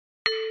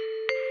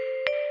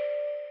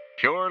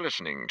You're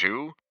listening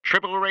to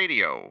Triple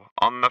Radio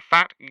on the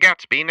Fat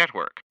Gatsby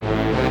Network.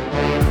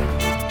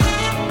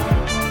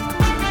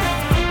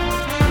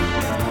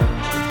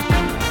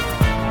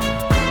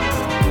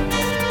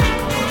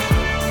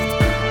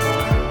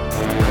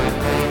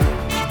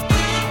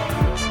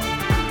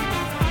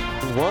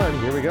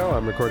 Here we go.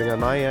 I'm recording on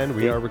my end.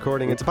 We are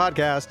recording. It's a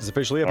podcast. It's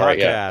officially a podcast. Right,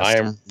 yeah. I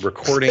am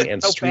recording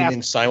and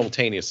streaming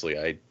simultaneously.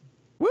 I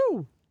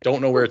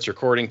don't know where it's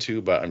recording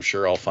to, but I'm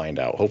sure I'll find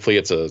out. Hopefully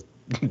it's a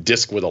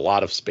disc with a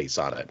lot of space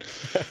on it.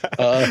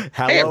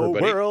 Hello,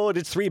 world.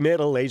 It's three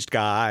middle-aged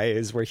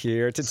guys. We're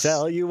here to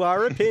tell you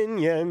our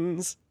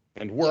opinions.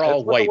 And we're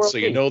all white, so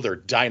you know they're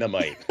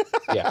dynamite.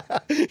 Yeah.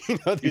 You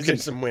know these are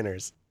some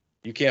winners.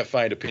 You can't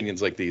find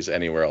opinions like these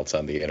anywhere else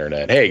on the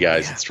internet. Hey,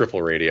 guys, It's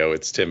Triple Radio.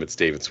 It's Tim. It's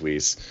David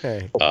Swees.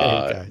 Hey,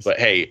 guys. But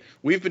hey,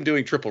 we've been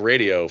doing Triple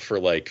Radio for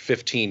like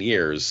 15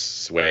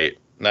 years. Wait,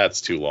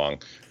 that's too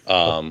long.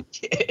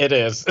 It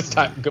is. It's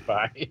time.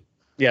 Goodbye.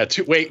 Yeah.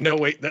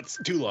 Wait. That's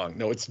too long.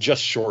 No, it's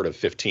just short of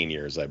 15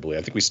 years, I believe.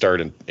 I think we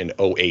started in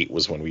 2008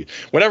 was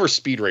whenever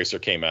Speed Racer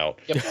came out.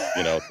 Yep.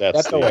 You know,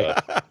 that's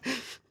the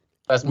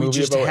best movie. We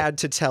just had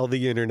to tell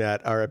the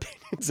internet our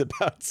opinions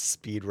about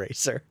Speed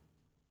Racer.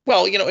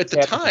 Well, you know, at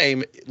the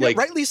time, like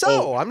rightly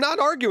so. I'm not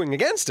arguing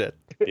against it.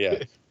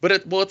 Yeah, but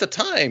at the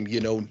time, you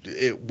know,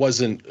 it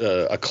wasn't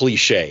a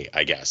cliche,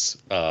 I guess.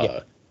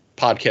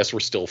 Podcasts were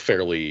still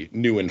fairly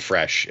new and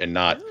fresh, and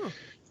not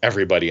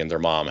everybody and their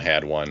mom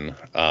had one.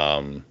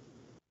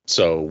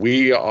 So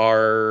we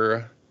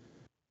are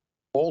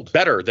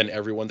better than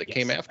everyone that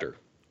came after.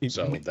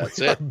 So that's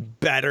it.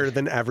 Better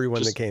than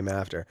everyone that came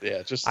after.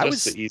 Yeah, just I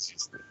was the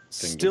easiest thing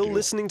still to do.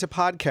 listening to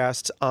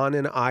podcasts on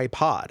an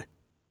iPod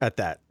at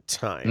that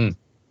time.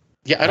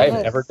 Yeah,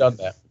 I've never done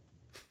that.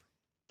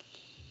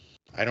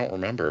 I don't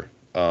remember.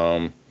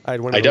 I had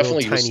one of I the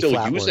definitely little was tiny still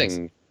flat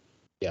using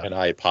ones. an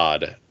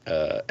iPod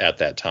at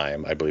that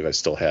time. I believe I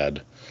still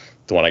had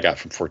the one I got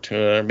from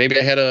Fortuna. Maybe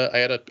I had a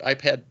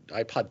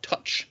iPod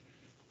Touch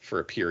for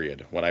a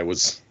period when I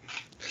was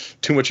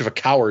too much of a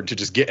coward to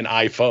just get an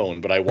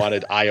iPhone, but I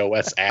wanted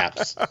iOS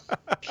apps.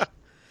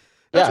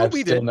 That's what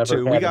we did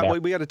too. We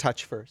got a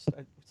Touch first.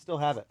 I still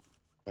have it.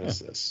 What is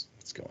this?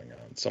 What's going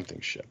on? Something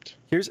shipped.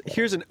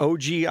 Here's an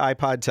OG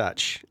iPod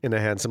Touch in a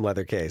handsome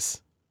leather case.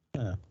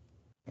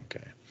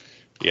 Okay.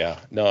 Yeah.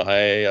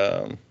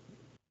 No,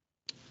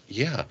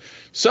 yeah.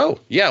 So,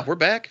 yeah, we're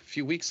back a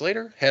few weeks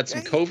later. Had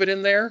some COVID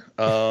in there.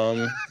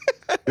 Tim,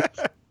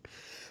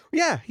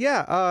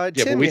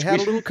 we had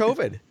a little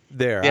COVID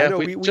there. Yeah, I know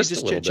we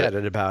just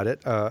chit-chatted about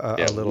it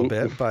a little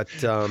bit, but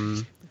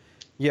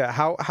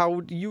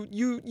how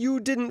you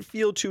didn't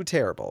feel too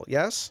terrible,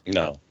 yes?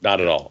 No, not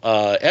at all.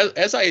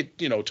 As I,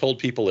 told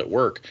people at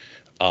work,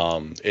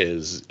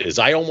 is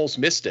I almost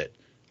missed it.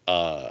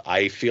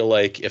 I feel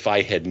like if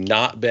I had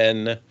not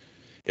gone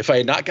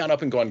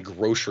up and gone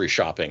grocery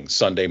shopping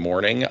Sunday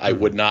morning, I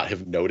would not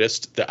have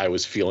noticed that I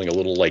was feeling a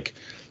little like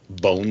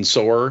bone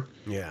sore.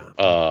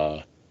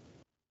 Yeah.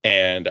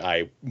 And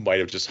I might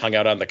have just hung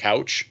out on the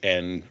couch,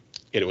 and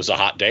it was a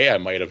hot day. I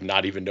might have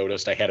not even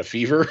noticed I had a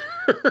fever.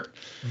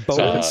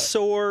 Bone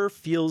sore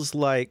feels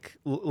like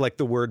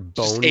the word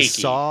bone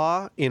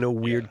saw in a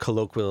weird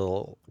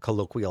colloquial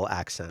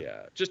accent.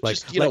 Yeah, just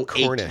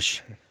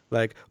Cornish.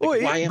 Like,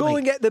 go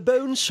and get the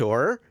bone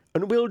sore,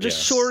 and we'll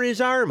just saw his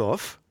arm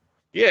off.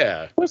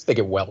 Yeah. I was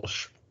thinking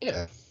Welsh.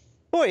 Yeah.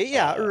 Oh,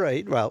 yeah,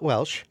 right. Well,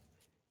 Welsh.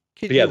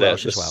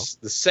 Welsh as well.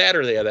 The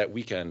Saturday of that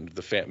weekend,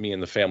 me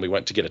and the family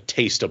went to get a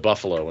taste of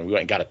buffalo, and we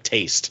went and got a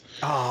taste.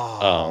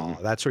 Oh,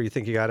 that's where you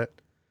think you got it?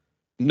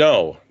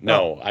 No.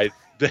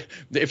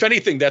 If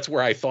anything, that's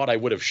where I thought I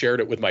would have shared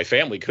it with my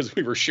family, because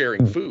we were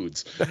sharing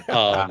foods.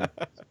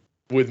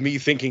 With me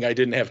thinking I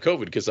didn't have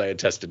COVID because I had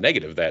tested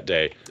negative that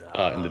day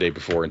and the day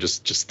before, and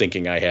just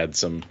thinking I had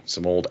some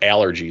old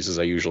allergies, as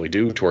I usually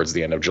do towards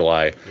the end of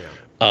July. Yeah.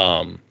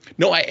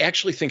 No, I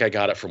actually think I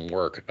got it from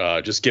work,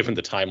 just given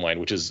the timeline,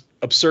 which is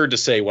absurd to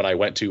say when I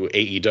went to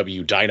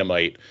AEW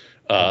Dynamite.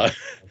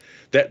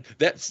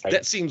 That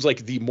seems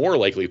like the more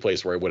likely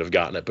place where I would have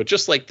gotten it. But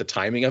just like the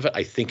timing of it,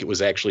 I think it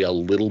was actually a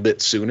little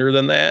bit sooner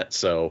than that.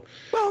 So,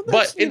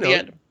 but in the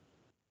end,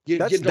 you'll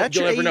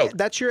never know.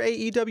 That's your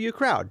AEW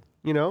crowd.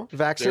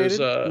 Vaccinated,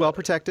 well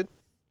protected.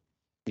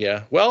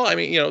 Yeah. Well, I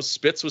mean,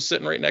 Spitz was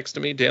sitting right next to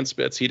me. Dan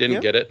Spitz, he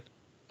didn't get it.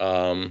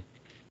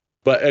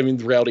 But I mean,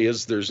 the reality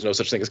is there's no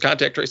such thing as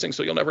contact tracing,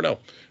 so you'll never know.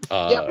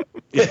 Our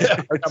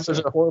numbers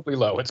are horribly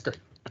low. It's great.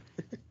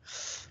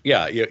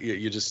 Yeah.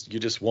 You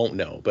just won't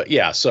know. But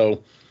yeah,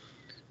 so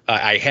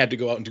I had to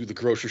go out and do the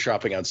grocery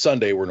shopping on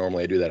Sunday, where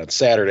normally I do that on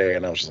Saturday.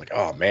 And I was just like,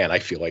 oh man, I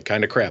feel like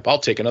kind of crap. I'll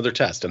take another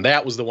test. And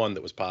that was the one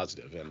that was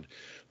positive. And,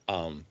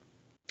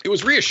 it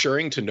was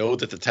reassuring to know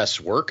that the tests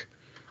work.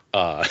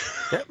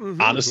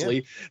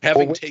 Honestly,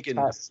 having taken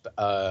test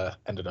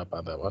ended up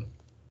on that one.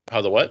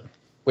 How the what?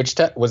 Which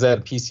test was that?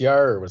 A PCR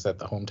or was that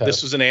the home test?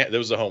 This was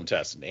a home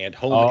test, and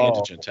home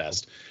antigen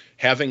test.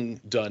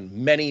 Having done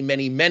many,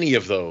 many, many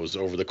of those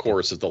over the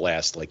course of the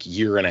last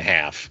year and a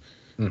half,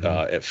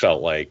 It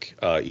felt like,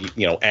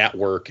 at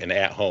work and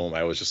at home,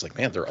 I was just like,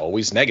 man, they're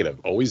always negative.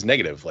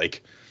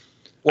 Like,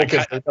 well,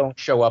 because they don't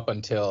show up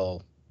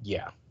until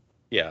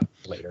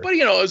later. But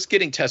I was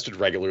getting tested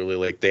regularly.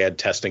 Like they had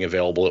testing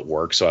available at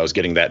work, so I was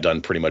getting that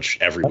done pretty much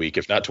every week,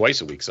 if not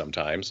twice a week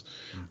sometimes.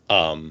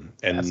 Doing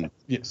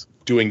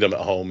them at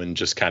home and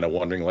just kind of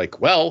wondering,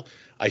 like, well,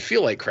 I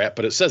feel like crap,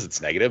 but it says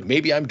it's negative.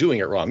 Maybe I'm doing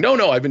it wrong.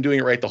 No, I've been doing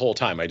it right the whole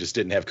time. I just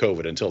didn't have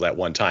COVID until that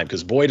one time.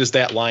 Because boy, does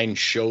that line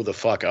show the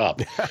fuck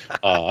up.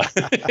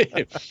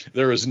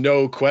 There was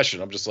no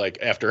question. I'm just like,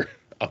 after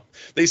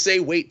they say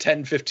wait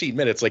 10, 15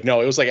 minutes. Like,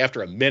 no, it was like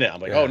after a minute. I'm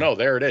like, oh no,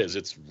 there it is.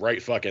 It's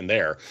right fucking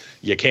there.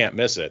 You can't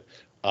miss it.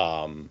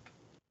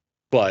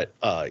 But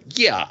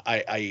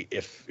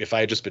if I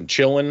had just been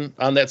chilling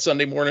on that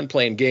Sunday morning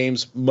playing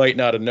games, might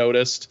not have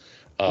noticed.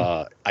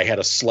 I had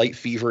a slight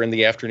fever in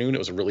the afternoon. It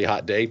was a really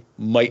hot day.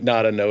 Might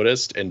not have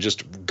noticed, and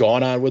just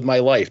gone on with my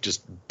life,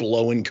 just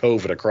blowing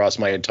COVID across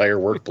my entire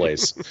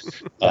workplace,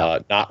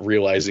 not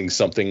realizing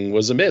something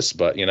was amiss.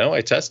 But,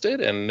 I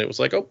tested and it was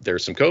like, oh,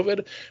 there's some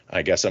COVID.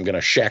 I guess I'm going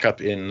to shack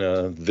up in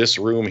this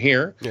room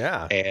here.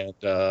 Yeah. And,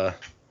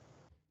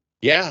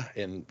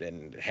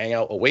 and hang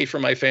out away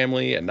from my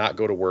family and not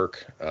go to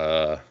work.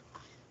 That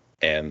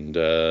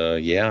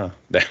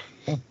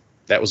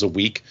was a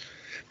week.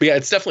 But yeah,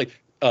 it's definitely...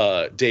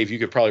 Dave, you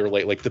could probably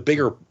relate. Like the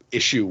bigger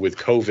issue with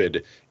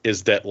COVID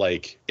is that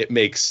like it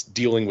makes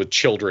dealing with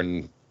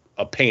children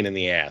a pain in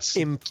the ass.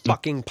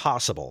 Fucking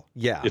possible.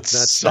 Yeah,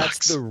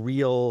 that's the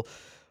real.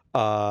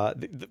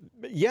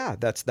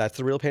 That's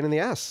the real pain in the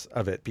ass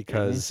of it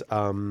because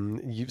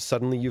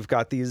you've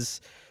got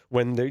these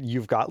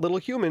you've got little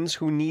humans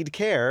who need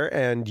care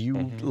and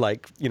you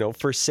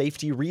for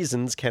safety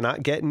reasons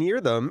cannot get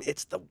near them.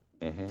 It's the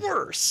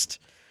worst.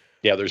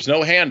 Yeah, there's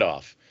no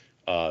handoff.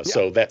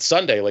 So that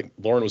Sunday, like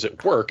Lauren was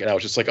at work and I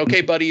was just like, okay,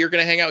 buddy, you're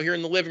going to hang out here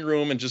in the living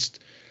room and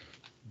just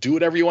do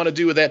whatever you want to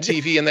do with that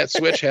TV and that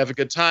Switch. Have a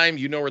good time.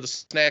 You know where the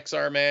snacks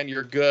are, man.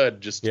 You're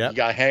good. Just you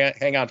got to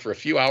hang on for a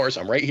few hours.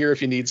 I'm right here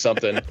if you need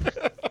something.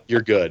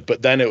 You're good.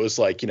 But then it was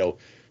like,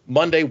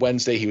 Monday,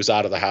 Wednesday, he was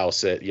out of the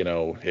house at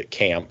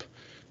camp.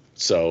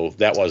 So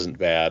that wasn't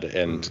bad.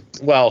 And it's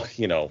a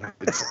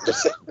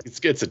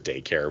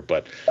daycare,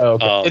 but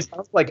it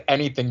sounds like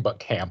anything but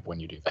camp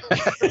when you do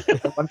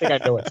that. One thing I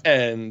know is.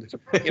 And,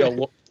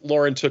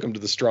 Lauren took him to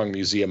the Strong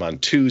Museum on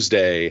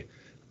Tuesday.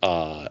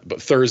 But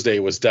Thursday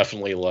was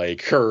definitely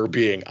like her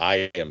being,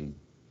 I am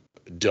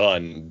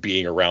done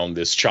being around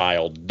this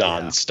child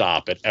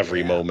nonstop at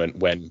every moment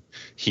when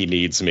he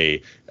needs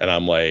me. And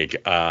I'm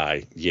like,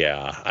 I'm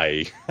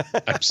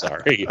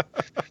sorry.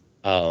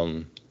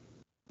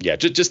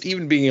 Just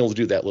even being able to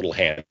do that little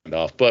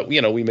handoff, but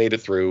we made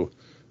it through,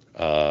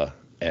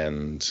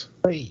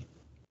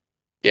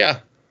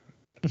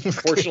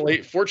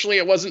 fortunately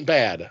it wasn't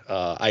bad.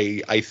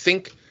 I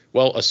think,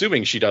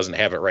 assuming she doesn't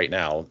have it right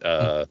now,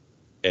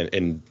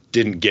 and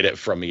didn't get it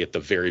from me at the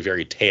very,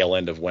 very tail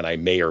end of when I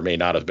may or may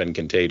not have been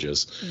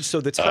contagious. So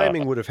the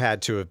timing would have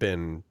had to have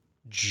been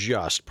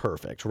just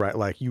perfect, right?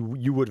 Like you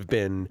would have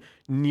been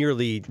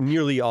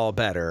nearly all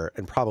better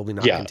and probably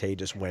not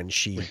contagious when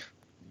she,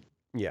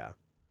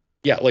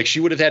 Yeah, like she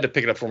would have had to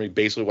pick it up for me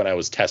basically when I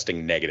was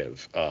testing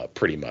negative,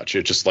 pretty much.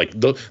 It's just like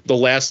the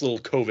last little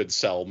COVID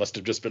cell must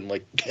have just been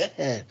like,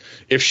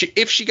 if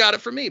she got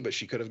it from me, but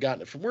she could have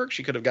gotten it from work.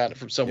 She could have gotten it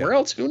from somewhere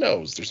else. Who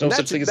knows? There's no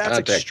such thing as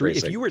contact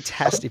tracing.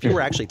 If you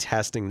were actually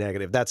testing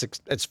negative, that's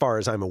as far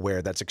as I'm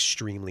aware, that's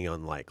extremely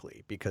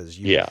unlikely because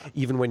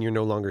even when you're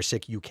no longer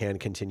sick, you can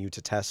continue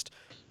to test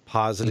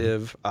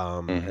positive.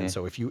 And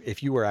so if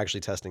you were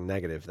actually testing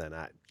negative, then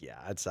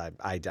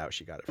I doubt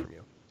she got it from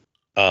you.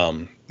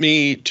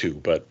 Me too,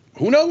 but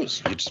who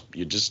knows?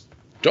 You just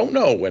don't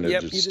know when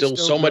there's still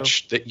so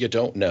much that you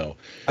don't know.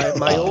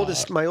 My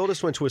oldest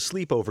went to a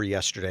sleepover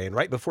yesterday, and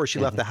right before she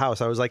left the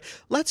house, I was like,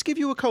 "Let's give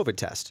you a COVID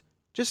test,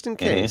 just in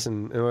case."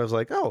 And I was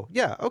like, "Oh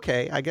yeah,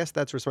 okay, I guess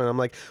that's responsible." I'm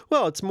like,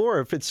 "Well, it's more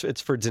if it's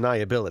for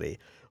deniability.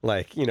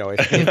 Like,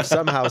 if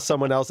somehow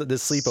someone else at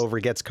this sleepover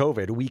gets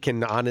COVID, we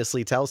can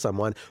honestly tell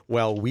someone,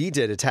 well, we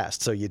did a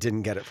test, so you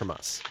didn't get it from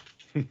us."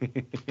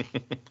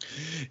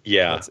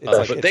 It's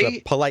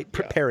a polite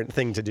parent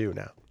thing to do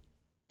now.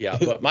 Yeah,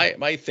 but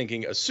my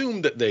thinking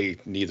assumed that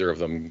neither of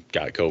them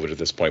got COVID at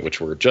this point, which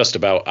we're just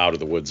about out of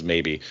the woods,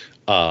 maybe.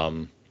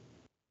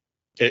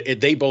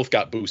 They both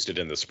got boosted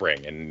in the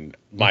spring, and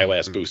my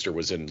last booster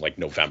was in like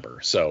November,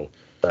 so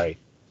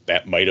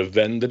that might have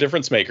been the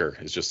difference maker.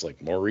 It's just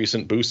like more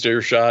recent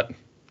booster shot.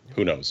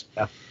 Who knows?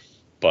 Yeah.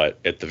 But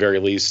at the very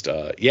least,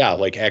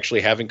 like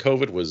actually having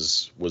COVID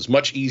was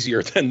much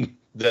easier than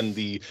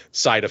the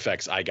side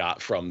effects I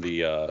got from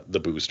the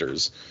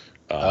boosters.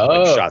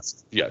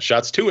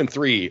 Shots 2 and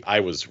 3, I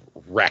was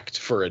wrecked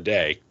for a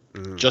day,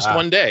 just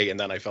one day, and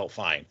then I felt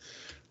fine.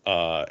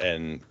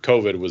 And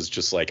COVID was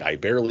just like I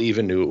barely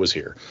even knew it was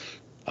here.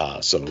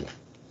 So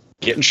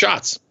getting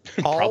shots,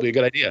 probably a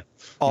good idea.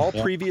 All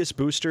previous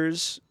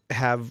boosters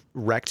have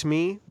wrecked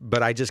me,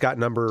 but I just got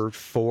number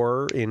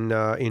 4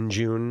 in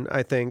June,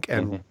 I think,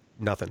 and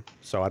nothing.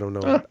 So I don't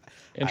know.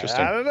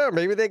 Interesting. I don't know.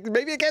 Maybe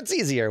it gets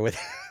easier with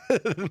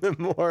the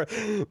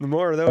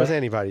more of those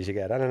antibodies you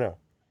get. I don't know.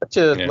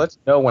 Let's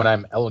know when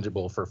I'm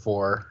eligible for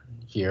 4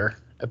 here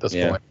at this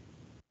point.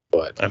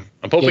 But I'm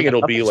hoping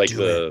it'll be like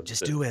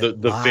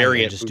the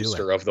variant just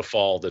booster of the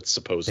fall that's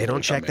supposedly They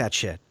don't check coming. that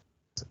shit.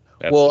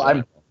 Well,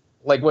 I'm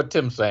like what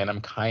Tim's saying.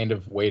 I'm kind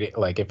of waiting.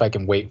 Like if I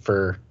can wait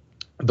for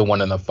the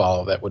one in the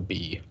fall, that would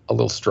be a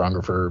little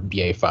stronger for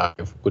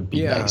BA5. Would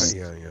be nice.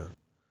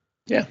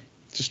 Yeah.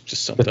 Just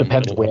something a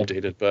little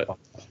updated, but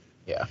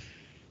yeah.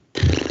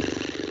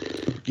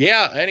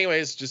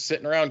 Anyways, just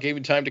sitting around, gave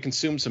you time to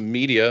consume some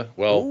media.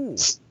 Well, Ooh.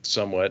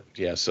 somewhat.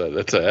 Yeah. So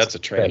that's a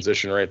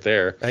transition right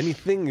there.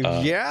 Anything?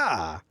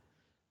 Yeah.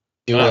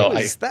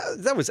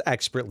 That was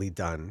expertly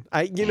done.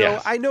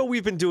 I know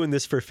we've been doing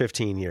this for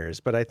 15 years,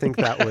 but I think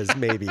that was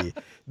maybe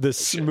the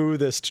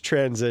smoothest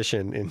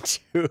transition into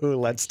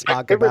let's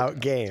talk about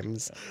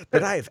games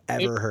that I've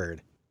ever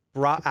heard.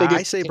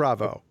 I say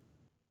bravo.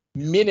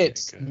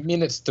 Minutes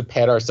to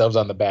pat ourselves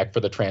on the back for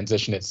the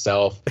transition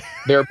itself,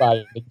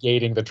 thereby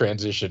negating the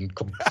transition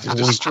completely.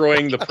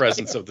 Destroying the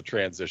presence of the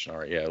transition.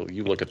 All right, yeah,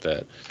 you look at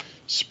that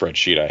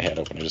spreadsheet I had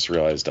open. I just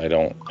realized I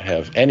don't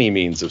have any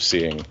means of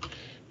seeing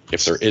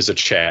if there is a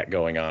chat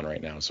going on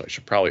right now, so I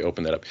should probably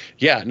open that up.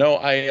 Yeah, no,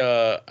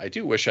 I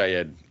do wish I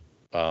had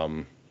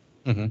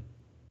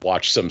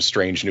watched some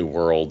Strange New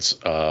Worlds.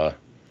 Yeah,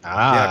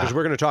 because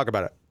we're going to talk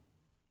about it.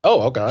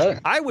 Oh, okay.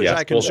 I wish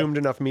I consumed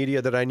enough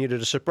media that I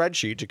needed a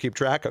spreadsheet to keep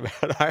track of it.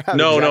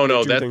 No.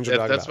 That's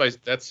my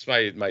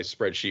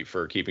spreadsheet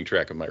for keeping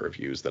track of my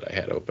reviews that I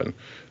had open.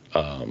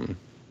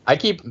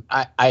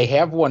 I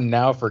have one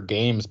now for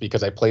games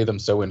because I play them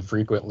so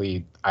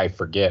infrequently. I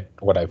forget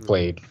what I've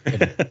played.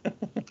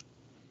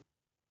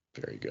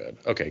 Very good.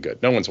 Okay, good.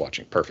 No one's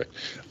watching. Perfect.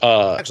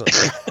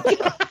 Excellent.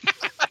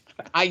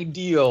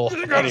 Ideal.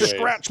 I gotta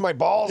scratch my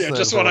balls. Yeah,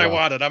 just what I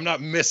wanted. I'm not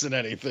missing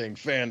anything.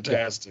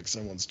 Fantastic.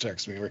 Someone's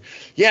texting me.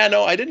 Yeah,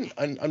 no, I didn't.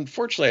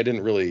 Unfortunately, I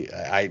didn't really.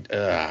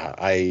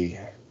 I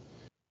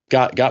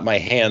got my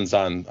hands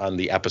on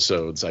the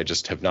episodes. I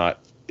just have not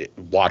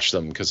watched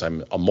them because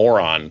I'm a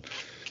moron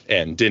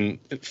and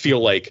didn't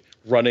feel like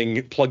plugging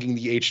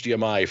the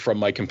HDMI from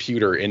my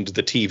computer into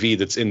the TV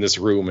that's in this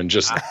room and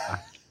just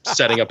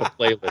setting up a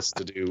playlist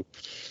to do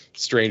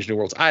Strange New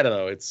Worlds. I don't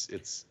know.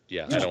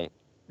 I don't.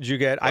 Did you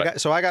get?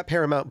 I got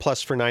Paramount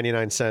Plus for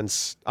 99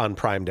 cents on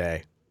Prime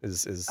Day.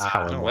 Is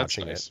how I'm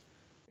watching it.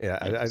 Yeah,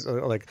 I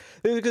like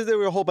because there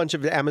were a whole bunch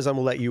of Amazon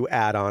will let you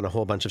add on a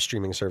whole bunch of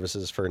streaming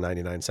services for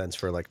 99 cents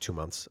for like 2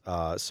 months.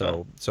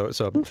 So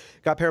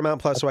got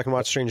Paramount Plus so I can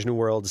watch Strange New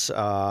Worlds.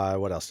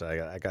 What else did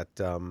I got?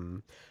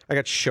 I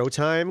got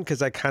Showtime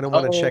because I kind of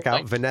want to check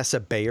out Vanessa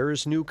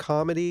Bayer's new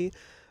comedy.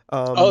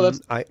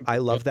 I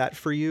love that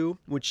for you,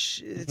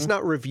 which it's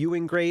not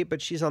reviewing great,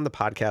 but she's on the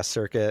podcast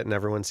circuit and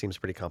everyone seems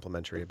pretty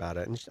complimentary about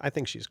it, and I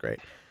think she's great.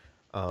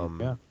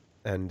 And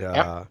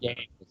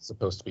it's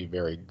supposed to be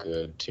very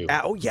good too.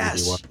 Oh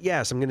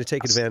yes, I'm going to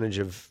take advantage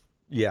of.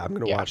 Yeah, I'm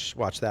going to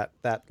watch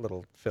that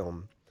little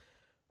film,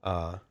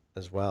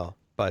 as well.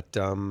 But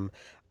well,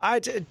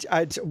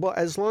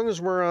 as long as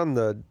we're on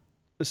the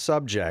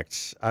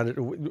subject,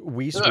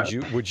 Weiss,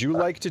 would you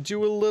like to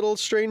do a little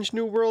Strange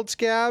New Worlds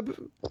gab?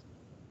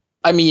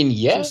 I mean,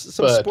 yes,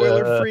 some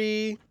spoiler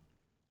free.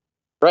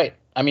 Right.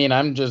 I mean,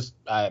 I'm just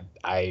I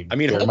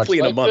mean, hopefully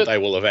in a month I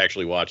will have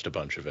actually watched a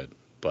bunch of it,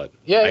 but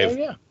I've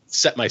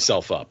set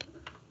myself up.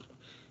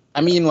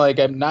 I mean, like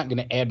I'm not going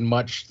to add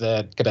much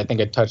because I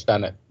think I touched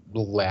on it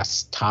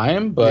last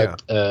time,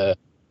 but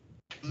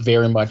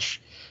very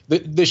much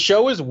the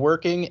show is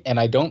working, and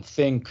I don't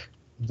think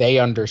I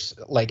don't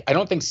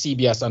think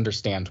CBS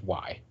understands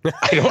why.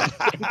 I don't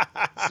think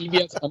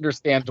CBS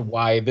understands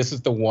why this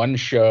is the one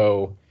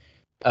show.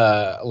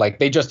 Like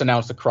they just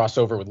announced a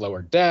crossover with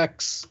Lower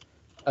Decks.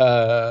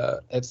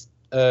 It's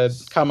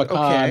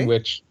Comic-Con,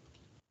 which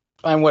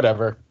fine,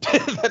 whatever.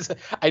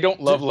 I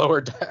don't love Lower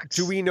Decks.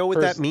 Do we know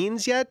what that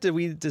means yet?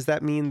 Does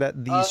that mean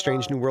that the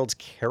Strange New Worlds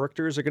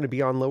characters are going to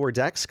be on Lower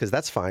Decks? Because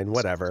that's fine,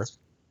 whatever.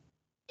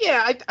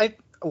 Yeah,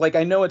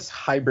 I know it's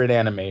hybrid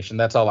animation.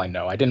 That's all I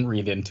know. I didn't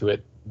read into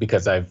it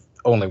because I've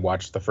only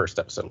watched the first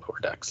episode of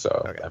Lower Decks.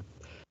 So,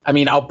 I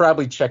mean, I'll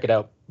probably check it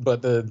out.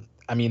 But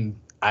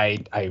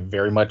I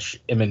very much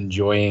am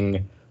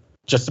enjoying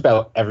just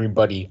about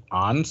everybody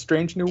on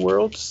Strange New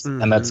Worlds.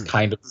 Mm-hmm. And that's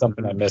kind of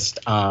something I missed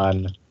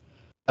on,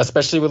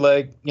 especially with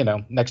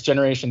Next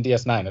Generation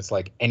DS9. It's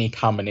like any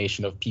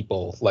combination of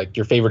people, like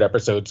your favorite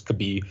episodes could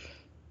be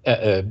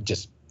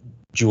just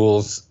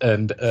Jules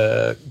and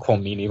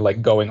Quomini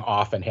like going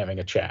off and having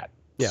a chat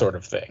sort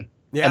of thing.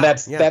 Yeah. And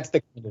that's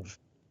the kind of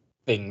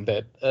thing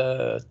that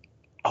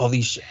all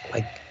these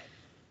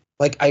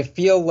like I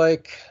feel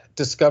like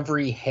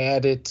Discovery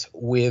had it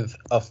with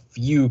a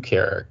few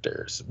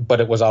characters, but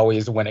it was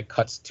always when it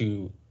cuts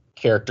to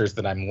characters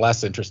that I'm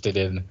less interested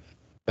in,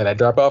 then I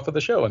drop off of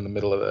the show in the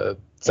middle of the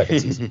second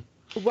season.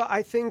 Well,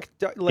 I think,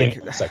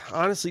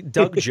 honestly,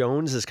 Doug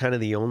Jones is kind of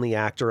the only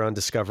actor on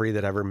Discovery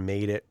that ever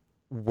made it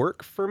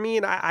work for me.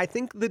 And I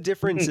think the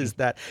difference is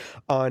that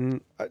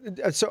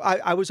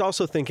I was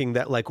also thinking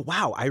that like,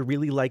 wow, I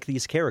really like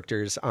these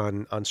characters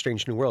on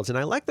Strange New Worlds. And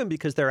I like them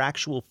because they're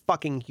actual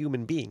fucking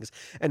human beings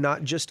and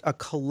not just a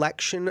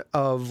collection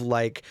of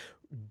like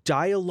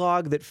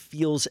dialogue that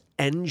feels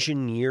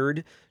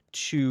engineered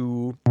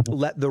to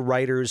let the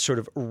writers sort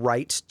of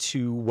write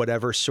to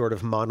whatever sort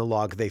of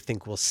monologue they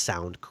think will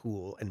sound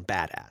cool and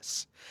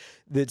badass.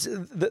 That's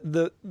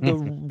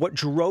what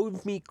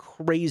drove me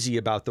crazy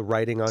about the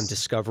writing on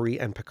Discovery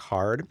and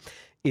Picard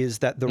is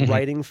that the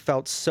writing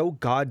felt so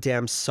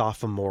goddamn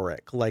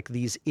sophomoric. Like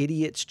these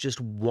idiots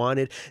just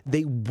wanted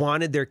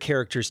their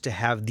characters to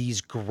have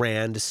these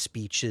grand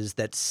speeches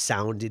that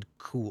sounded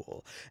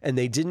cool. And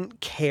they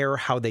didn't care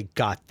how they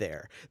got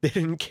there. They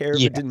didn't care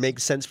if it didn't make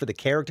sense for the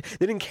character.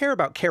 They didn't care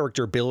about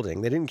character building.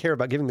 They didn't care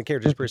about giving the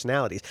characters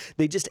personalities.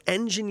 They just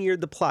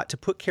engineered the plot to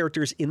put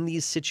characters in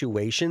these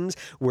situations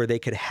where they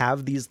could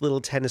have these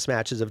little tennis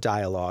matches of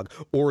dialogue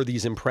or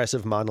these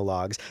impressive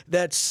monologues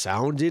that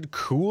sounded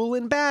cool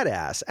and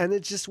badass. And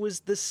it just was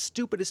the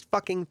stupidest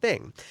fucking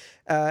thing.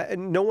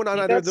 And no one on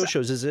either of those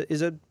shows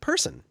is a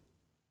person.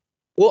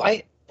 Well,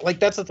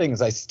 that's the thing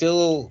is I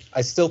still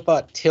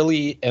thought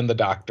Tilly and the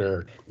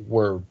Doctor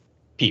were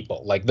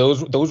people. Like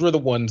those were the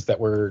ones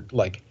that were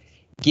like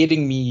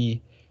getting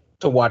me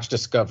to watch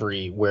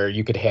Discovery, where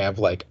you could have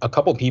like a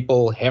couple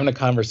people having a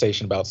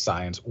conversation about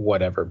science,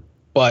 whatever.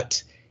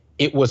 But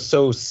it was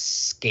so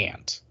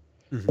scant.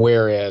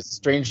 Whereas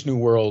Strange New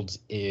Worlds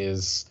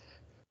is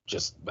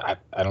just I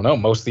don't know,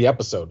 most of the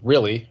episode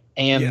really.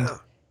 And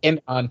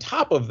on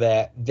top of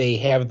that, they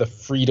have the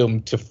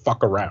freedom to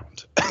fuck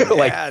around.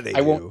 Like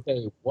I won't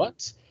say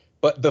what,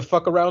 but the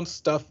fuck around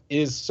stuff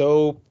is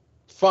so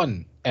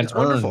fun and it's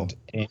wonderful.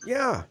 And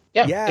yes,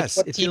 it's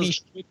what TV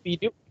should be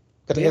doing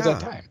because it has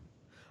that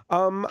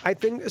time. I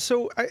think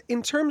so.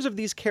 In terms of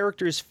these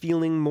characters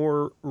feeling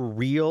more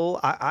real,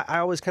 I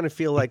always kind of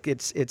feel like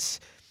it's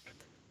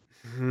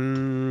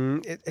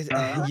in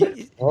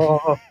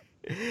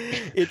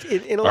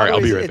a lot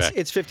of ways,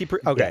 it's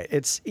 50%. Okay,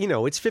 it's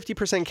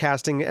 50%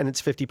 casting and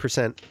it's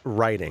 50%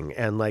 writing,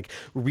 and like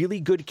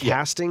really good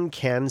casting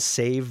can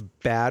save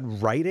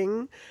bad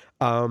writing.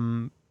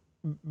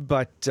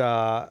 But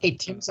hey,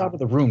 Tim's out of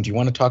the room. Do you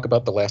want to talk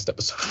about the last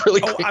episode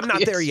really quickly? I'm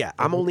not there yet.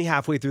 I'm only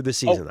halfway through the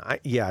season. I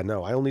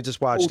only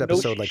just watched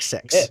episode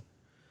 6.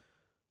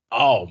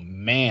 Oh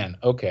man.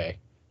 Okay.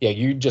 Yeah,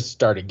 you just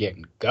started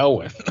getting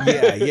going.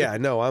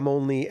 No, I'm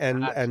only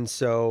and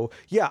so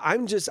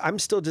I'm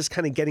still just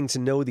kind of getting to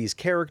know these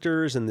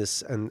characters and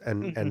this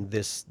and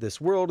this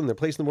world and their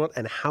place in the world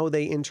and how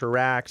they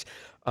interact.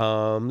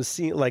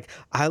 See, like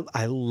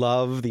I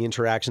love the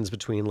interactions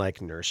between like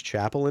Nurse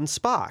Chapel and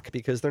Spock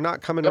because they're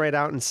not coming right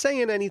out and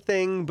saying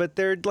anything, but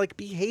they're like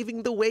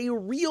behaving the way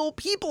real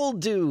people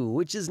do,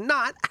 which is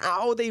not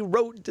how they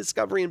wrote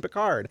Discovery and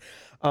Picard.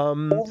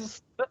 And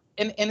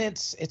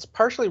it's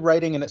partially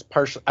writing and it's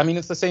partially, I mean,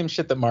 it's the same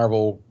shit that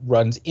Marvel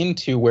runs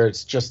into where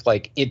it's just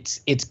like it's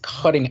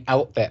cutting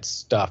out that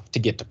stuff to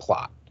get to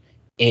plot.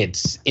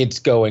 It's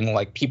going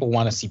like people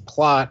want to see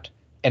plot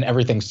and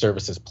everything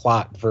services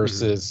plot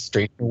versus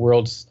Strange New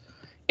Worlds.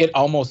 It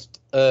almost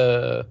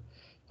I'm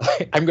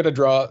going to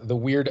draw the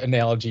weird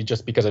analogy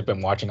just because I've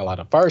been watching a lot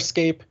of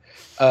Farscape.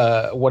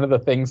 One of the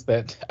things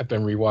that I've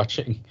been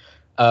rewatching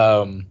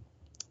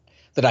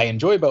that I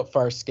enjoy about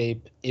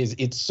Farscape is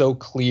it's so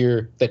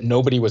clear that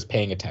nobody was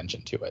paying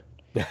attention to it.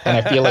 And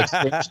I feel like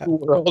Strange New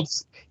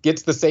Worlds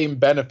gets the same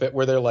benefit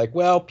where they're like,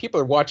 well, people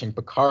are watching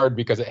Picard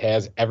because it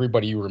has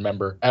everybody you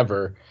remember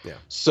ever. Yeah.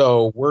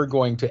 So we're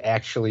going to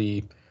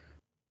actually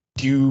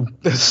do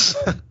this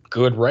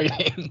good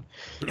writing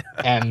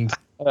and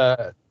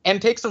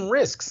take some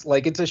risks.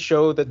 Like it's a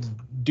show that's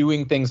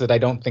doing things that I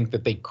don't think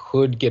that they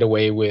could get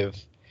away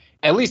with,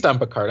 at least on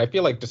Picard. I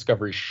feel like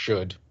Discovery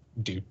should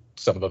do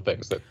some of the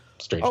things that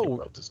Strange New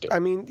Worlds is doing. I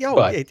mean,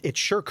 it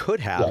sure could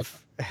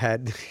have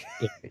had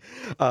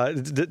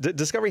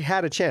Discovery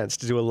had a chance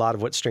to do a lot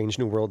of what Strange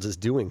New Worlds is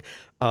doing.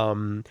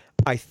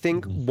 I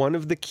think one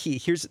of the key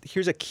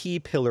here's a key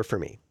pillar for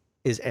me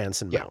is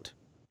Anson Mount.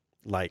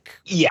 Like,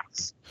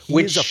 yes,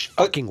 he's a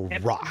fucking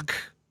rock.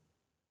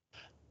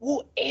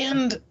 Well,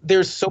 and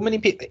there's so many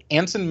people: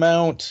 Anson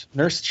Mount,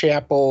 Nurse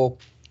Chapel,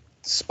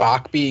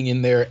 Spock being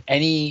in there.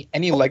 Any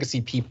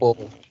legacy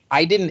people.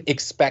 I didn't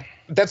expect.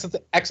 That's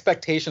the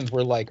expectations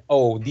were like,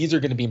 oh, these are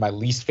going to be my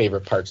least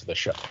favorite parts of the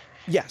show.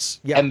 Yes,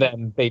 yeah, and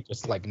then they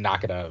just like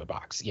knock it out of the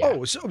box. Yeah.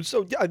 Oh,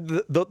 so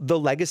the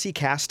legacy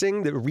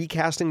casting, the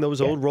recasting those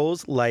old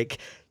roles, like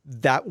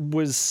that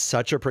was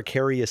such a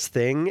precarious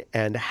thing,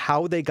 and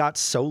how they got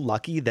so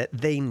lucky that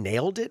they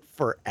nailed it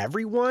for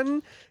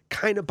everyone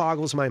kind of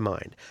boggles my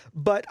mind.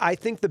 But I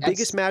think the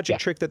biggest magic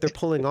trick that they're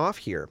pulling off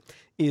here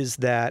is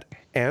that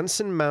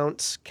Anson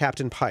Mount's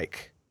Captain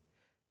Pike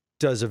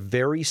does a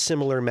very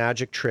similar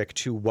magic trick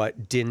to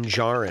what Din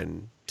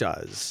Djarin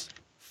does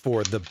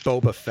for the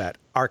Boba Fett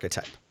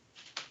archetype.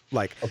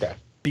 Like,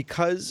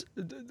 because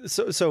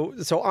so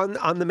on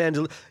the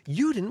Mandalorian,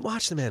 you didn't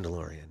watch the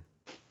Mandalorian.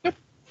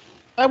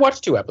 I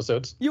watched 2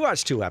 episodes. You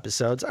watched 2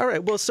 episodes. All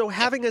right. Well, so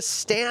having a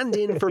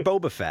stand-in for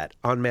Boba Fett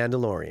on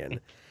Mandalorian,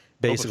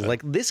 basically,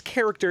 like this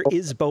character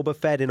is Boba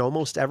Fett in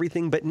almost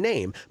everything but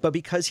name, but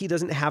because he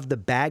doesn't have the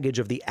baggage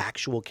of the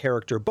actual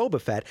character Boba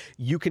Fett,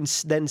 you can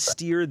then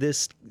steer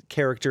this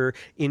character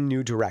in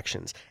new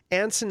directions.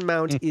 Anson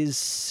Mount is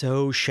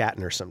so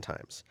Shatner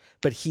sometimes,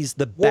 but he's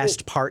the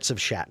best parts of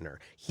Shatner.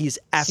 He's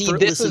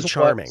effortlessly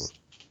charming.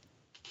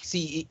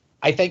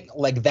 I think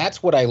like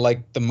that's what I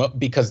like the most,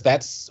 because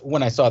that's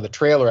when I saw the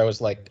trailer, I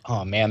was like,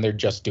 oh man, they're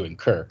just doing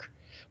Kirk.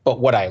 But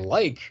what I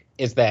like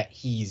is that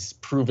he's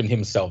proven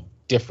himself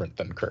different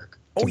than Kirk.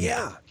 Oh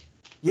yeah.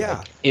 Yeah.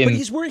 Like but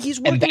he's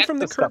working from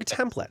the Kirk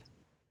template.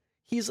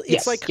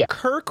 It's like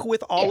Kirk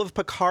with all of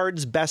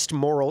Picard's best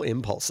moral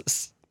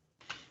impulses.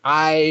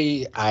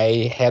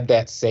 I had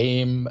that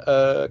same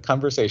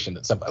conversation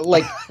at some,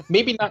 like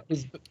maybe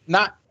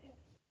not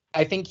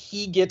I think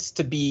he gets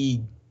to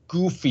be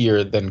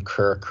goofier than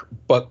Kirk,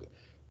 but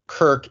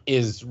Kirk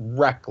is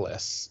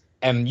reckless,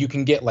 and you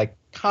can get like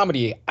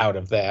comedy out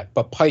of that,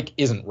 but Pike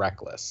isn't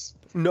reckless.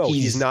 No,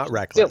 he's not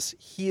reckless.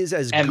 He is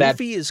as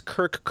goofy as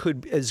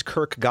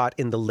Kirk got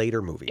in the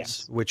later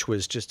movies, which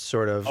was just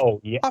sort of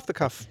off the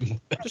cuff,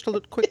 just a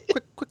little quick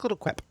little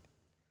quip.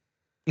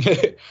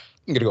 I'm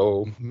gonna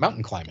go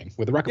mountain climbing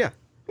with a record.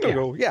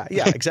 Yeah,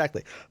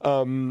 exactly.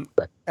 And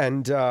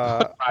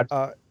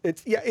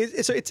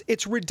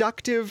it's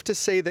reductive to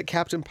say that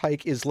Captain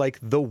Pike is like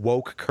the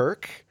woke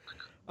Kirk.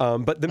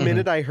 But the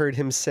minute I heard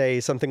him say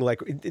something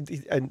like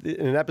in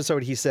an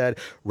episode, he said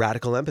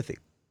radical empathy.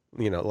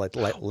 You know, like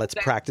let's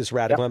practice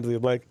radical empathy.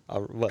 I'm like,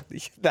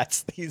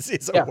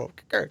 he's a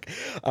woke Kirk.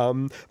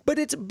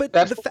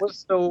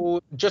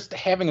 So just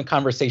having a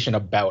conversation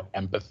about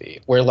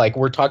empathy, where like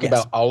we're talking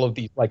about all of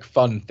these like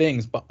fun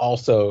things, but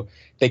also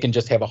they can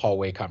just have a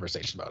hallway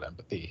conversation about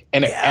empathy,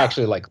 and it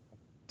actually like,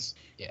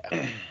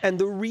 And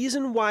the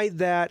reason why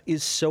that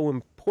is so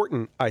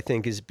important, I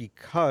think, is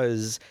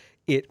because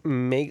it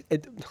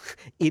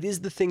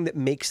is the thing that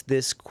makes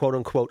this quote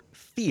unquote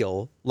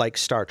feel like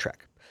Star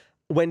Trek.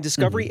 When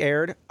Discovery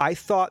aired, I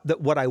thought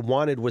that what I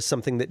wanted was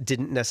something that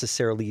didn't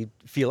necessarily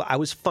feel... I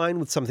was fine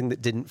with something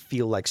that didn't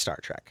feel like Star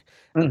Trek.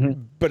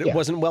 But it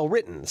wasn't well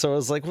written. So I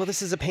was like, well,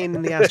 this is a pain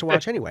in the ass to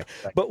watch anyway.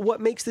 But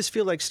what makes this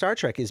feel like Star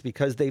Trek is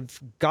because they're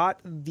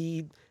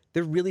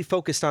really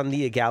focused on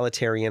the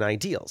egalitarian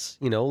ideals.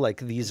 You know,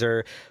 like these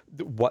are...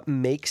 What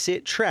makes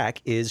it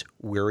Trek is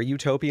we're a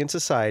utopian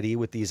society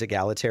with these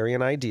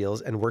egalitarian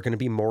ideals, and we're going to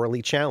be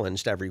morally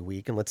challenged every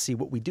week, and let's see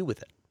what we do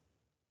with it.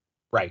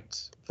 Right.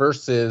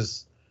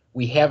 Versus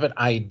we have an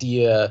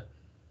idea,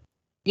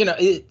 you know,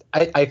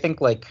 I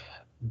think like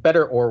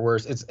better or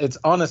worse, it's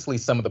honestly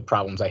some of the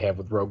problems I have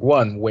with Rogue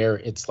One, where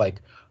it's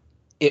like,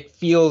 it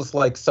feels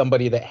like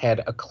somebody that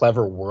had a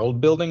clever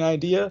world building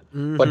idea,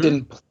 but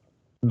didn't plan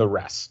the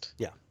rest.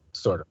 Yeah.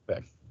 Sort of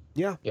thing.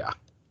 Yeah. Yeah.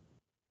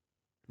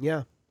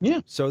 Yeah. Yeah.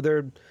 So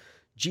they're,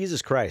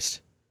 Jesus Christ.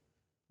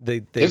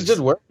 It's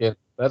just working.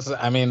 That's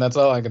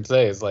all I can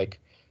say is like,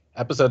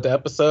 episode to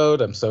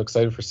episode, I'm so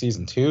excited for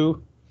season 2.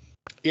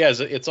 Yeah,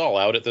 it's all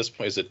out at this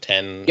point. Is it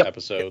 10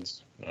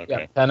 episodes? Okay.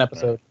 Yeah, 10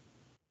 episodes.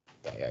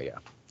 Yeah.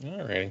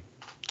 All righty.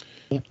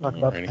 Yeah,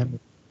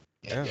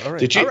 all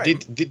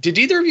right. Did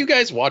either of you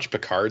guys watch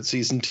Picard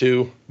season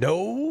 2?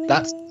 No.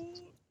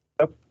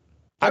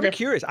 I'm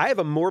curious. I have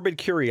a morbid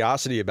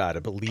curiosity about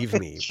it, believe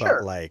me.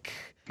 But like,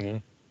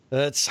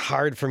 it's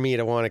hard for me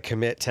to want to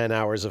commit 10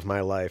 hours of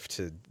my life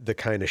to the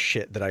kind of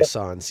shit that I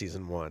saw in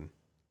season 1.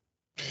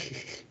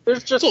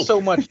 There's just so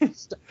much.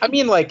 I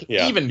mean, like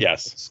even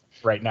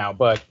right now,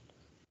 but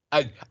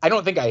I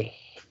don't think I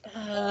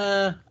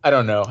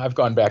don't know. I've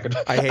gone back and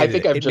I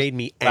think it made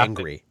me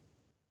angry.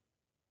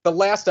 The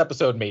last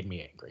episode made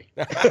me angry.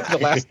 The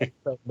last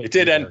episode it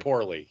did end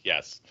poorly.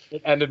 Yes,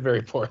 it ended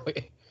very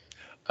poorly.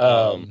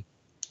 I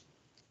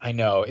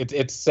know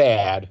it's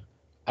sad.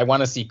 I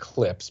want to see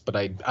clips, but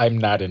I'm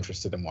not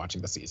interested in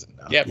watching the season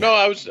now. Yeah, no,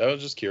 I was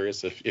just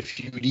curious if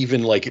you'd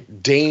even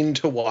like deign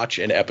to watch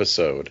an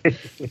episode.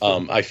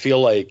 I feel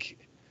like,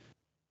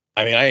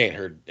 I ain't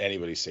heard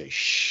anybody say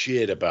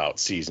shit about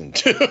season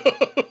 2.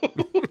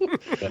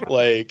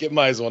 Like it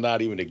might as well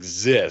not even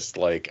exist.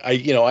 Like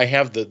I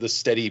have the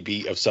steady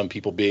beat of some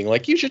people being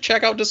like, you should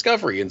check out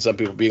Discovery, and some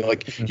people being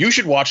like, you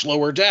should watch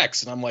Lower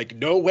Decks, and I'm like,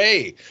 no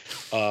way.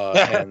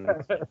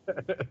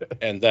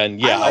 And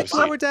then I like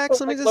Lower Decks.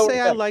 Let me just say,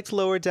 I liked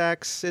Lower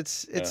Decks.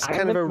 It's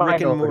kind of a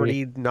Rick and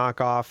Morty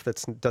knockoff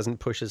that doesn't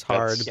push as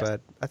hard,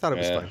 but I thought it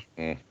was fun.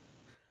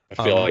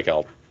 I feel like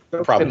I'll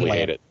probably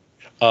hate it.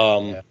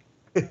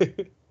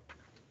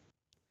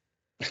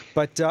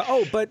 But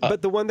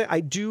the one that I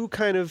do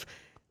kind of,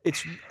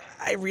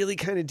 I really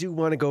kind of do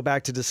want to go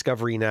back to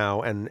Discovery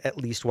now and at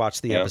least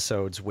watch the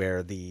episodes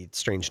where the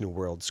Strange New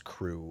Worlds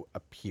crew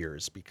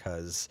appears,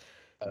 because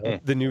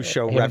the new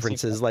show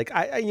references, like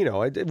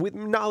with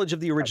knowledge of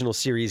the original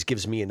series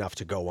gives me enough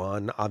to go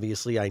on.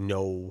 Obviously, I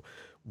know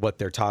what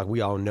they're talking.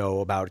 We all know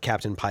about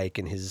Captain Pike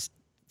and his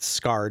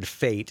scarred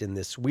fate in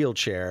this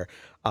wheelchair.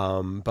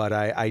 But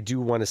I do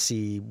want to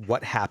see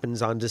what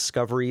happens on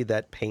Discovery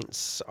that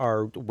paints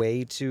our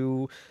way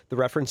to the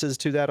references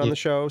to that on the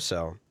show.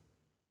 So,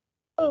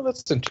 oh,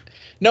 that's interesting.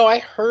 No, I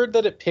heard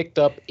that it picked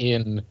up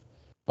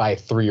by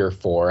 3 or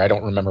 4. I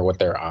don't remember what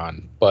they're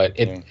on, but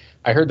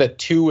I heard that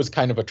 2 was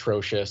kind of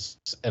atrocious,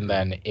 and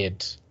then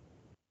it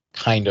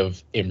kind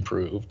of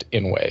improved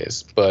in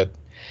ways. But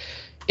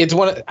it's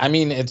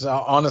it's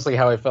honestly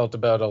how I felt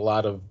about a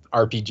lot of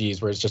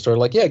RPGs, where it's just sort of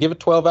like, yeah, give it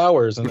 12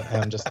 hours, and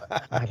I'm just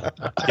like,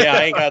 yeah,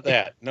 I ain't got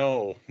that.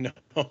 No.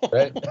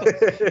 Right?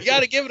 You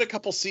got to give it a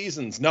couple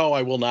seasons. No,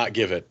 I will not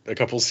give it a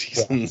couple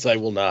seasons. Yeah. I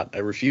will not. I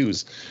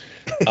refuse.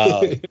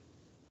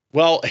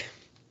 Well,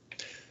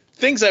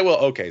 things I will.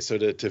 Okay, so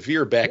to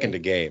veer back into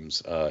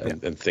games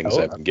and things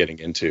I've been getting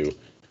into.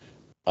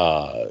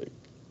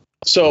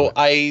 So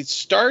I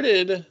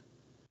started.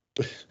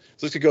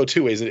 So this could go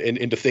 2 ways,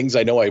 into things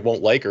I know I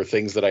won't like or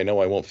things that I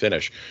know I won't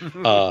finish,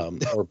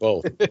 or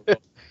both.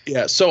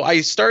 Yeah. So I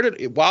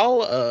started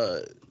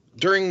while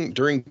during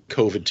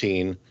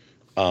COVID-teen,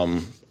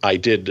 I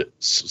did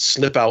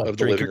slip out of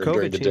the living room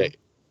during the day.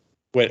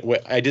 When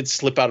I did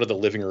slip out to the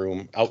living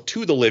room on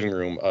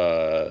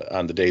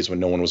the days when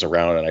no one was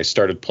around, and I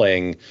started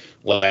playing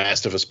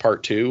Last of Us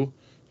Part 2,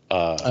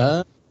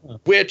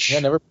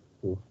 which never.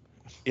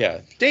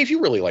 Yeah, Dave,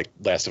 you really liked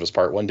Last of Us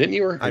Part 1, didn't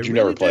you? Or did you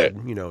never play it?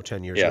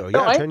 10 years ago.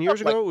 Yeah, 10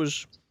 years ago it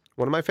was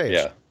one of my faves.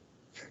 Yeah.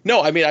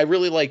 No, I mean, I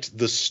really liked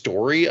the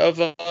story of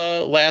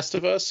Last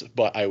of Us,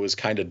 but I was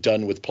kind of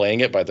done with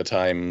playing it by the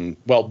time,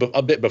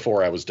 a bit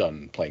before I was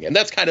done playing it. And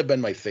that's kind of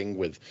been my thing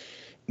with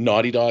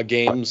Naughty Dog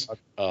games,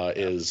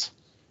 is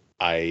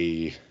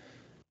I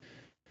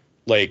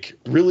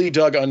really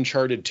dug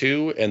Uncharted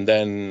 2, and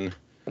then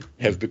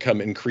have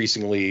become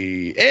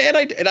increasingly, and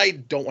I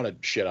don't want to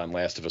shit on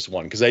Last of Us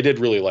 1, because I did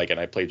really like it, and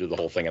I played through the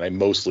whole thing, and I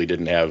mostly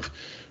didn't have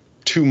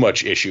too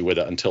much issue with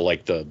it until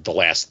the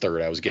last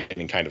third. I was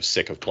getting kind of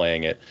sick of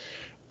playing it.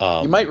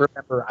 You might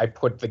remember I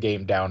put the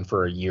game down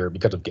for a year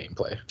because of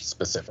gameplay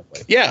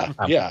specifically. Yeah.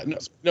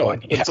 No,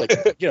 it's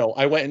like,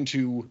 I went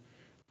into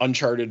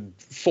Uncharted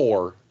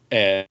 4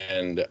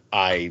 and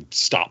I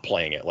stopped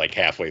playing it like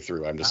halfway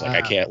through. I'm just like,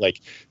 I can't,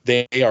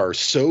 they are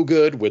so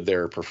good with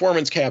their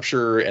performance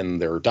capture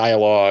and their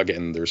dialogue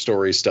and their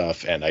story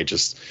stuff, and I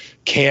just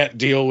can't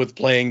deal with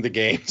playing the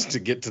games to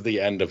get to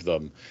the end of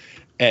them.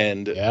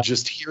 And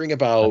just hearing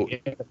about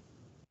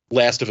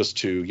Last of Us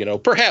 2,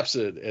 perhaps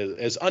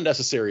as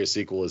unnecessary a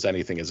sequel as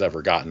anything has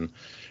ever gotten,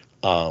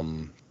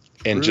 and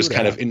just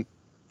kind of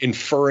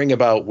inferring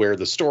about where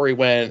the story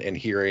went and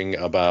hearing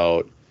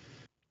about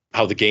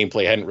how the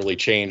gameplay hadn't really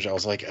changed. I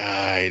was like,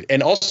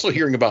 and also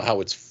hearing about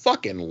how it's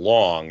fucking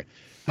long.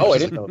 Oh, I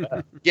didn't know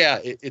that. Yeah,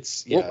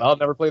 it's. Yeah. Well, I'll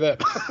never play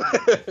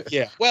that.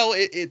 Yeah, well,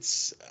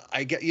 it's.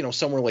 I get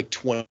somewhere like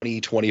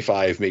 20,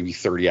 25, maybe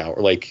 30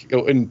 hours.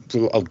 And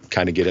I'll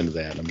kind of get into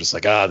that. And I'm just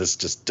like, this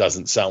just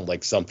doesn't sound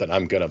like something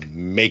I'm gonna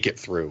make it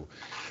through.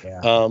 Yeah.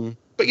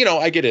 But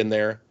I get in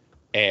there,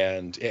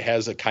 and it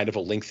has a kind of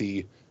a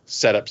lengthy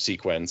setup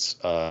sequence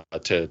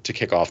to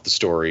kick off the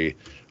story.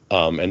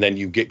 And then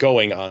you get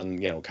going on,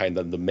 kind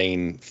of the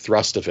main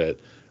thrust of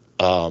it.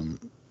 And,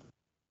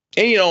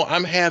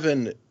 I'm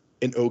having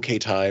an okay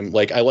time.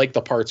 I like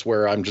the parts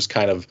where I'm just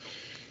kind of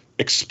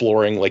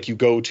exploring, you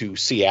go to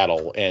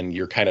Seattle and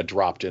you're kind of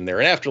dropped in there.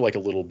 And after a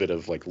little bit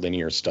of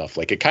linear stuff,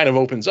 it kind of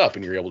opens up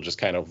and you're able to just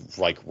kind of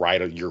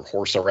ride your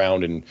horse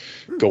around and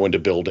go into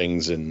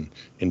buildings and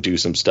do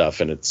some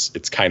stuff. And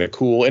it's kind of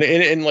cool.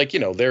 And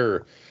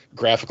their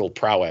graphical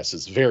prowess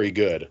is very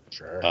good.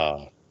 Sure.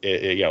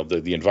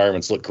 The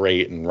environments look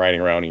great, and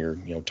riding around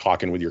and you're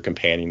talking with your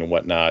companion and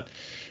whatnot.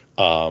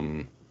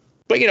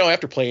 But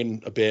after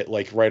playing a bit,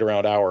 right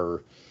around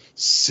hour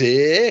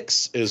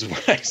 6 is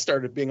when I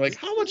started being like,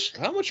 how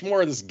much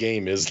more of this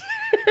game is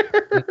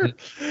there?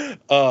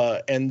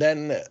 And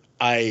then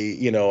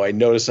I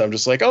noticed, I'm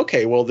just like,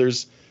 okay, well,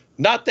 there's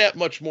not that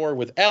much more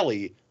with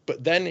Ellie,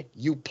 but then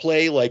you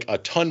play a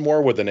ton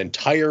more with an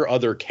entire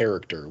other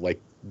character.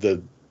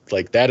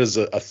 That is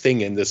a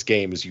thing in this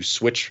game, is you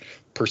switch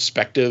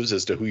perspectives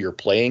as to who you're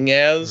playing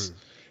as,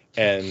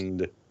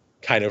 and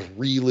kind of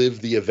relive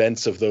the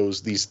events of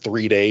these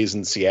 3 days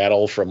in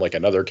Seattle from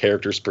another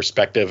character's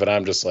perspective. And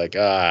I'm just like,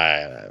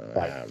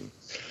 there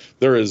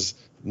is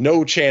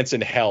no chance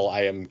in hell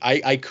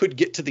I could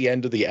get to the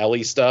end of the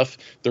Ellie stuff.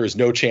 There is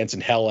no chance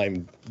in hell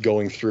I'm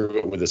going through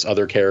it with this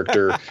other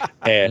character.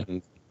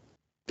 And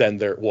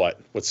then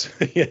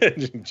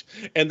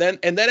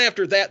and then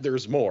after that,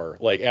 there's more.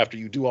 After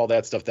you do all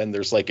that stuff, then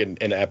there's an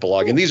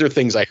epilogue. And these are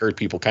things I heard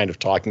people kind of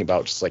talking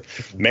about,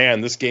 just man,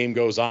 this game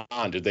goes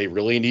on. Did they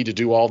really need to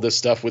do all this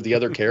stuff with the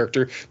other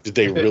character? Did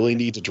they really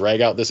need to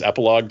drag out this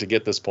epilogue to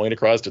get this point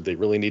across? Did they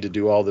really need to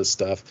do all this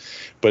stuff?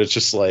 But it's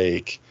just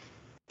I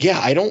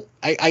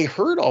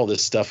heard all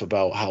this stuff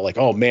about how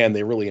oh man,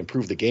 they really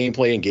improved the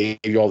gameplay and gave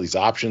you all these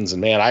options. And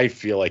man, I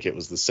feel like it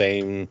was the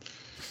same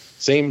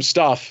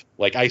stuff.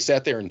 I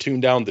sat there and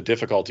tuned down the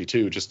difficulty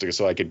too, just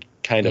so I could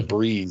kind of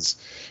breeze,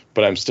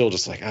 but I'm still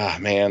just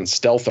man,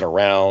 stealthing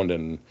around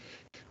and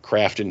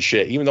crafting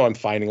shit, even though I'm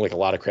finding like a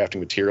lot of crafting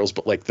materials.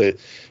 But like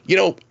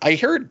I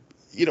heard,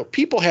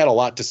 people had a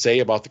lot to say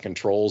about the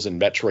controls in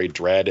Metroid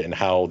Dread and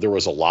how there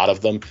was a lot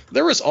of them.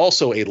 There was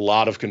also a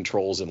lot of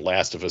controls in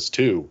Last of Us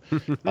 2,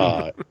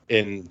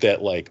 in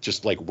that like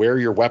just like where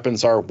your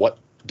weapons are, what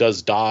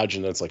does dodge,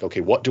 and it's like,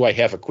 okay, what do I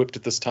have equipped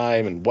at this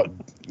time, and what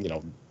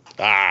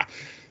I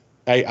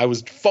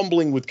was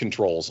fumbling with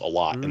controls a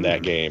lot in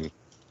that game.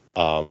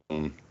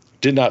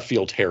 Did not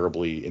feel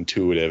terribly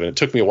intuitive, and it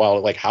took me a while.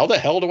 Like, how the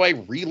hell do I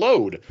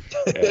reload?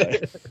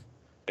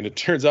 And it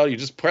turns out you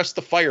just press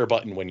the fire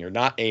button when you're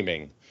not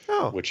aiming,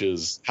 which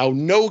is how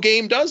no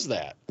game does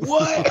that.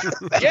 What?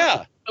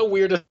 Yeah. The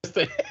weirdest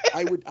thing.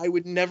 I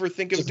would never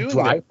think of Just doing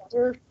dry that.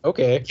 fire?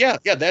 Okay. Yeah,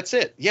 that's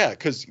it. Yeah,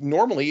 because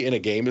normally in a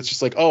game it's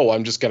just like,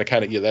 I'm just gonna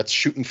kind of that's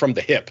shooting from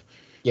the hip.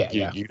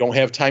 You don't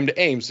have time to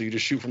aim, so you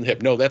just shoot from the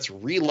hip. No, that's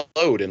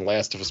reload in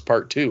Last of Us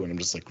Part 2, and I'm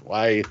just like,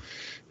 why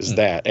is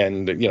that?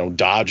 And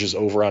dodge is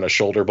over on a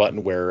shoulder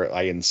button where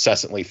I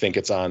incessantly think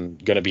it's going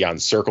to be on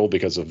circle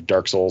because of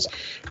Dark Souls.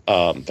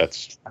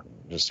 That's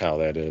just how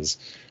that is.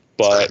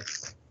 But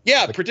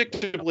yeah,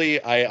 predictably,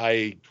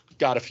 I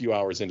got a few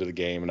hours into the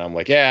game, and I'm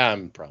like,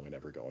 I'm probably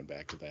never going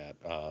back to that.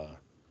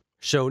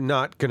 So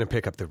not gonna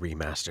pick up the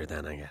remaster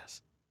then, I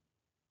guess.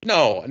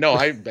 No,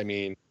 I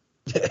mean.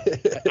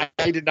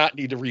 I did not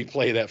need to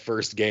replay that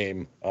first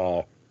game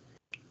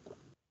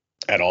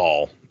at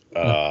all.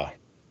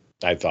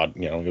 I thought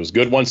it was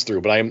good once through,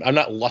 but I'm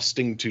not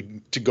lusting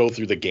to go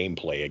through the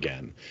gameplay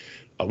again.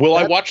 Will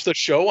I watch the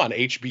show on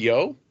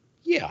HBO?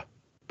 Yeah,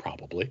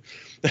 probably.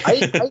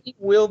 I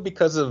will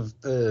because of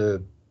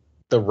the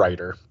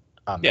writer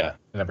on that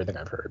and everything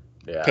I've heard.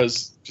 Yeah,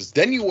 because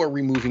then you are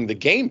removing the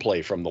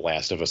gameplay from the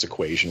Last of Us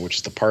equation, which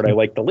is the part I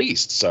like the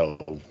least.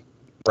 So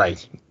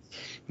right.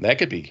 That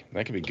could be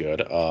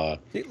good.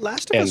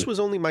 Last of Us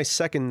was only my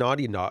second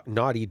Naughty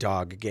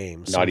Dog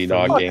game. So Naughty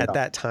Dog game. At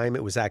that time,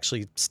 it was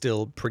actually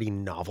still pretty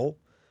novel.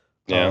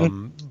 Yeah.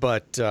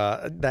 But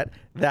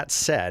that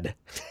said,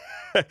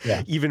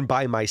 even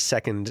by my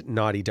second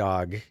Naughty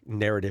Dog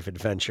narrative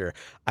adventure,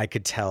 I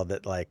could tell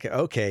that like,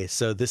 okay,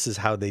 so this is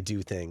how they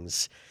do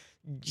things.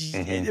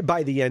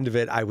 By the end of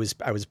it, I was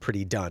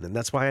pretty done, and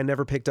that's why I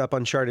never picked up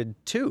Uncharted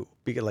 2,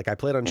 because like I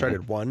played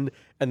Uncharted 1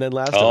 and then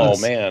Last of Us.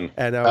 Oh man!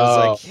 And I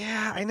was like,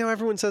 I know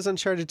everyone says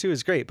Uncharted 2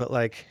 is great, but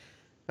like,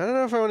 I don't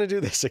know if I want to do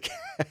this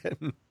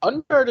again.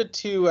 Uncharted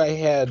 2, I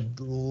had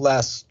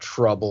less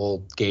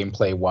trouble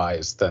gameplay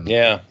wise than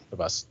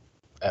of us,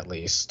 at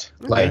least.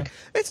 Okay. Like,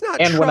 it's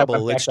not and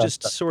trouble; it's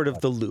just sort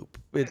of the loop.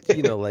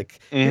 Like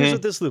here's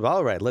what this loop.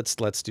 All right, let's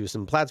do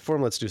some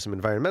platform, let's do some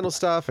environmental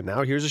stuff, and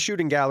now here's a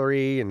shooting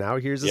gallery, and now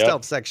here's a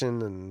stealth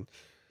section, and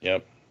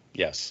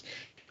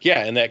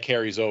and that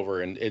carries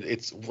over, and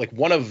it's like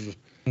one of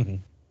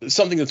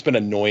something that's been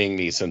annoying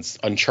me since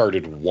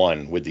Uncharted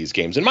 1 with these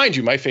games. And mind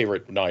you, my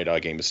favorite Naughty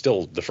Dog game is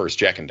still the first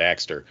Jak and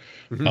Daxter,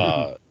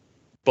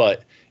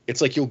 but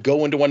it's like you'll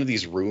go into one of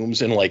these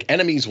rooms and like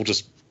enemies will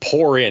just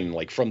pour in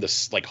like from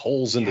the like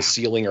holes in the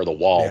ceiling or the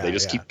wall. They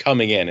just keep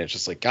coming in. It's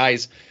just like,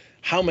 guys,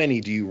 how many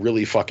do you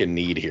really fucking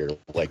need here?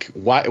 Like,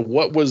 why?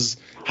 What was?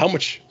 How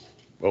much?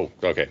 Oh,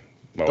 okay.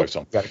 My wife's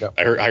home. Gotta go.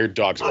 I heard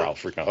dogs growl,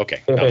 freaking out.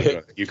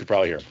 Okay, you could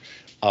probably hear them.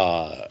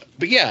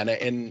 But yeah,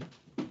 and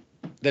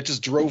that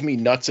just drove me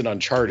nuts in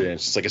Uncharted.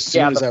 It's just like as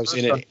soon as I was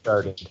in it,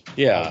 Uncharted.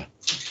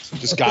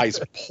 just guys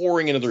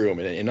pouring into the room.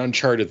 And in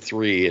Uncharted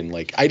 3, and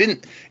like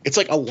it's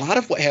like a lot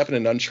of what happened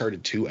in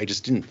Uncharted 2, I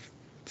just didn't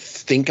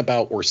think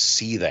about or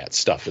see that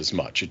stuff as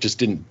much. It just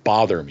didn't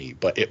bother me,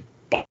 but it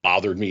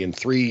bothered me in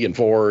 3 and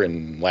 4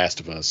 and Last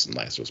of Us and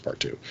Last of Us Part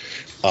 2.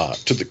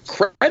 To the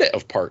credit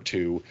of Part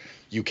 2,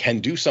 you can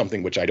do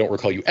something which I don't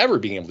recall you ever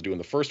being able to do in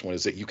the first one,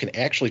 is that you can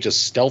actually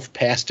just stealth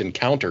past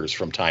encounters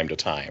from time to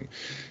time.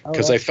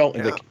 Because I felt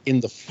like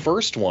in the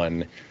first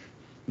one,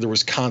 there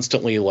was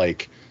constantly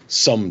like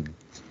some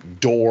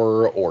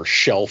door or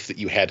shelf that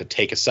you had to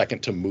take a second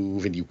to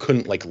move, and you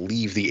couldn't like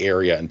leave the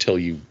area until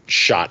you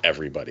shot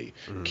everybody,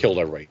 killed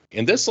everybody.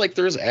 In this, like,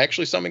 there's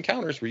actually some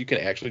encounters where you can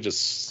actually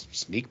just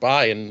sneak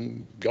by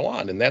and go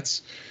on, and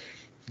that's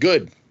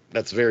good.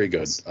 That's very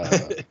good.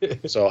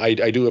 So I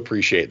do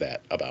appreciate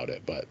that about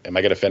it. But am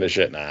I going to finish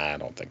it? Nah, I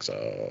don't think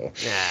so.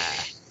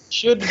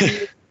 Should be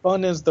as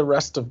fun as the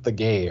rest of the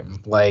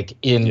game. Like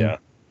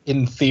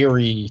in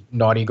theory,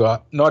 Naughty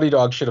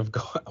Dog should have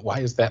gone. Why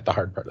is that the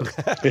hard part of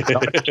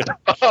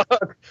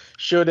it?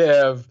 Should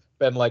have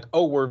been like,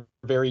 oh, we're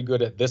very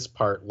good at this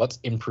part. Let's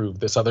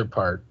improve this other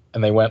part.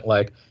 And they went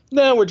like,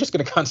 no, we're just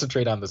going to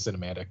concentrate on the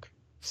cinematic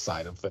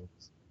side of things.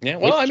 Yeah,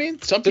 well, I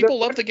mean, some people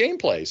love the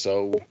gameplay,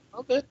 so.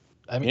 Love it.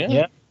 I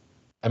mean,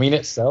 I mean,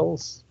 it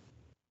sells.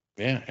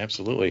 Yeah,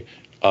 absolutely.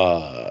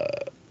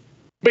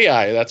 But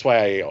yeah, that's why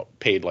I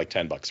paid like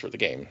 $10 for the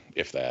game,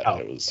 if that.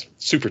 It was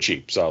super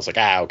cheap, so I was like,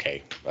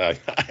 okay.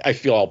 I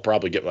feel I'll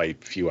probably get my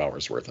few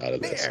hours worth out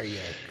of this. There you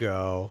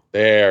go.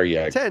 There you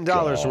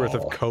 $10 worth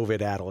of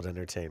COVID-addled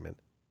entertainment.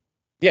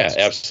 Yeah,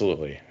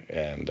 absolutely.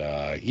 And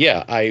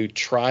I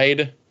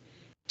tried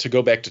to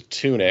go back to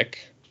Tunic,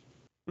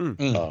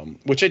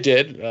 which I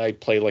did. I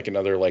played like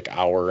another like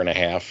hour and a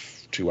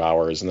half, 2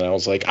 hours, and then I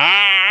was like,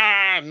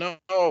 no.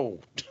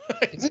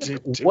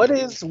 What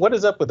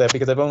is up with that?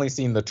 Because I've only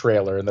seen the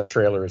trailer, and the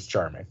trailer is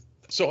charming.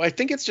 So I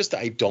think it's just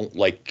I don't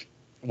like.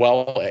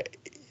 Well,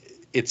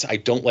 I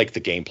don't like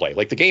the gameplay.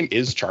 Like the game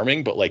is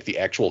charming, but like the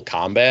actual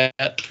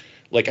combat,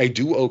 like I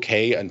do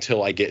okay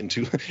until I get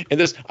into. And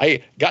this,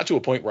 I got to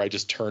a point where I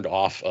just turned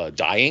off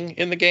dying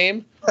in the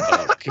game.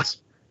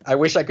 I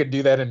wish I could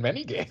do that in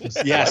many games.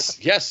 Yes.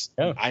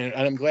 Yeah. And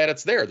I'm glad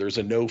it's there. There's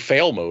a no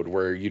fail mode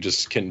where you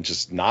just can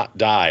just not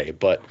die.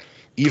 But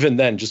even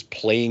then, just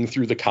playing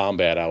through the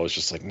combat, I was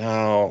just like,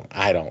 no,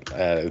 I don't.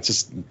 It's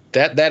just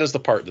that is the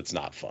part that's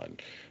not fun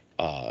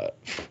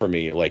for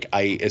me. Like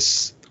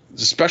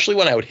especially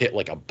when I would hit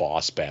like a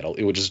boss battle,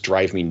 it would just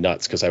drive me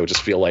nuts because I would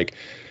just feel like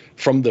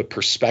from the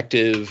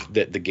perspective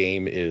that the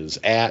game is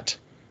at,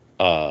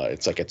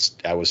 it's like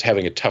I was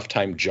having a tough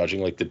time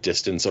judging like the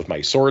distance of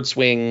my sword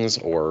swings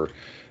or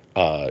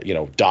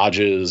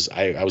dodges.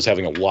 I was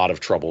having a lot of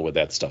trouble with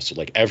that stuff. So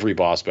like every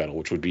boss battle,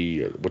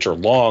 which are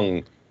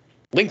long,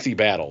 lengthy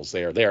battles,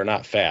 they are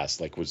not fast,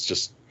 like was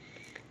just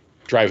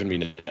driving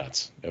me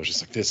nuts. I was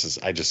just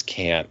like, I just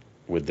can't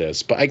with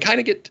this. But I kind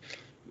of get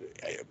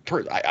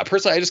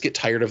personally, I just get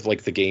tired of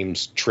like the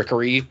game's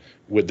trickery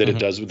with that it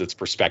does with its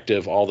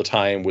perspective all the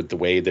time, with the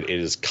way that it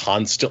is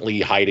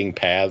constantly hiding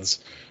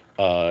paths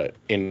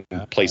in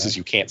places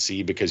you can't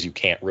see because you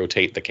can't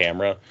rotate the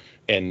camera.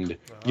 And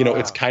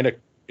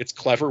it's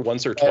clever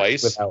once or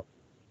twice.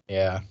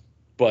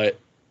 But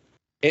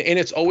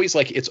it's always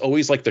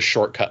like the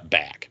shortcut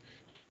back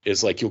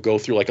is like you'll go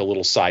through like a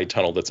little side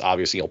tunnel that's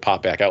obviously you'll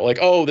pop back out like,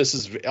 oh, this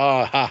is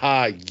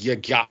you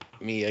got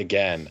me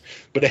again.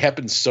 But it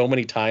happens so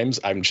many times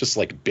I'm just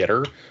like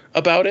bitter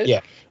about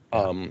it.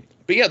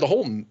 But yeah, the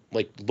whole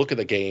like look of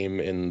the game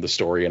and the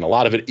story and a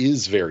lot of it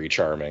is very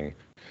charming.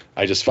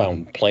 I just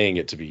found playing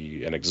it to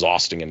be an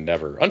exhausting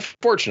endeavor,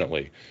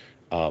 unfortunately.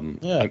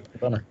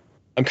 Bummer.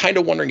 I'm kind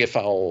of wondering if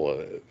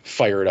I'll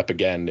fire it up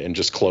again and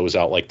just close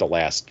out like the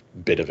last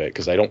bit of it,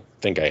 because I don't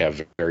think I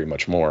have very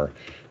much more.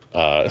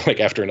 Like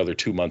after another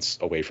 2 months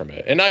away from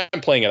it, and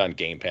I'm playing it on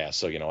Game Pass,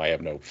 so I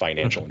have no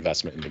financial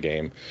investment in the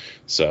game.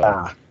 So,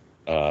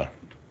 yeah,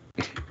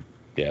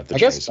 I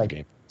guess my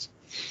Game Pass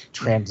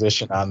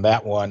transition on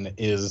that one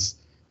is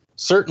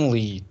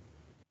certainly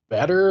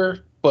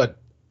better, but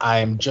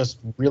I'm just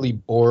really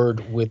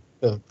bored with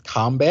the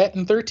combat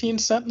in 13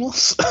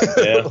 Sentinels.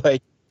 Yeah.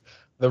 Like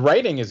the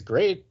writing is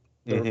great,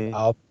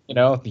 the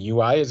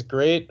UI is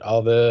great,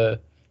 all the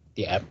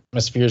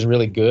atmosphere is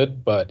really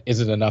good, but is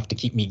it enough to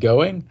keep me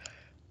going?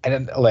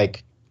 And then,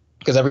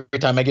 because every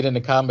time I get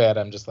into combat,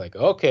 I'm just like,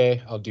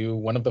 okay, I'll do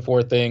one of the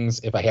 4 things.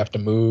 If I have to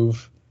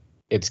move,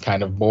 it's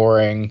kind of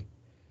boring.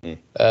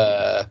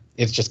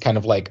 It's just kind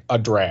of like a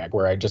drag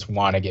where I just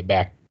want to get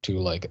back to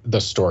like the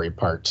story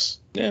parts,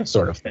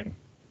 sort of thing.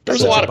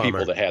 There's a lot of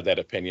people that had that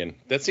opinion.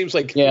 That seems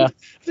like, I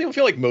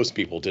feel like most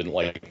people didn't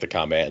like the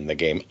combat in the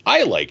game.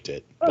 I liked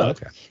it,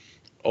 but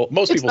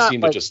most people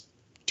seem to just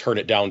turn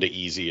it down to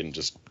easy and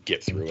just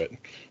get through it.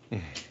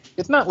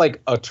 It's not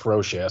like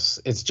atrocious.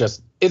 It's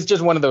just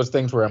one of those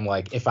things where I'm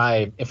like, if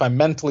I'm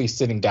mentally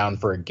sitting down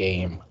for a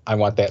game, I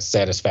want that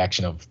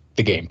satisfaction of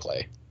the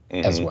gameplay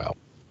as well.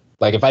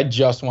 Like if I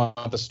just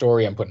want the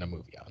story, I'm putting a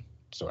movie on,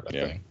 sort of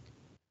thing.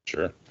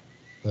 Sure.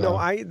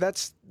 No,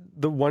 that's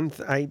the one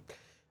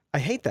I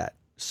hate that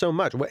so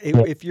much.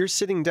 If you're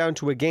sitting down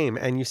to a game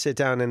and you sit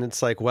down and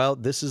it's like, well,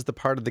 this is the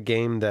part of the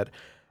game that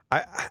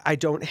I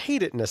don't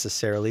hate it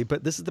necessarily,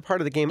 but this is the part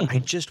of the game I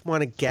just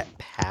want to get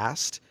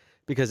past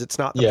because it's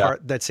not the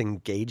part that's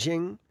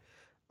engaging.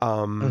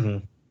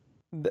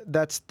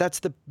 That's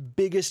the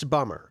biggest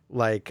bummer.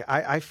 Like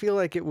I feel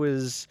like it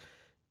was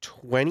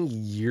 20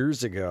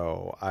 years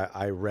ago.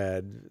 I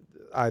read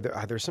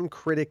either some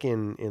critic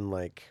in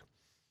like,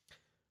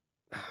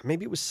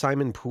 maybe it was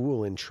Simon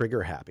Poole in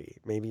Trigger Happy.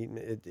 Maybe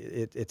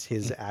it's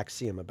his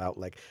axiom about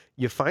like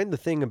you find the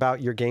thing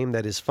about your game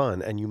that is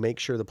fun and you make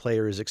sure the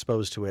player is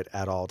exposed to it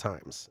at all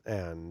times.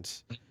 And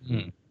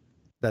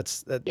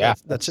that's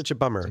such a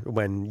bummer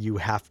when you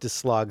have to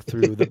slog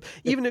through the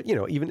even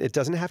it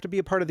doesn't have to be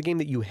a part of the game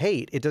that you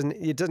hate. It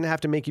doesn't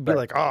have to make you be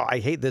like, oh, I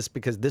hate this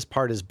because this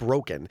part is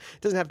broken.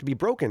 It doesn't have to be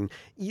broken.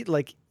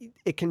 Like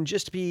it can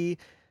just be,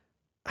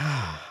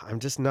 I'm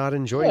just not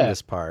enjoying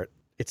this part.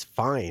 It's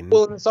fine.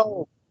 Well, it's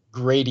all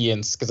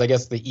gradients, because I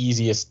guess the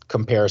easiest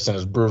comparison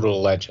is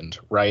Brutal Legend,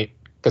 right?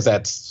 Because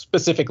that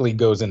specifically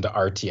goes into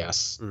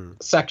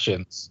RTS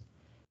sections.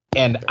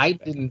 And I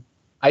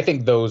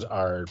think those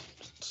are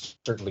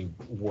certainly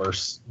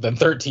worse than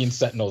 13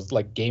 Sentinels,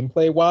 like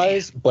gameplay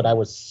wise, but I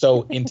was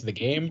so into the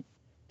game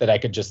that I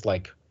could just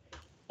like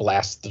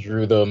blast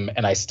through them,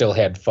 and I still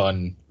had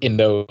fun in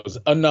those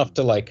enough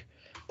to like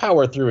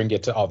power through and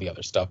get to all the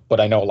other stuff. But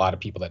I know a lot of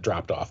people that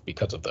dropped off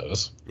because of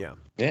those.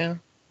 Yeah.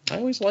 I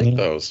always liked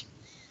those.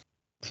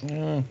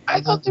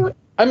 I thought they were.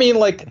 I mean,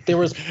 like there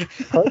was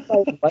part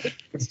I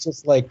liked. It's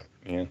just like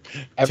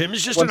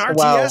Tim's just an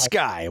RTS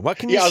guy. What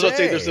can you say? Yeah, I was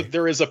about to say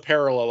there is a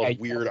parallel of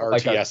weird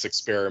like RTS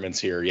experiments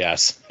here.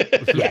 Yes.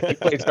 Yeah, he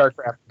played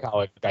StarCraft in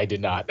college. I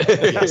did not.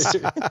 Yes.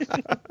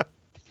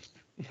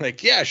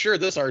 Like, yeah, sure,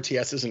 this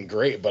RTS isn't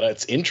great, but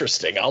it's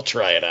interesting. I'll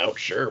try it out.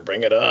 Sure,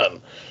 bring it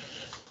on.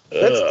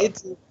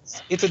 It's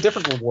a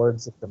different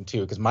reward system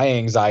too, because my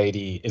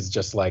anxiety is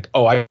just like,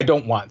 oh, I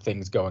don't want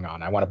things going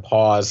on. I want to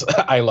pause.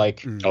 I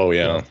like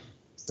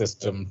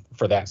system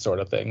for that sort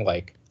of thing.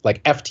 Like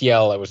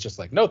FTL, I was just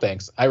like, no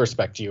thanks. I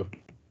respect you.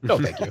 No,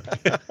 thank you.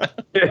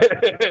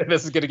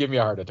 This is gonna give me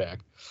a heart attack.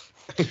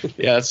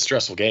 Yeah, it's a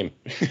stressful game.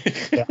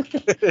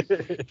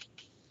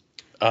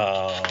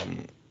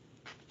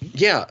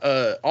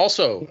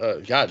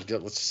 Also,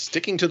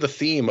 sticking to the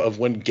theme of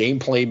when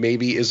gameplay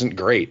maybe isn't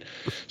great.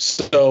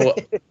 So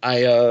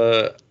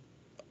I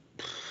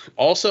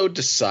also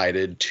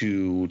decided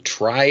to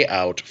try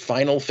out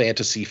Final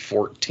Fantasy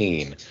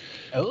XIV.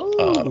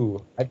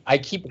 Oh, I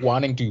keep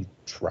wanting to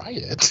try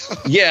it.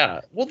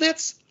 Yeah, well,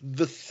 that's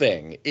the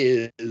thing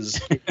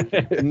is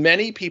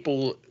many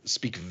people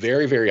speak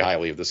very, very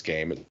highly of this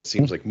game. It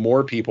seems like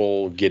more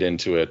people get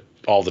into it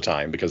all the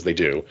time because they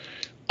do.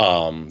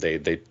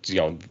 They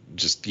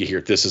just you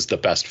hear this is the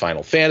best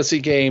Final Fantasy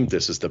game.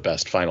 This is the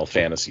best Final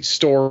Fantasy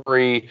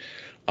story.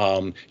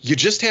 You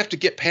just have to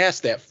get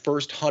past that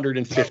first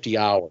 150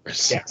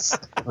 hours. Yes,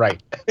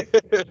 right.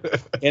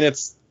 And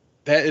it's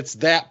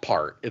that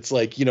part. It's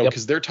like,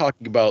 because they're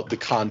talking about the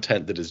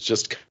content that is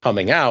just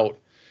coming out,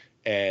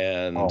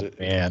 and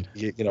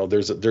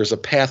there's a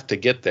path to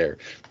get there.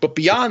 But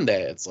beyond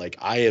that, it's like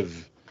I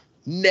have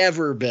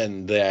never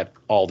been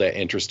all that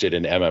interested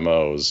in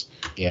MMOs.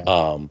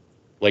 Yeah.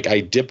 Like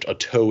I dipped a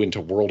toe into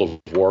World of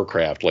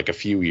Warcraft like a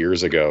few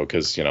years ago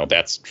because,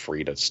 that's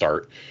free to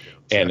start.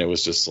 Sure. And it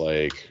was just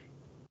like,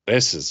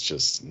 this is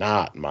just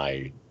not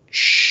my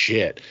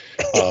shit.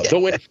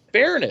 Though in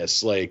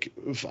fairness, like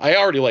I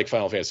already like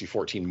Final Fantasy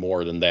XIV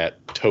more than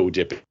that toe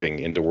dipping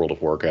into World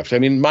of Warcraft. I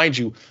mean, mind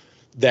you,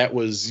 that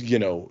was,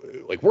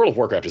 like World of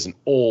Warcraft is an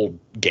old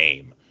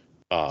game.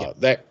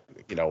 That,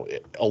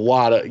 a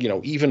lot of,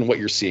 even what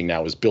you're seeing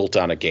now is built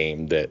on a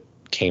game that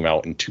came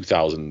out in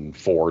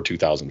 2004,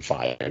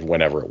 2005,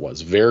 whenever it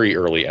was. Very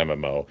early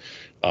MMO.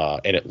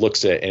 And it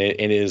looks at, and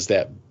it is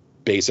that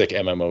basic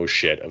MMO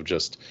shit of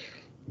just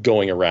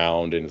going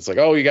around and it's like,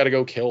 oh, you got to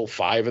go kill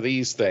 5 of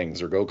these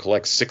things or go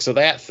collect 6 of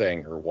that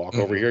thing or walk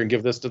over here and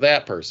give this to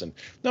that person.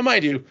 Now,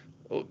 mind you,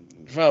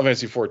 Final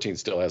Fantasy XIV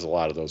still has a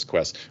lot of those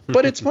quests,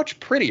 but it's much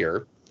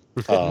prettier.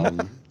 It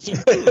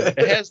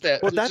has that.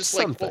 Well, that's just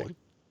something. Like,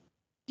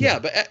 yeah,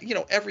 but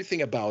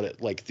everything about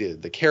it, like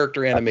the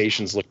character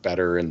animations look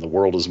better and the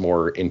world is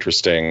more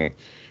interesting,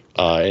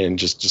 and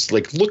just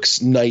like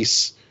looks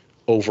nice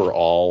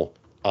overall.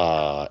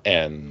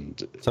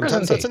 And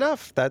sometimes that's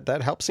enough.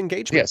 That helps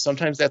engagement. Yeah,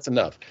 sometimes that's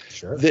enough.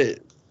 Sure.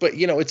 But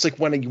it's like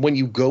when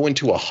you go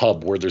into a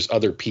hub where there's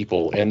other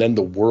people and then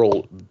the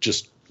world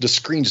the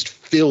screen just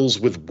fills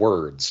with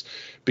words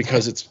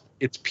because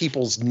it's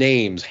people's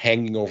names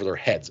hanging over their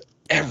heads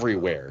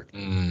everywhere.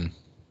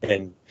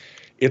 And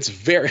it's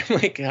very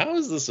like, how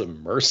is this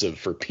immersive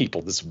for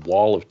people, this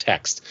wall of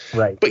text?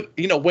 Right. But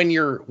when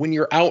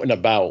you're out and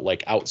about,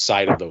 like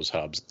outside of those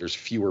hubs, there's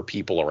fewer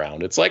people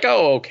around. It's like,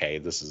 oh, okay,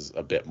 this is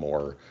a bit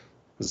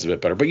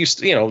better. But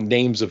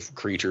names of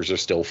creatures are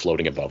still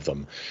floating above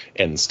them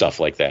and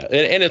stuff like that.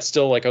 And it's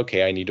still like,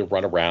 okay, I need to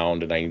run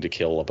around and I need to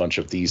kill a bunch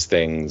of these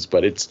things.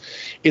 But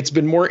it's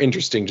been more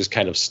interesting just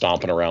kind of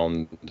stomping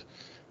around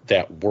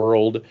that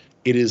world.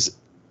 It is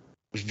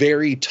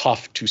very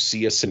tough to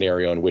see a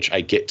scenario in which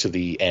I get to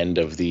the end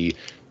of the,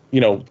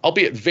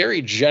 albeit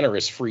very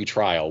generous free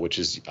trial, which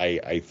is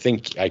I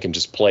think I can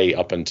just play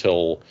up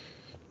until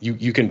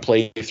you can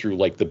play through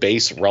like the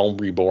base Realm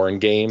Reborn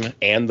game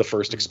and the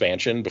first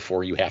expansion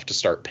before you have to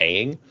start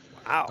paying.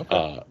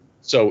 Wow.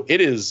 So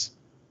it is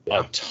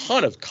a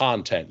ton of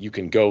content you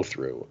can go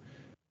through,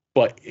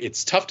 but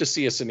it's tough to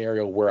see a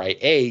scenario where I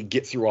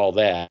get through all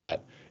that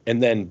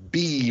and then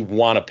B,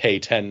 want to pay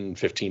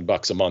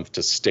 $10-15 a month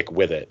to stick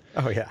with it.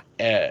 Oh yeah.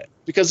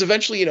 Because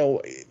eventually,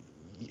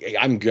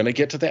 I'm going to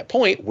get to that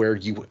point where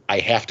I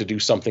have to do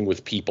something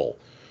with people.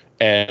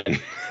 And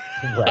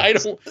right. I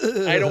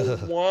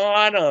don't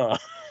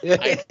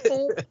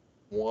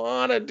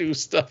want to do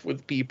stuff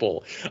with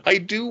people. I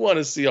do want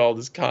to see all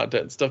this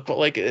content and stuff, but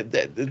like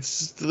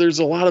there's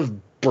a lot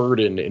of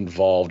burden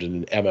involved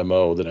in an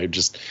MMO that I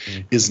just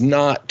is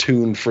not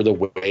tuned for the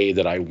way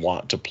that I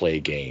want to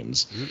play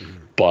games.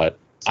 But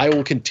I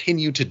will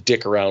continue to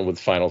dick around with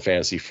Final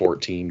Fantasy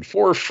XIV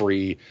for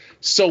free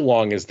so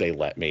long as they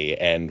let me,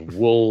 and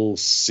we'll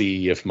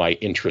see if my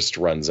interest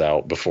runs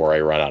out before I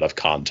run out of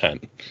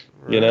content.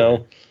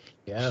 Right.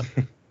 Yeah.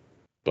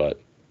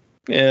 But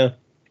yeah.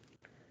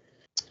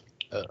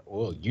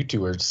 Well, you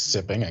two are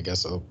sipping, I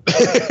guess so.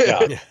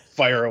 Yeah.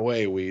 Fire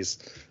away, Wheeze.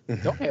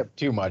 Don't have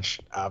too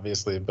much,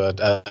 obviously, but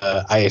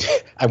I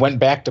went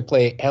back to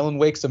play Alan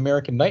Wake's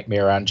American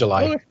Nightmare on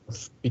July.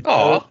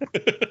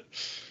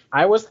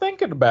 I was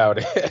thinking about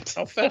it.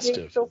 How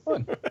festive. It's so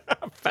fun.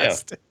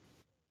 Festive.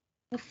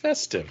 How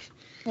festive.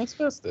 That's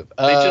festive.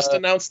 They just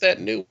announced that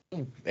new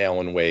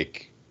Alan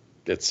Wake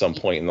at some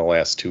point in the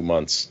last 2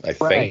 months, I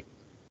think. Right.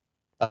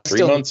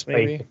 3 months,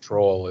 maybe?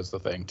 Control is the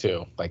thing,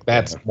 too. Like,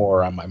 that's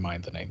more on my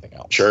mind than anything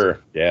else. Sure.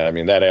 Yeah, I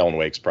mean, that Alan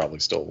Wake's probably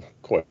still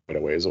quite a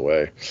ways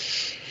away.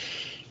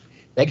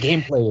 That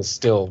gameplay is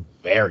still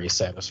very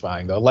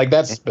satisfying, though. Like,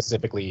 that's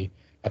specifically,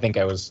 I think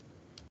I was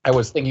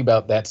thinking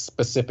about that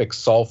specific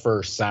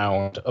sulfur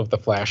sound of the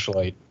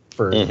flashlight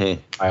for a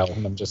while,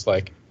 and I'm just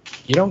like,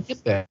 you don't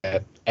get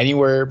that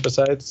anywhere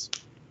besides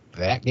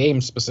that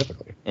game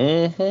specifically.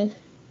 Mm-hmm.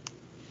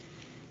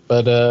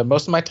 But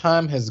most of my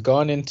time has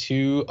gone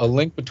into A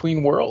Link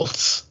Between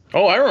Worlds.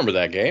 Oh, I remember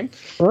that game.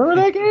 Remember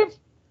that game?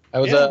 I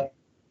was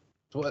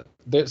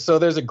so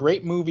there's a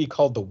great movie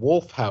called The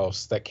Wolf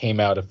House that came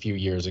out a few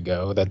years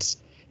ago. It's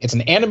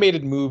an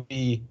animated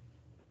movie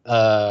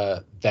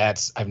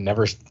that's I've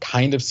never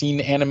kind of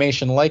seen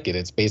animation like it.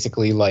 It's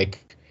basically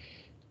like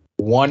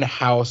one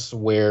house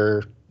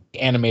where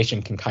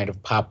animation can kind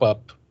of pop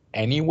up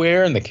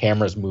anywhere and the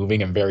camera's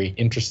moving in very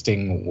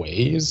interesting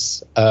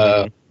ways.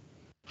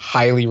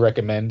 Highly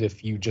recommend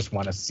if you just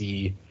want to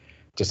see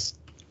just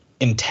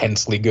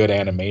intensely good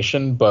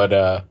animation.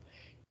 But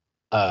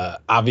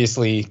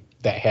obviously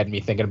that had me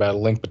thinking about A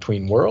Link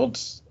Between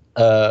Worlds.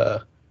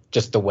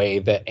 Just the way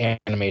that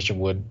animation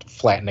would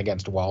flatten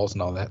against walls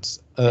and all that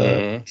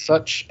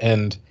such.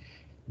 And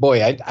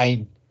boy,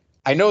 I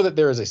know that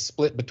there is a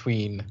split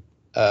between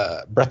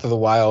Breath of the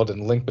Wild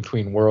and Link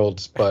Between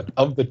Worlds, but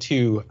of the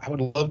two, I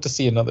would love to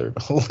see another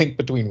Link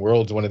Between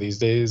Worlds one of these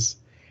days.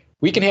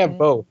 We can have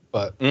both,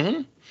 but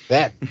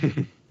that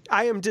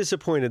I am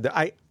disappointed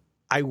that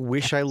I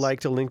wish I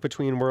liked A Link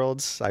Between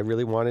Worlds. I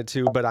really wanted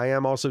to, but I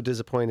am also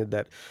disappointed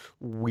that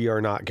we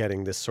are not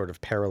getting this sort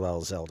of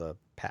parallel Zelda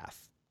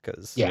path.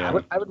 Because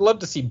I would love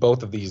to see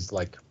both of these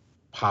like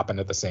popping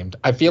at the same time.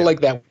 I feel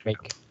like that would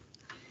make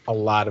a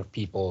lot of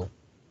people.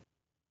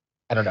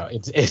 I don't know.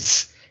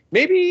 It's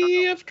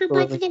maybe after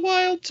Breath of the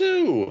Wild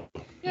too.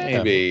 Yeah.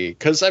 Maybe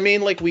because I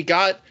mean, like we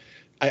got.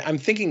 I'm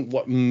thinking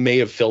what may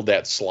have filled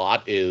that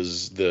slot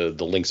is the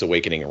Link's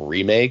Awakening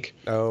remake.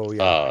 Oh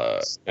yeah,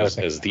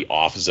 as the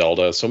off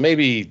Zelda. So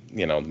maybe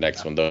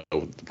next one though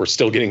we're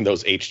still getting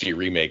those HD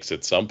remakes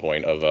at some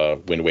point of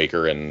Wind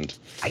Waker and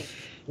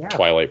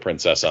Twilight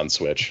Princess on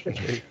Switch.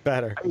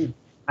 Better.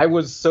 I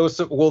was so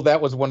well.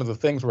 That was one of the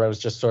things where I was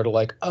just sort of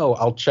like, oh,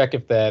 I'll check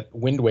if that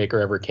Wind Waker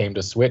ever came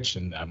to Switch,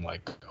 and I'm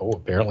like, oh,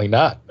 apparently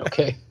not.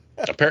 Okay.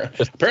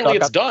 Apparently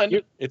it's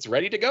done. It's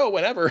ready to go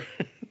whenever.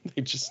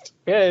 They just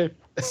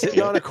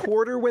sitting on a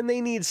quarter when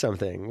they need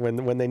something,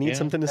 when they need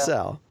something to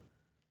sell.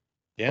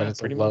 Yeah, when it's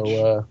pretty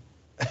low.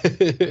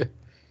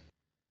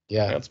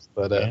 That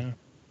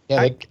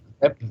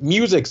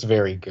music's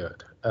very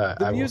good.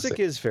 The music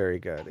is very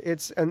good.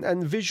 It's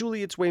and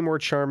visually it's way more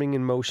charming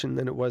in motion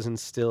than it was in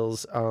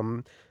stills.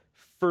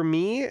 For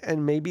me,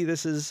 and maybe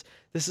this is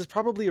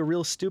probably a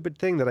real stupid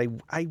thing that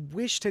I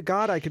wish to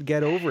God I could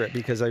get over it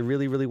because I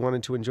really, really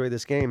wanted to enjoy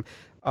this game.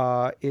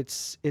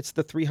 It's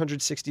the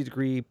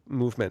 360-degree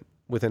movement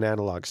with an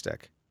analog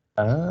stick.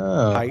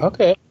 Oh,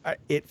 okay.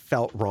 It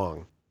felt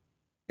wrong.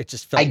 It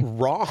just felt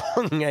wrong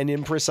and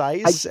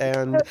imprecise,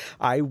 and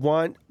I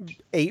want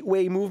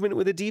 8-way movement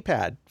with a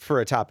D-pad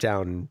for a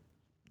top-down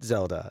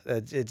Zelda.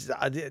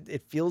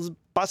 It feels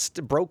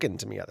broken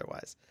to me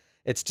otherwise.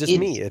 It's just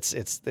me.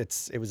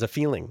 It was a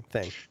feeling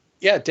thing.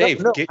 Yeah,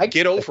 Dave,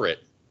 get over it.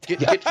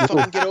 Get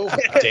over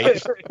it,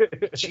 Dave.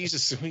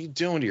 Jesus, what are you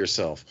doing to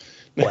yourself?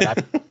 Well,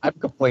 I'm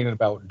complaining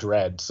about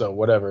Dread, so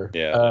whatever.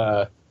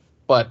 Yeah.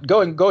 But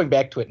going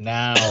back to it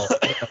now,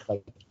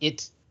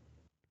 it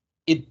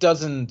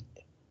doesn't.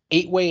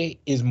 8-way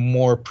is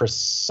more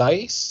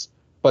precise,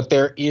 but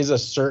there is a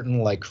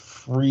certain like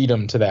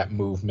freedom to that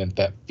movement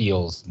that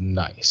feels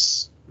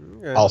nice.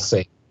 Okay. I'll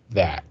say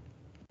that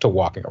to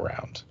walking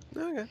around.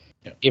 Okay.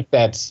 If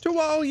that's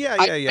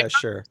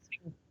sure.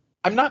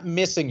 I'm not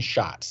missing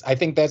shots. I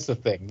think that's the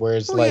thing.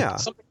 Whereas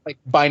something like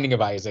Binding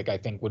of Isaac, I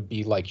think would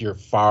be like your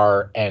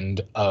far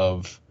end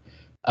of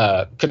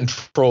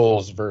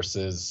controls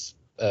versus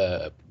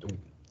how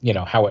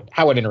it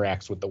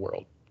interacts with the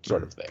world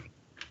sort of thing.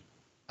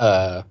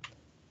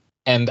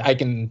 And I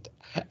can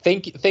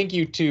thank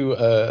you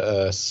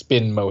to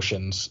spin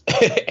motions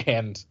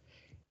and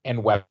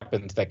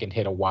weapons that can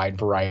hit a wide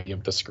variety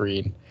of the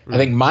screen. I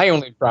think my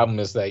only problem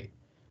is that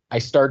I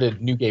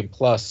started New Game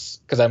Plus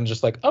because I'm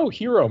just like, oh,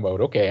 hero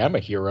mode. Okay, I'm a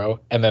hero.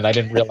 And then I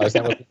didn't realize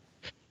that was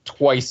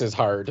twice as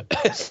hard.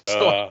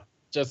 So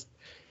just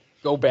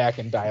go back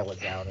and dial it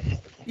down.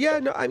 Yeah,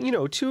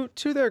 no,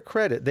 to their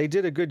credit, they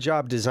did a good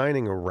job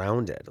designing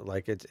around it.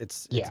 Like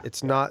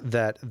it's not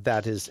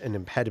that is an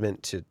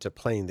impediment to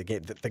playing the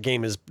game. The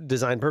game is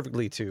designed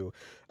perfectly to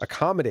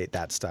accommodate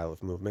that style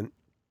of movement.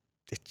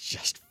 It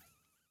just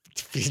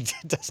it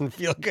doesn't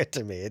feel good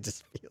to me. It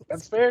just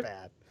feels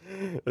bad.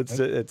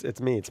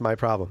 It's me. It's my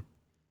problem.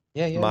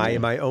 Yeah.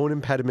 My own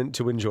impediment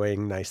to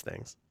enjoying nice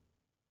things.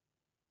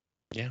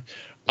 Yeah.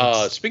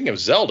 Speaking of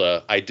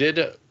Zelda, I did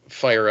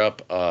fire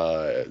up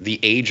the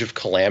Age of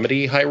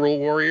Calamity Hyrule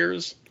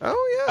Warriors.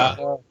 Oh yeah,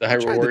 The I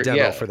Hyrule tried the Warriors. demo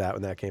Yeah, for that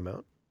when that came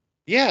out.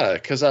 yeah,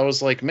 because I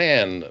was like,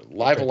 man,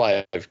 Live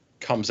Alive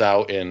comes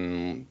out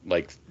in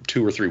like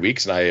 2 or 3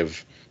 weeks, and I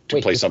have to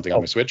Wait, play something on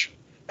my Switch.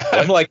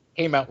 I'm like,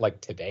 came out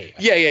like today.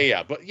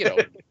 Yeah. But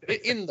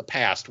in the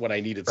past, when I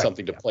needed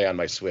something to play on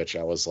my Switch,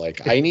 I was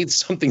like, I need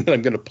something that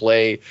I'm going to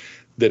play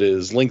that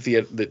is lengthy,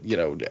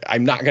 that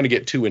I'm not going to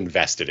get too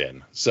invested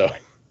in. So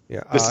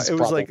Yeah, This is it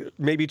was probably- like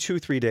maybe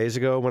 2-3 days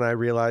ago when I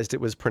realized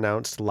it was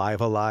pronounced Live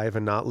Alive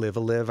and not Live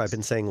Alive. I've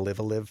been saying Live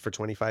Alive for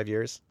 25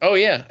 years. oh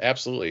yeah,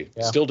 absolutely,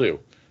 Yeah. still do.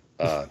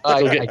 Still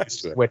I getting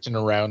used to it. switching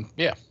around.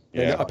 Yeah.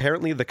 And Yeah,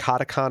 apparently the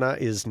katakana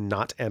is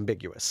not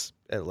ambiguous.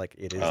 Like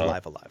it is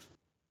Live Alive.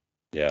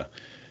 yeah,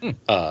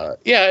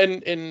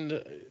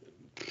 and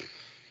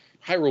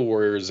Hyrule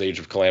Warriors: Age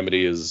of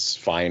Calamity is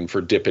fine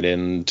for dipping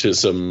into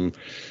some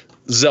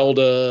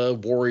Zelda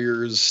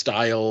Warriors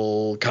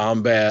style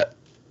combat,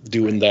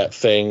 doing that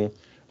thing.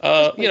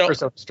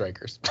 Persona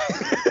Strikers.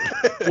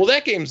 Well,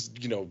 that game's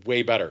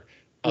way better.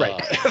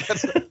 Right.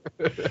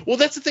 Well,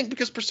 that's the thing,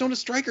 because Persona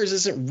Strikers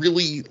isn't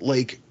really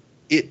like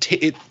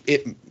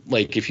it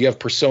like if you have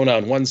Persona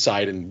on one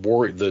side and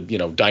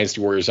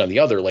Dynasty Warriors on the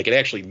other, like it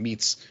actually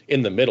meets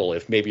in the middle,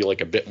 if maybe like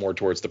a bit more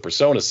towards the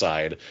Persona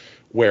side,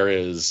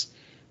 whereas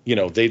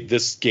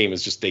this game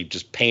is they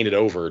just painted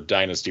over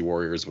Dynasty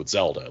Warriors with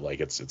Zelda. Like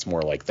it's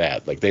more like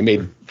that. Like they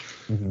made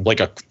like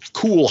a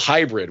cool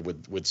hybrid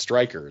with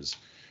Strikers.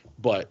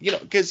 But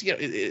because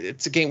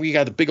it's a game where you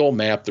got the big old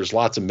map. There's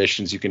lots of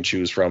missions you can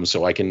choose from,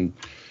 so I can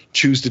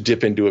choose to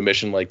dip into a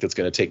mission like that's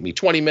going to take me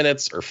 20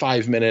 minutes or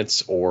 5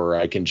 minutes, or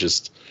I can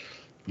just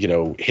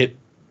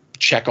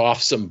check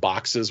off some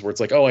boxes where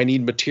it's like, oh, I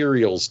need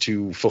materials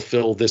to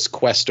fulfill this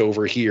quest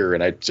over here,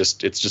 and it's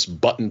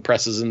just button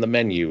presses in the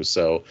menu.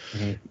 So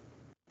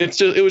it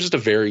was just a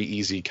very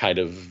easy kind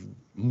of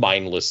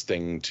mindless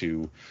thing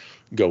to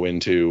go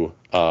into.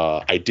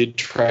 I did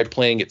try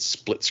playing it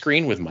split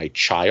screen with my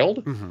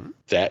child.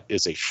 That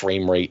is a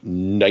frame rate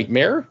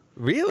nightmare.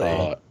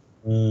 Really?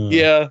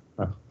 Yeah.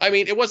 I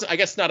mean, it wasn't, I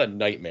guess, not a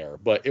nightmare,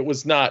 but it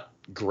was not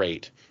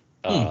great.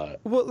 Well,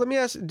 let me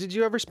ask, did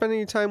you ever spend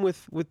any time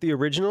with the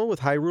original, with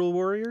Hyrule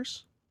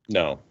Warriors?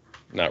 No,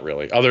 not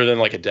really, other than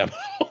like a demo.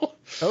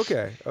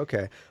 Okay.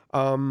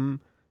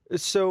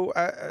 So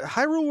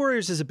Hyrule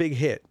Warriors is a big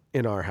hit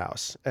in our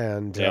house,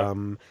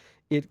 and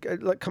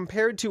it like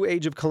compared to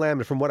Age of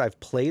Calamity, from what I've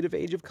played of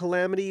Age of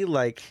Calamity,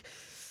 like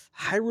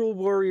Hyrule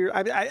Warriors,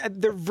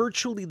 they're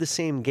virtually the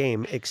same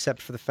game,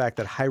 except for the fact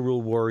that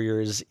Hyrule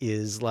Warriors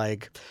is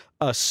like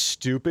a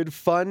stupid,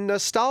 fun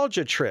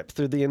nostalgia trip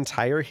through the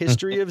entire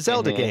history of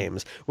Zelda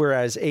games,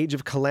 whereas Age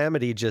of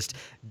Calamity just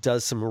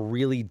does some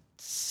really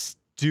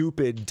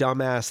stupid,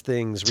 dumbass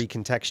things,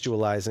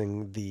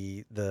 recontextualizing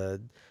the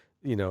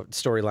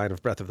storyline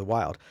of Breath of the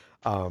Wild.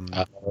 And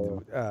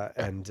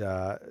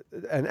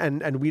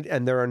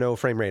there are no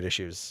frame rate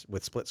issues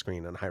with split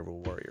screen on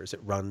Hyrule Warriors. It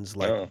runs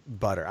like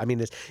butter. I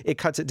mean, it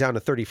cuts it down to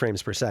 30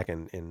 frames per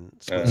second in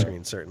split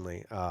screen,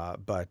 certainly.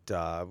 But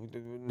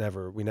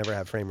we never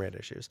have frame rate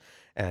issues.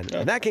 And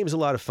that game's a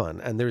lot of fun.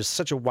 And there's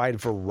such a wide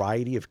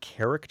variety of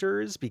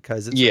characters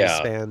because it sort of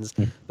spans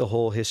the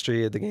whole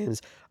history of the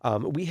games.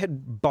 We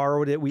had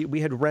borrowed it.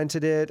 We had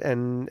rented it,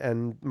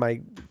 and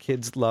my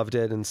kids loved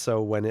it. And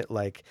so when it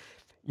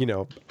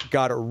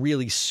got a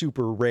really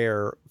super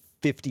rare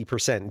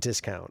 50%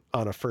 discount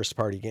on a first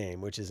party game,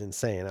 which is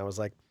insane, I was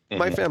like,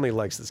 my family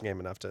likes this game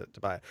enough to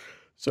buy it.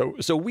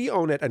 So we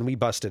own it, and we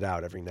bust it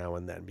out every now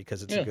and then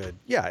because it's good.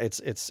 Yeah,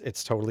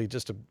 it's totally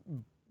just a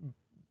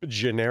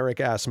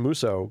generic ass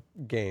Muso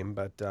game,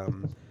 but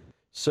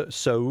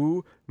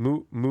Musu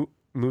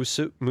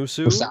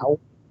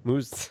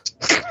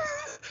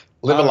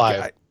Live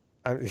Alive.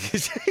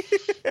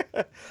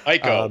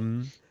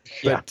 Ico.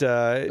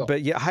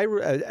 But yeah,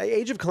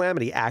 Age of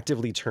Calamity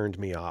actively turned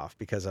me off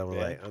because I was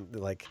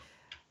like,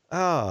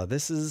 oh,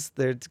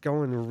 they're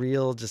going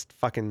real just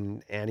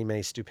fucking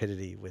anime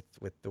stupidity with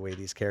the way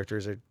these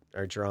characters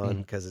are drawn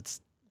because it's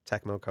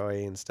Tecmo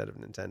Koei instead of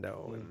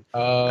Nintendo, and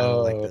I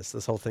don't like this.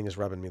 This whole thing is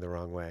rubbing me the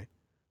wrong way.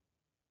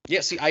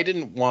 Yeah, see, I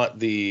didn't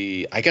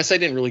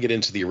really get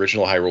into the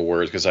original Hyrule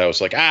Warriors because I was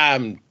like,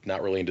 I'm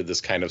not really into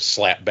this kind of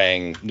slap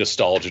bang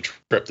nostalgia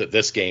trip that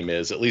this game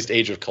is. At least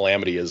Age of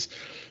Calamity is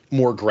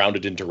more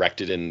grounded and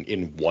directed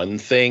in one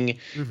thing,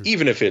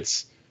 even if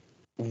it's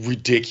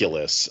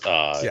ridiculous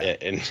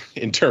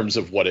in terms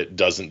of what it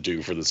doesn't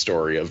do for the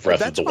story of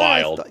Breath of the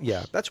Wild.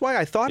 That's why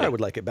I thought I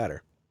would like it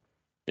better.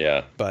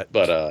 Yeah, but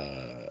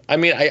I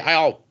mean,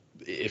 I'll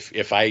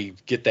if I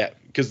get that,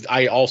 because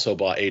I also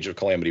bought Age of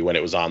Calamity when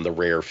it was on the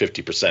rare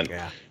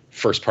 50%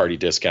 first party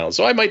discount,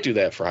 so I might do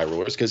that for Hyrule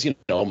Warriors because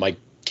my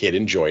kid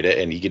enjoyed it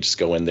and he could just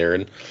go in there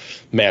and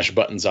mash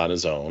buttons on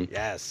his own.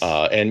 Yes.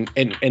 And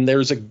there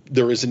is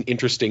an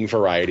interesting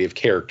variety of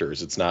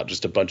characters. It's not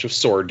just a bunch of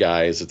sword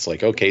guys. It's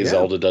like, okay,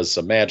 Zelda does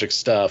some magic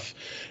stuff,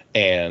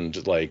 and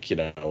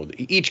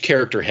each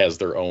character has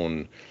their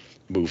own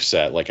move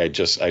set. Like I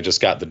just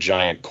got the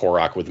giant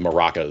Korok with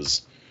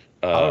maracas.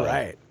 All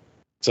right.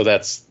 So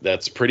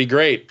that's pretty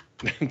great.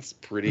 It's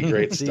pretty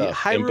great See, stuff.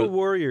 Hyrule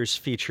Warriors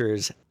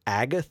features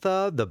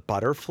Agatha, the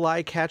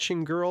butterfly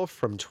catching girl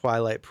from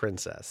Twilight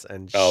Princess,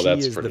 and she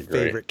that's is the pretty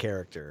great. favorite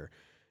character.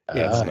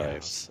 That's in the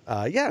nice.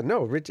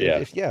 house. Rich.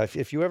 Yeah.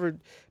 If you ever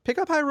pick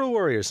up Hyrule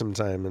Warriors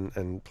sometime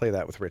and play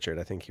that with Richard,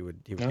 I think he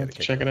would get a kick.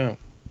 Check it out.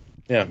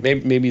 Yeah,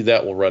 maybe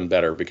that will run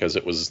better because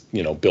it was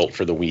built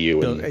for the Wii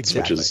U, and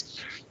exactly. which is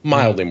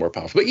mildly more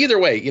powerful. But either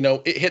way,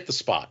 it hit the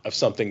spot of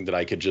something that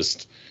I could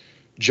just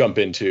jump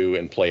into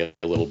and play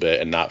a little bit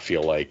and not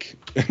feel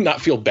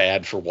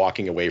bad for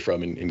walking away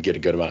from and get a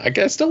good amount.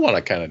 I still want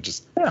to kind of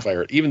just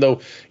fire it, even though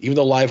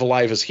Live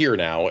Alive is here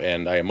now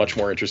and I am much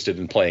more interested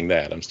in playing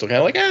that. I'm still kind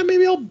of like,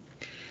 maybe I'll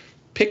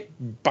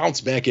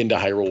bounce back into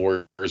Hyrule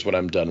Warriors when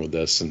I'm done with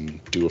this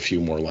and do a few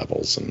more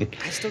levels. And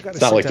I still got to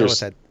sit down with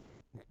that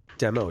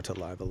demo to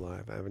Live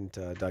Alive. I haven't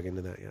dug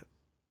into that yet.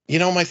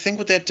 My thing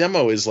with that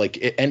demo is like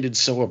it ended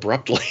so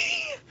abruptly.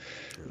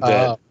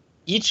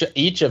 Each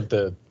of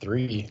the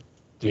three.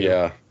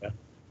 Yeah.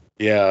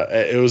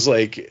 It was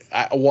like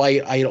I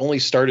had only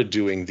started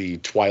doing the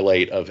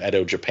Twilight of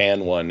Edo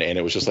Japan one, and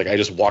it was just like I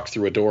just walked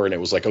through a door, and it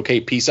was like,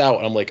 okay, peace out.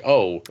 And I'm like,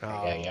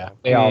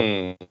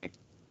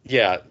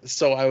 yeah.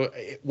 So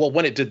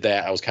when it did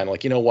that, I was kind of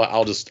like, you know what?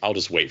 I'll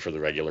just wait for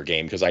the regular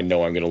game because I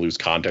know I'm going to lose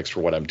context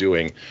for what I'm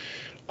doing.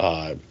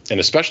 And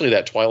especially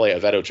that Twilight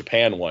of Edo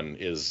Japan one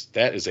is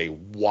a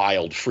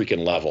wild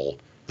freaking level.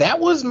 That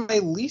was my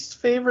least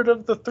favorite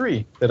of the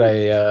three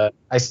that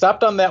I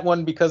stopped on that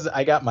one because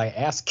I got my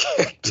ass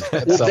kicked.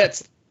 Well,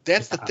 that's the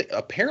thing.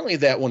 Apparently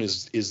that one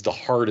is the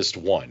hardest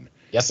one.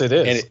 Yes, it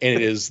is. And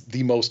it is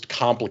the most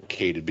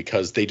complicated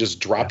because they just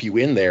drop you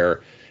in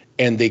there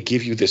and they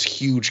give you this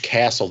huge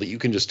castle that you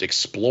can just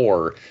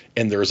explore.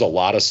 And there's a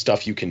lot of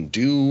stuff you can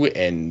do.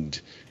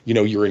 And,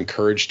 you're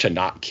encouraged to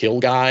not kill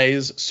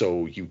guys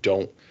so you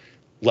don't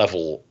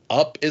level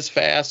up as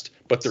fast.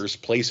 But there's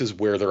places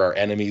where there are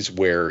enemies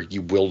where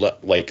you will,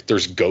 like,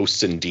 there's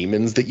ghosts and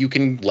demons that you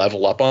can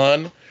level up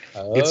on.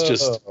 It's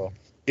just,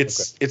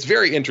 it's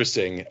very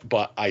interesting.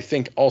 But I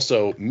think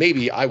also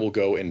maybe I will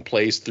go and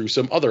play through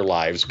some other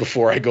lives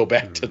before I go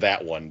back to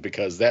that one,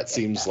 because that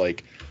seems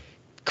like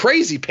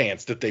crazy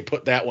pants that they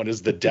put that one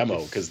as the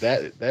demo, because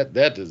that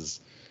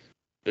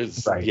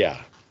is right.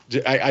 Yeah.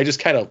 I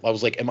just I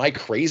was like, am I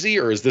crazy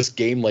or is this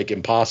game like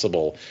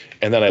impossible?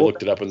 And then I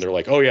looked it up and they're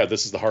like, oh yeah,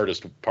 this is the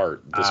hardest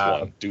part. This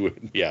one, do it.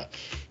 Yeah.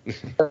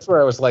 That's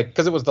where I was like,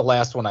 because it was the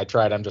last one I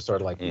tried. I'm just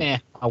sort of like,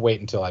 I'll wait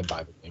until I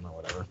buy the game or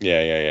whatever.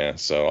 Yeah.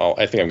 So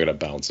I think I'm going to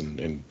bounce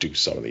and do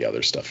some of the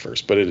other stuff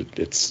first. But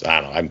it's, I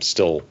don't know. I'm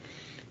still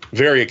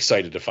very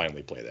excited to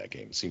finally play that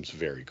game. It seems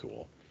very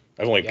cool.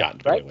 I've only gotten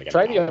to play like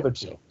try the other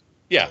two. So.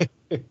 Yeah.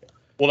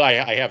 Well,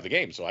 I have the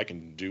game, so I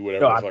can do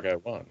whatever the fuck I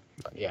want.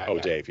 Yeah. Oh,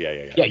 yeah. Dave.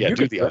 Yeah.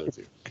 Do the other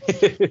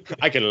two.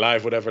 I can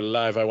live whatever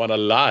live I want to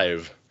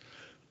live.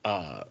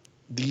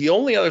 The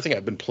only other thing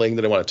I've been playing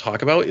that I want to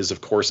talk about is,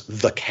 of course,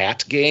 the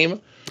cat game.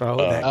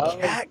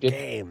 Cat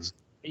game.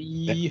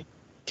 That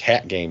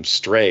cat game,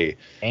 Stray.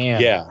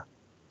 Damn. Yeah.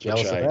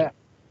 Jealous of that.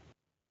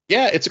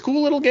 Yeah, it's a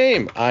cool little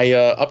game. I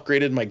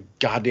upgraded my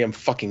goddamn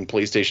fucking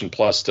PlayStation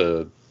Plus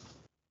to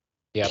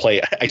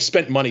play. I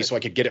spent money so I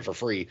could get it for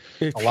free.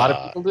 A lot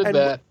of people did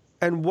that.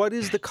 And what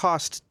is the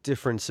cost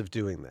difference of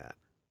doing that?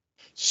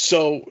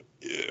 So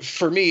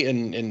for me,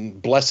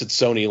 and blessed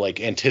Sony, like,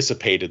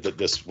 anticipated that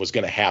this was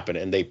going to happen,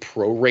 and they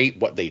prorate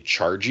what they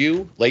charge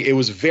you. Like, it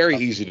was very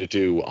easy to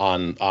do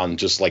on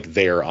just like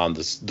there on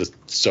the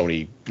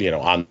Sony,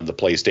 on the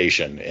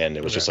PlayStation, and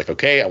it was just like,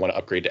 okay, I want to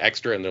upgrade to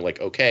extra, and they're like,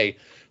 okay,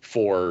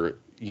 for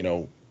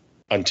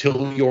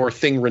until your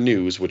thing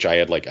renews, which I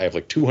have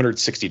like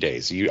 260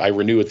 days. I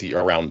renew at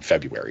around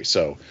February,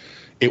 so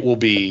it will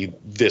be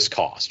this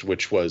cost,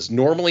 which was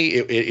normally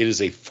it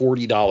is a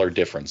 $40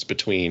 difference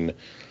between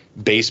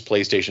base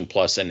PlayStation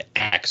Plus and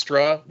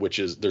Extra, which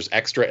is there's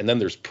Extra and then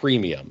there's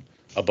Premium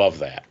above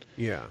that.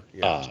 Yeah.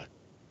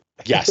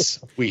 Yes,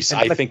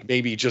 I think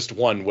maybe just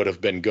one would have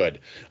been good.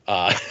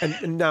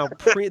 And now,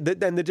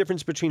 then the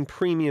difference between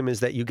Premium is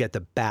that you get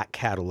the back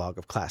catalog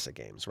of classic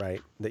games, right?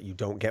 That you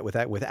don't get with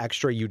that. With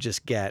Extra, you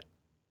just get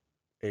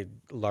a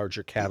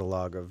larger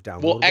catalog of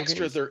downloadable Well,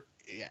 Extra,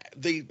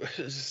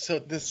 games. So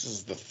this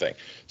is the thing.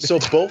 So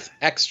both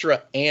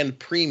Extra and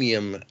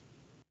Premium.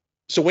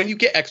 So when you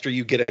get Extra,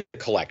 you get a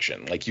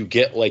collection. Like, you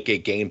get like a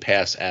Game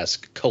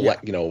Pass-esque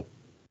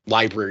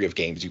library of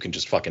games you can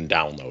just fucking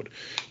download.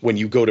 When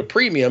you go to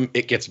Premium,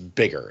 it gets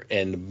bigger,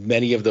 and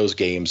many of those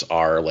games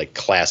are like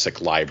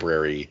classic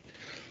library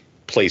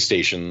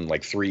PlayStation,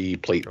 like 3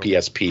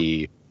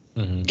 PSP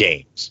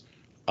games.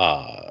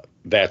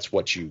 That's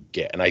what you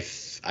get. And I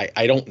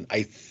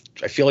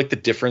feel like the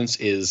difference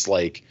is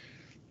like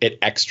at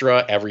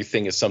Extra,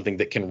 everything is something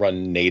that can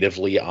run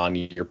natively on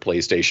your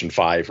PlayStation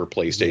 5 or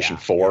PlayStation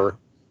 4.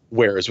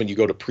 Whereas when you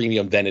go to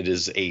Premium, then it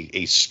is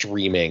a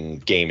streaming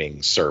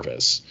gaming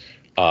service.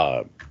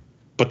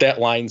 But that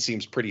line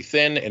seems pretty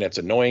thin, and it's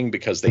annoying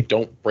because they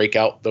don't break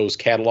out those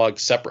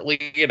catalogs separately,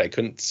 and I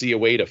couldn't see a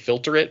way to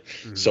filter it.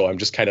 So I'm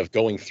just kind of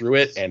going through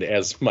it. And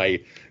as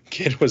my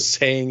kid was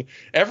saying,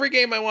 every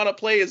game I want to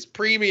play is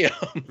premium.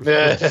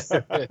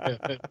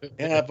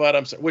 Yeah, but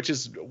I'm sorry, which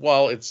is,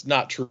 well, it's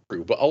not true.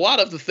 But a lot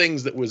of the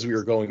things that we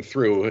were going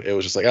through, it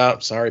was just like, oh,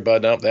 sorry,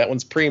 bud, no, that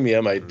one's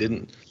premium. I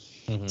didn't.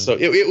 Mm-hmm. So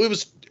it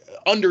was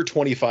under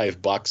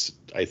 $25.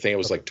 I think it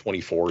was like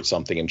 24 or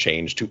something and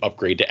change to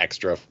upgrade to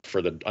extra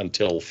for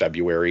until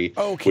February,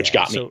 which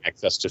got me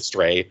access to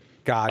Stray.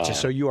 Gotcha.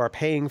 So you are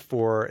paying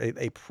for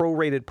a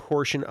prorated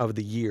portion of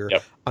the year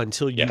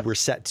until you were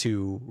set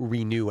to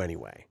renew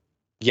anyway.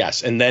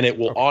 Yes, and then it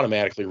will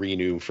automatically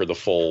renew for the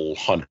full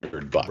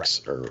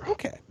 $100 or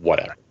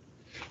whatever.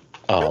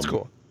 That's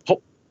cool.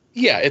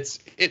 Yeah,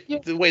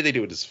 the way they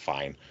do it is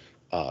fine.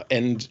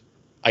 And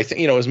I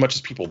think, as much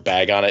as people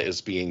bag on it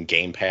as being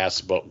Game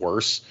Pass but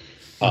worse,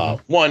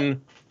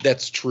 one,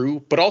 that's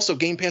true, but also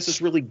Game Pass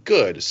is really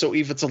good. So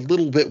if it's a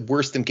little bit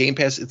worse than Game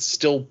Pass, it's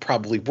still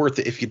probably worth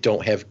it if you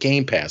don't have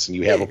Game Pass and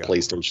you have a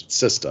PlayStation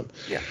system.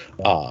 Yeah.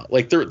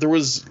 Like there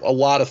was a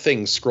lot of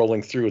things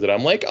scrolling through that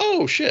I'm like,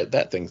 oh shit,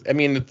 that thing. I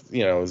mean,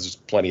 there's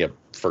plenty of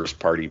first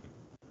party,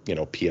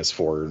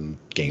 PS4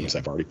 games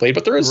I've already played,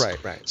 but there is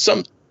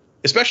some,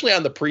 especially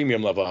on the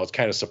premium level. I was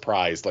kind of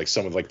surprised, like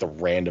some of like the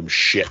random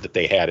shit that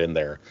they had in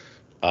there.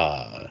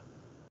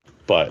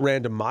 But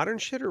random modern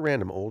shit or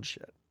random old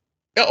shit?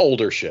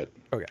 Older shit.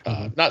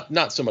 Okay.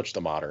 Not so much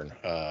the modern.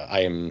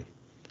 I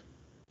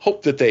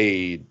hope that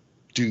they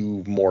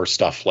do more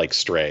stuff like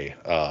Stray.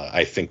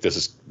 I think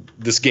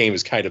this game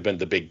has kind of been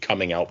the big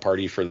coming out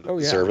party for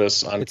the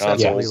service on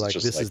consoles. Like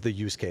this is the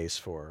use case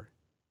for.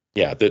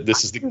 Yeah,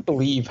 this is. I can't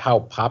believe how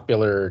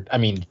popular. I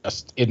mean,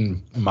 just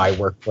in my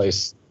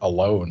workplace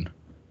alone,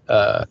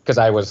 because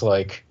I was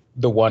like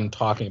the one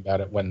talking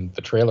about it when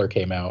the trailer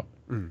came out,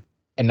 and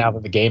now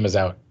that the game is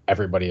out,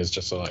 everybody is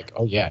just like,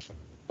 "Oh yeah,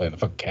 playing the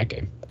fucking cat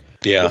game."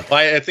 Yeah,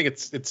 I think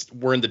it's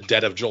we're in the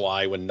dead of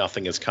July when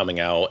nothing is coming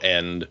out,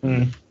 and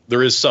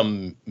there is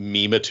some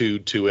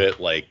memeitude to it,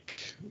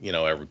 like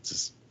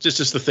it's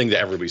just the thing that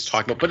everybody's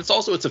talking about. But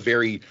it's a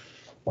very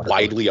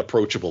widely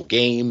approachable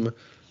game.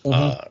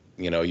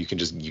 You can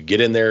you get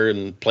in there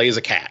and play as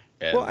a cat.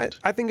 Well,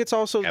 I think it's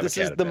also this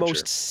is the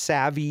most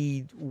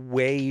savvy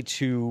way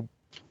to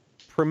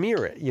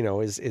premiere it,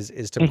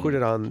 is to put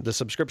it on the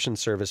subscription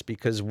service,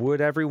 because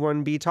would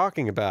everyone be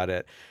talking about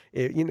it?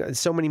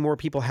 So many more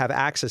people have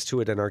access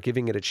to it and are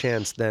giving it a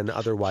chance than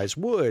otherwise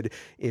would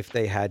if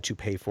they had to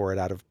pay for it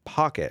out of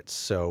pocket.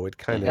 So it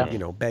kind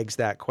of, begs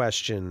that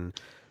question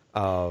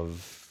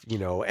of,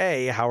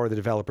 how are the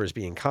developers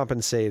being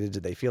compensated?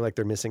 Do they feel like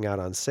they're missing out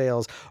on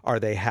sales? Are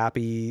they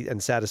happy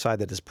and satisfied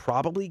that it's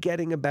probably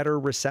getting a better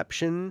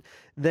reception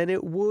than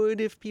it would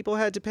if people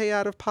had to pay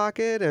out of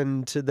pocket?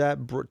 And to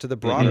the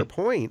broader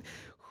point,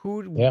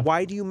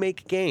 why do you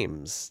make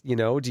games?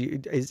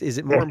 Is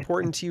it more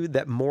important to you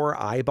that more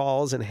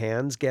eyeballs and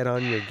hands get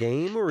on your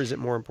game, or is it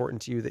more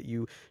important to you that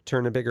you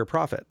turn a bigger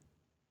profit?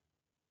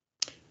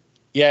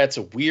 Yeah, it's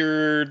a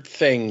weird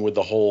thing with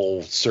the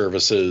whole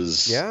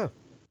services.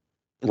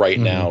 Right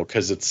now,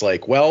 because it's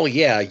like, well,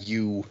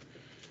 you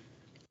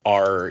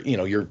are,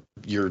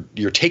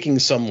 you're taking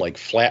some like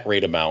flat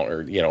rate amount,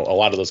 or a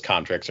lot of those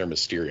contracts are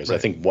mysterious. I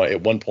think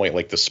at one point,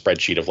 like the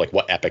spreadsheet of like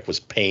what Epic was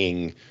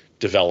paying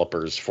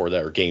developers for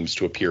their games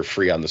to appear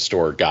free on the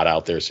store got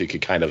out there, so you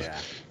could kind of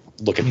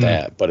look at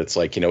that. But it's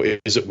like,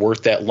 is it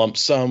worth that lump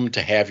sum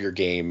to have your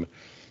game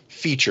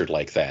featured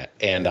like that?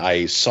 And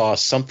I saw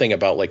something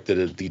about like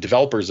the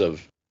developers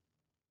of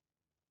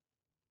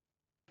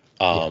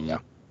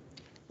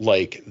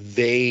like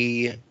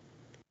they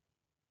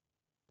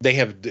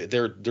have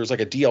there's like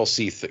a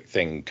DLC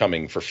thing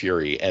coming for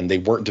Fury, and they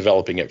weren't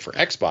developing it for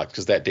Xbox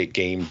because that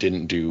game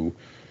didn't do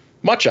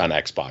much on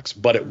Xbox,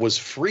 but it was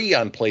free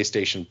on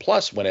PlayStation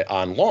Plus when it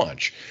on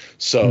launch.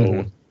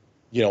 So,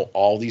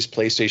 all these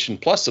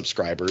PlayStation Plus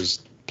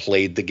subscribers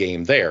played the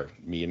game there,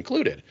 me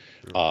included.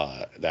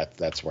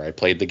 That's where I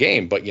played the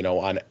game. But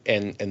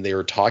and they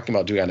were talking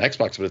about doing it on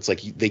Xbox, but it's like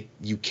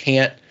you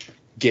can't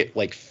get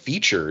like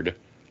featured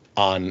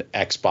on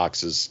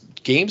Xbox's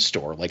game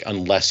store, like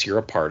unless you're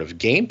a part of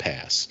Game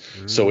Pass.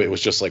 So it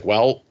was just like,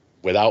 well,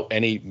 without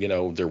any,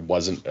 there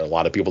wasn't a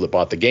lot of people that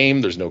bought the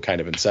game. There's no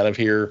kind of incentive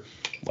here.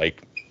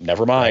 Like,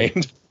 never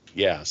mind.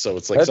 Yeah. So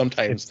it's like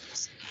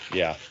sometimes,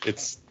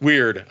 it's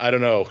weird. I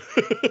don't know.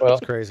 Well,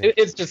 it's crazy.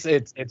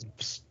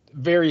 It's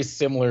very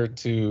similar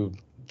to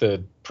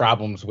the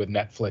problems with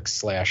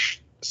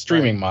Netflix /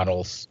 streaming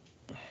models.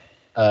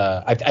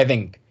 I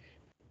think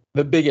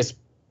the biggest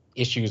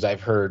issues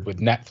I've heard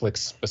with Netflix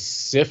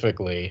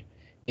specifically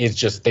is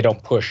just they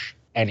don't push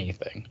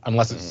anything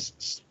unless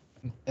it's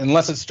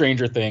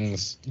Stranger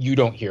Things. You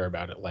don't hear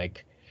about it.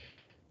 Like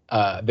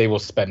they will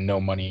spend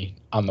no money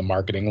on the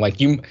marketing. Like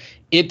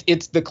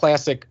it's the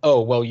classic,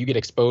 oh well, you get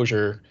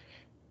exposure,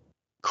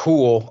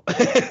 cool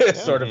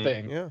sort of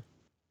thing.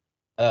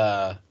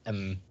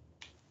 And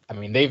I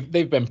mean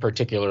they've been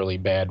particularly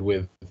bad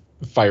with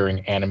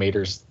firing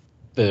animators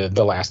the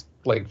last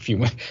like few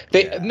months.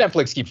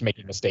 Netflix keeps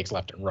making mistakes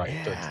left and right.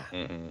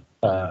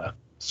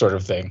 Sort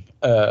of thing.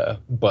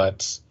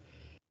 But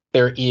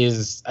there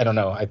is, I don't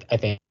know, I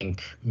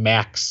think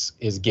Max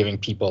is giving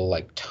people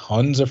like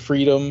tons of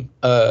freedom,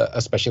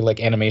 especially like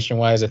animation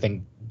wise. I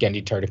think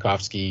Gendy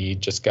Tartakovsky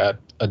just got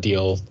a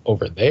deal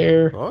over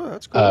there. Oh,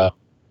 that's cool.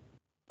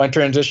 My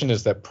transition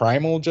is that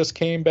Primal just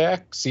came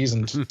back,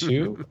 season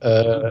 2.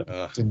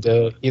 Did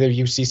either of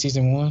you see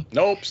season 1?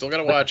 Nope, still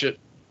gotta watch it.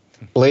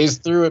 Blaze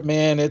through it,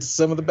 man. It's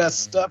some of the best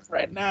stuff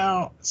right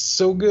now. It's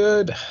so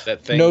good.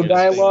 That thing No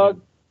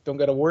dialogue. Don't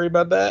got to worry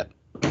about that.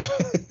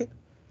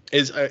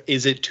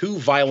 Is it too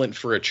violent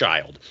for a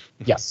child?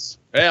 Yes.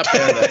 Yeah,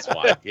 that's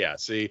why. Yeah,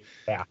 see,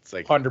 Yeah, it's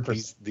like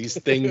 100%. these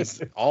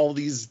things, all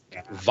these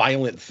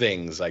violent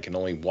things, I can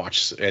only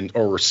watch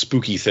or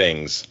spooky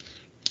things.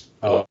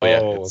 Oh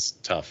yeah, it's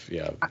tough.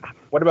 Yeah.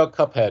 What about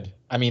Cuphead?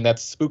 I mean,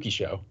 that's a spooky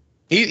show.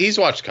 He's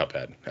watched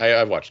Cuphead.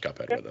 I've watched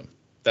Cuphead with him.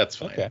 That's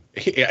fine. Okay.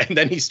 Yeah, and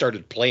then he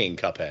started playing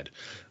Cuphead.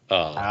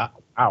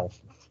 Ow.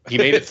 He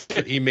made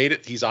it. He made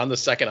it. He's on the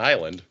second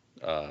island.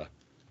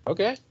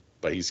 Okay.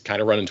 But he's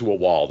kind of run into a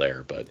wall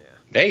there. But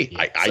hey,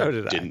 Yeah, I so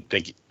didn't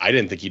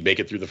think he'd make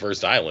it through the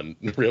first island.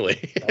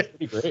 Really. That's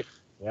pretty great.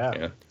 Yeah.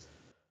 Yeah.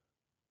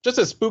 Just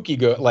a spooky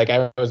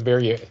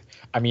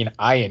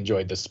I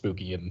enjoyed the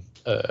spooky and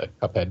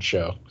Cuphead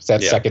show.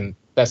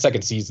 That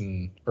second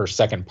season or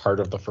second part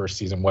of the first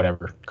season,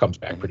 whatever, comes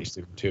back pretty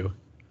soon too.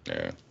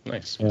 Yeah.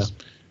 Nice. Yeah.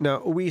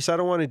 Now, Weiss, I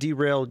don't want to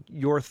derail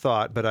your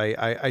thought, but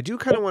I do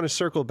kind of want to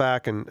circle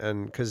back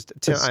and because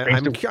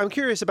I'm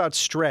curious about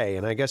Stray,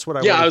 and I guess what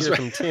I want to hear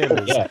from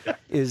Tim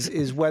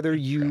is whether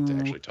you to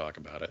actually talk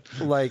about it,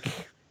 like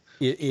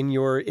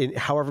in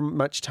however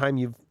much time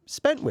you've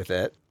spent with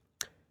it,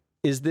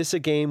 is this a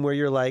game where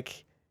you're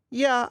like,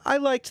 yeah, I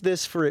liked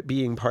this for it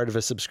being part of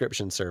a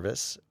subscription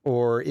service,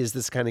 or is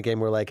this kind of game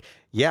where like,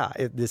 yeah,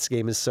 this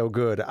game is so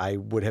good, I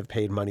would have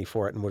paid money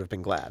for it and would have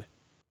been glad?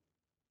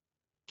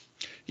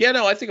 Yeah,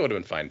 no, I think I would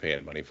have been fine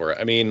paying money for it.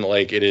 I mean,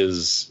 like, it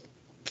is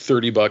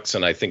 $30,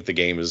 and I think the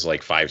game is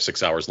like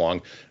 5-6 hours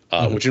long,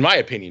 which in my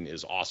opinion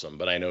is awesome.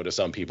 But I know to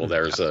some people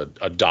there's a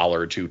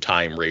 $1 to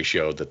time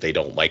ratio that they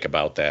don't like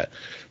about that.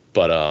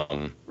 But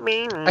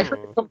I heard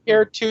it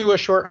compared to A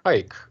Short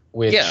Hike,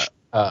 which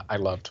I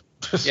loved.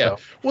 So. Yeah.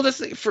 Well,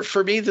 that's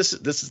for me. This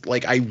is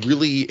like, I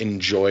really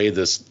enjoy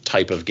this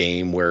type of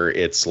game where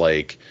it's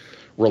like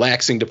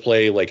relaxing to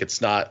play. Like,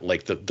 it's not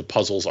like the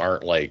puzzles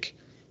aren't like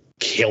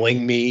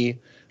killing me.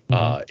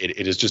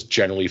 It is just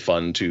generally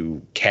fun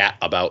to cat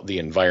about the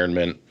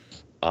environment,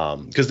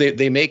 because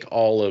they make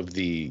all of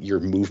your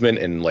movement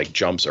and like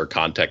jumps are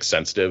context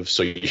sensitive,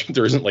 so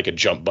there isn't like a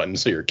jump button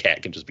so your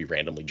cat can just be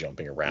randomly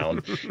jumping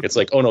around. It's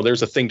like, oh no,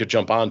 there's a thing to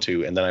jump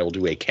onto, and then I will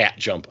do a cat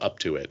jump up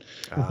to it.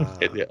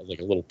 Like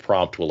a little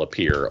prompt will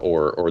appear,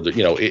 or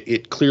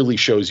it clearly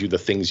shows you the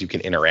things you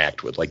can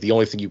interact with. Like, the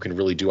only thing you can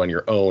really do on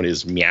your own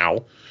is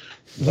meow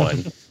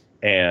one.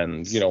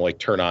 And like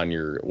turn on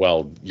your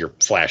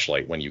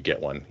flashlight when you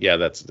get one. Yeah,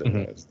 that's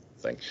the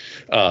thing.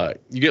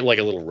 You get like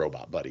a little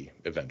robot buddy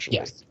eventually.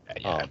 Yes.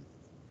 Yeah.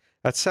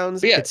 That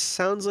sounds. Yeah. It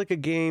sounds like a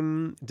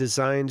game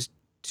designed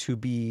to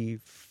be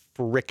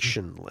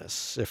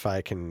frictionless, if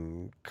I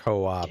can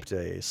co-opt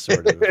a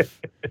sort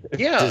of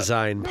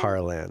design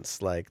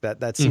parlance. Like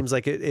that seems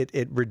like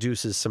it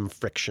reduces some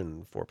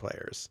friction for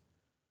players.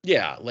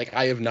 Yeah, like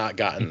I have not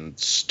gotten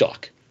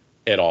stuck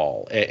at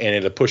all, and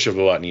at a push of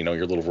a button,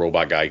 your little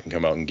robot guy can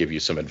come out and give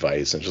you some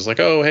advice, and just like,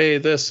 oh hey,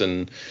 this,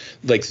 and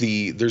like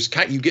you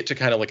get to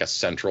kind of like a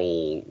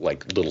central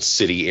like little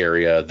city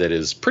area that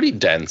is pretty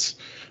dense,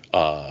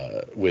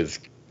 with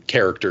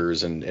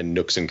characters and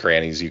nooks and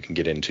crannies you can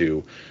get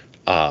into,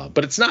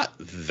 but it's not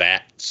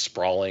that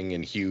sprawling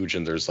and huge,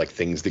 and there's like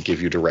things that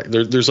give you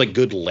there's like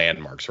good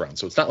landmarks around,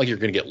 so it's not like you're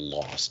gonna get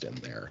lost in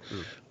there.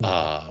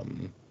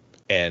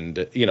 And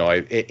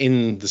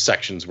in the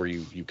sections where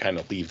you kind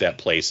of leave that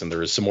place and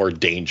there is some more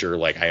danger,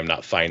 like I am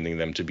not finding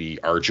them to be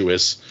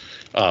arduous,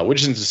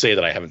 which isn't to say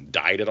that I haven't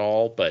died at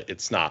all, but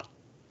it's not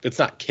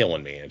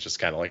killing me. It's just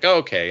kind of like,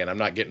 okay, and I'm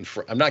not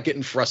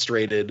getting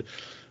frustrated.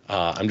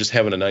 I'm just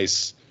having a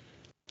nice,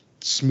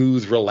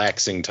 smooth,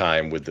 relaxing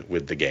time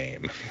with the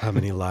game. How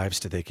many lives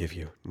did they give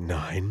you?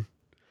 9.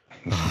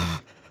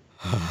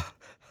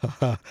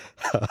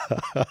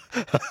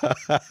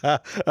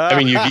 I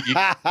mean,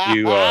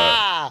 you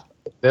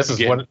This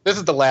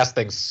is the last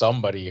thing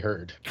somebody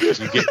heard.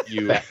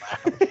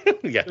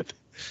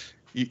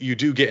 You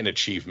do get an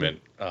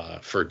achievement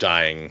for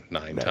dying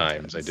 9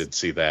 times. I did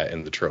see that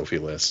in the trophy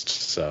list,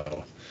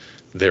 so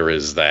there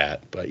is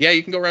that. But yeah,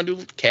 you can go around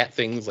doing cat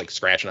things like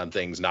scratching on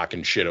things,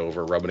 knocking shit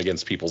over, rubbing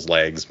against people's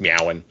legs,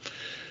 meowing.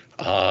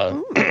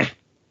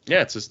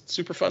 Yeah, it's a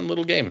super fun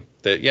little game.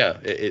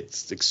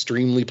 It's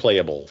extremely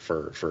playable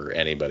for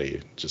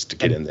anybody just to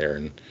get in there.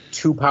 And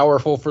too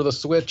powerful for the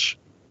Switch?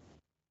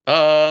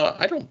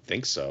 I don't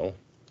think so.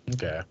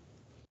 Okay.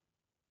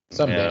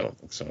 Someday. Yeah, I don't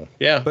think so.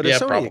 Yeah, but it's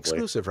Sony probably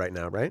exclusive right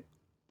now, right?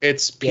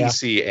 It's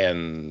PC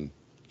and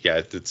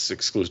it's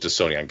exclusive to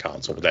Sony on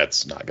console, but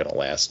that's not going to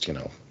last.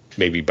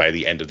 Maybe by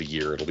the end of the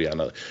year it'll be on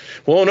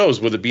who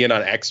knows? With it being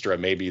on Extra,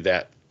 maybe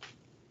that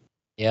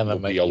Yeah, that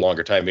will might be a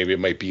longer time. Maybe it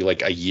might be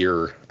like a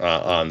year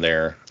on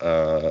there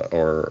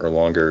or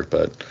longer.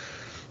 But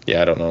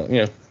yeah, I don't know.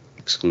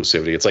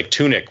 Exclusivity. It's like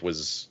Tunic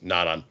was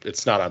not on.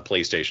 It's not on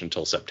PlayStation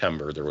until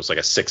September. There was like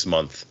a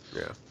 6-month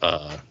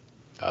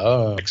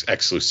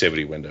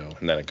exclusivity window,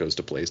 and then it goes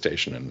to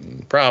PlayStation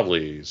and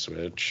probably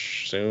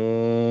Switch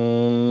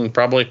soon.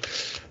 Probably.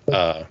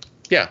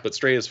 Yeah, but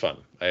Stray is fun.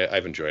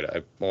 I've enjoyed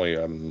it.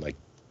 I'm like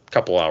a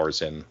couple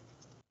hours in.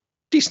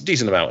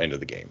 Decent amount into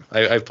the game.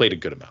 I've played a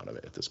good amount of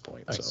it at this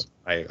point. Nice. So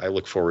I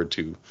look forward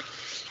to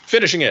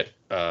finishing it,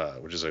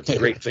 which is a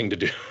great thing to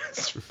do.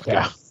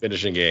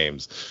 Finishing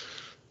games.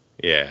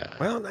 Yeah.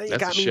 Well, now you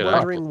got me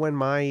wondering when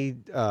my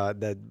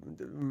the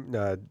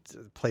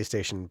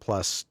PlayStation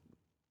Plus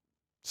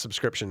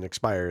subscription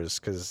expires,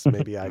 because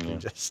maybe I can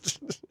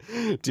just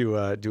do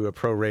a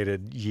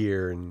prorated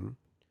year and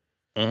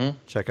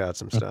check out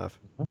some stuff.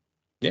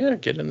 Yeah,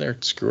 get in there,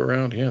 screw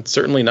around. Yeah, it's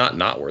certainly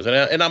not worth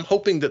it. And I'm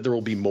hoping that there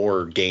will be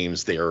more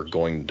games they are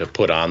going to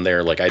put on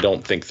there. Like, I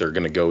don't think they're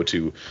going to go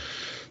to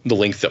the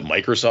length that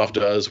Microsoft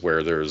does,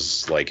 where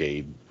there's like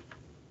a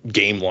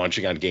game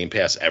launching on Game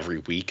Pass every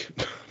week,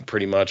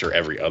 pretty much, or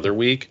every other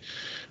week.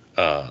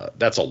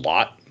 That's a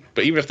lot.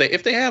 But even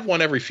if they have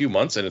one every few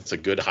months and it's a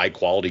good high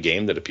quality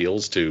game that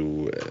appeals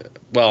to,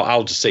 well,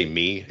 I'll just say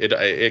me.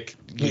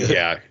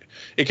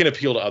 It can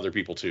appeal to other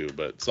people too,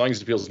 but as long as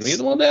it appeals to me,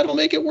 well, that'll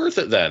make it worth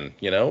it then.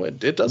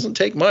 It doesn't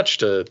take much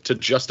to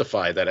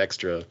justify that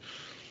extra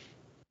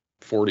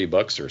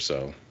 $40 or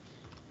so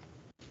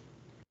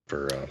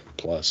for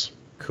Plus.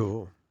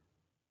 Cool.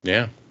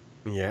 Yeah.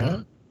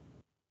 Yeah.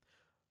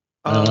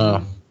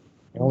 I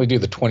only do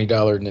the $20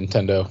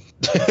 Nintendo.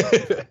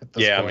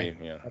 Yeah, point.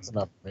 That's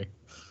enough for me.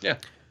 Yeah.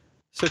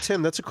 So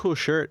Tim, that's a cool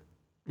shirt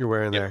you're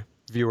wearing there.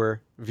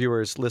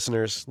 Viewers,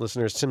 listeners.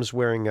 Tim's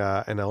wearing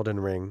an Elden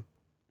Ring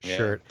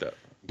shirt.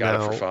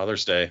 Got it for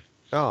Father's Day.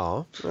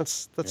 Oh,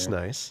 that's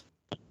nice.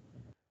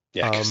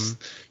 Yeah, 'cause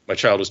my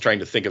child was trying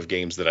to think of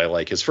games that I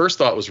like. His first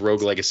thought was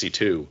Rogue Legacy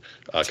 2,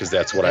 because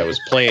that's what I was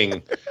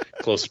playing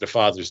closer to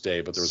Father's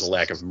Day, but there was a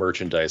lack of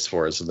merchandise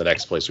for us, and the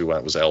next place we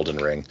went was Elden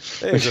Ring.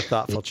 He's a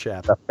thoughtful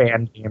chap. A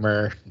fan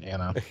gamer,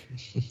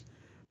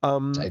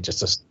 I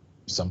just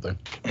something.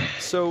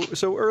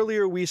 So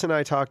earlier, Weiss and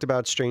I talked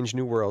about Strange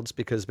New Worlds,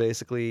 because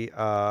basically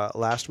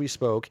last we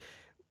spoke,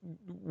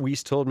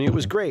 Weiss told me it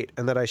was great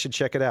and that I should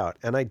check it out,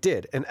 and I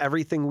did, and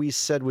everything Weiss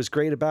said was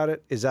great about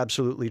it is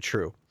absolutely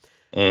true.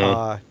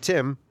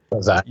 Tim,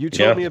 you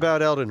told me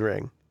about Elden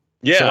Ring.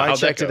 Yeah, so I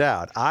checked it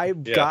out. I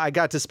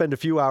got to spend a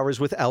few hours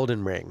with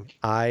Elden Ring.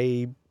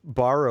 I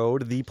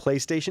borrowed the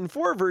PlayStation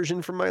 4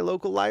 version from my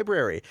local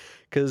library,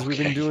 because we've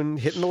been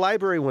hitting the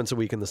library once a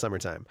week in the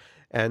summertime.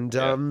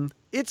 And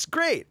it's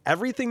great.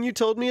 Everything you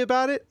told me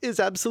about it is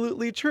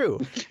absolutely true.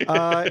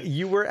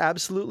 You were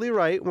absolutely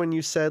right when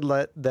you said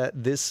that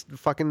this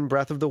fucking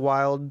Breath of the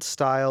Wild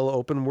style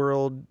open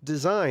world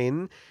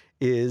design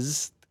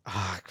is...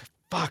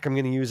 I'm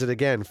going to use it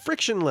again.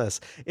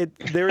 Frictionless.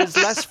 There is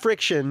less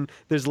friction.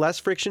 There's less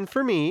friction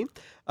for me,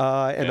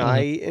 and I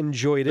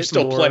enjoyed it. There's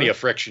still plenty of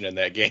friction in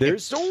that game.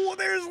 There's a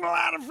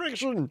lot of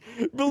friction.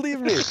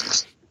 Believe me.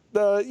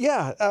 But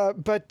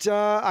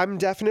I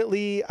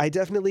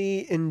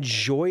definitely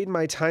enjoyed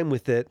my time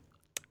with it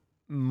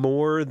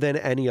more than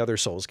any other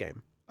Souls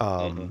game.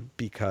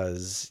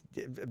 Because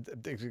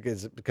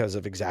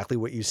of exactly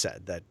what you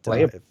said, that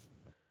if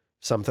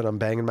something I'm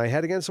banging my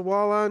head against a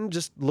wall on,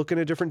 just look in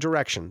a different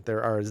direction.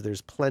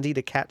 There's plenty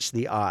to catch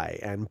the eye,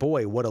 and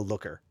boy, what a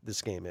looker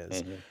this game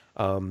is.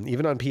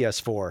 Even on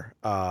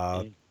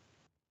PS4,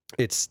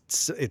 it's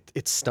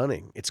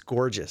stunning. It's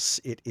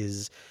gorgeous. It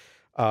is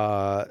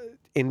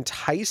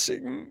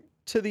enticing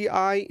to the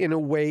eye in a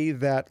way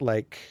that,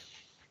 like,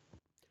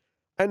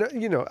 and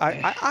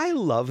I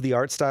love the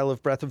art style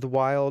of Breath of the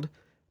Wild.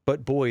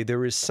 But boy,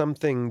 there is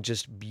something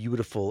just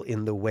beautiful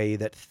in the way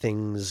that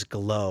things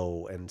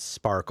glow and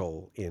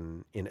sparkle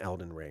in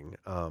Elden Ring.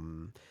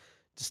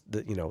 Just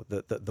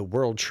the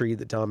world tree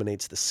that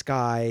dominates the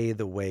sky,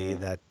 the way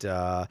that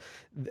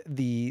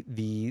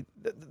the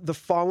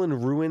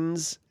fallen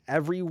ruins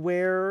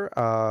everywhere,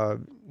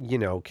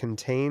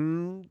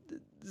 contain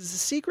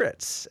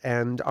secrets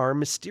and are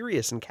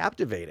mysterious and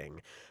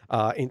captivating.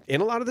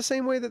 In a lot of the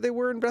same way that they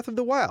were in Breath of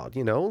the Wild,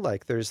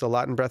 like there's a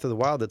lot in Breath of the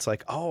Wild that's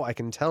like, oh, I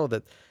can tell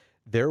that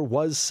there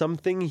was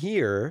something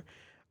here,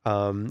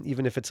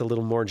 even if it's a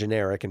little more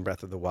generic in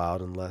Breath of the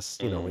Wild, unless,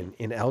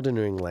 in Elden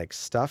Ring, like,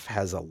 stuff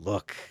has a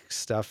look,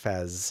 you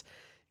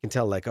can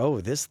tell, like, oh,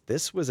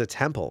 this was a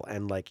temple,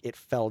 and, like, it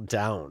fell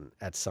down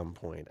at some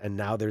point, and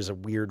now there's a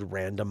weird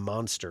random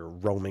monster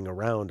roaming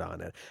around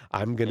on it.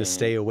 I'm going to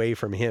stay away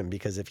from him,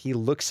 because if he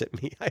looks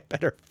at me, I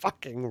better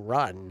fucking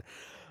run.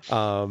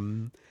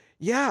 The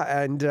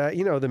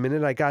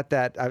minute I got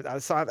that,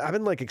 I've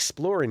been like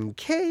exploring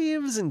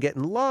caves and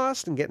getting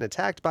lost and getting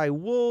attacked by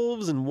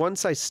wolves. And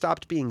once I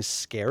stopped being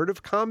scared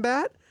of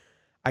combat,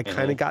 I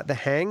kind of got the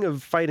hang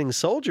of fighting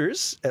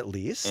soldiers, at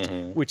least,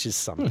 which is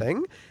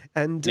something.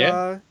 And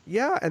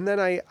and then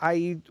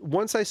I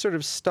once I sort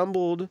of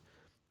stumbled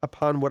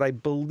upon what I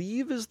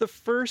believe is the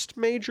first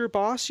major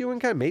boss you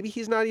encounter. Maybe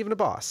he's not even a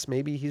boss.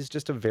 Maybe he's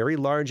just a very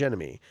large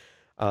enemy.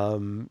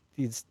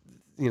 He's,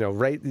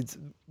 right.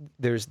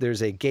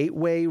 There's a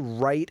gateway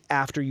right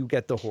after you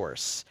get the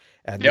horse,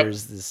 and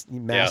there's this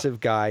massive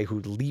guy who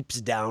leaps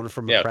down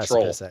from a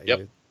precipice troll. at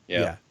you.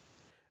 Yeah.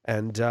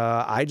 And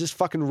I just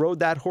fucking rode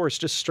that horse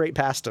just straight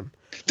past him.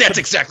 That's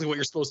exactly what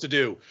you're supposed to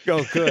do.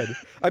 Oh, good.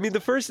 I mean, the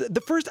first,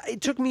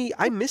 it took me,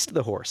 I missed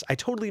the horse. I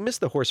totally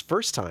missed the horse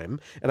first time.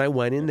 And I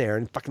went in there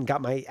and fucking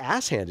got my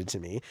ass handed to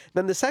me.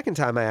 Then the second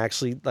time I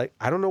actually,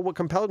 I don't know what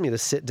compelled me to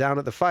sit down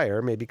at the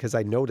fire. Maybe because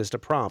I noticed a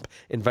prompt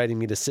inviting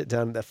me to sit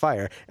down at the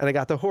fire. And I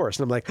got the horse.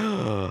 And I'm like,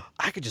 oh,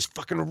 I could just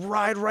fucking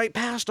ride right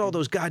past all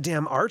those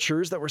goddamn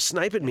archers that were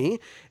sniping me.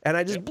 And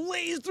I just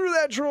blazed through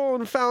that troll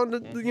and found,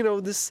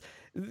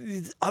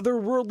 these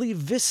otherworldly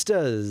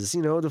vistas,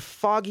 the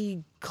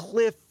foggy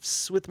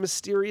cliffs with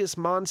mysterious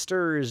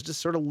monsters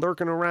just sort of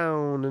lurking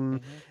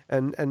around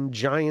and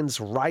giants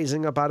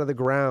rising up out of the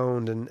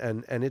ground.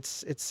 And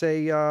it's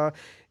a,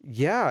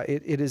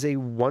 it is a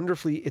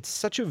wonderfully, it's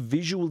such a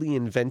visually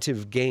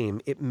inventive game.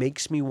 It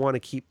makes me want to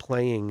keep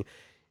playing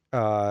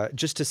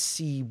just to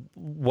see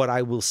what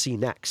I will see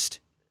next.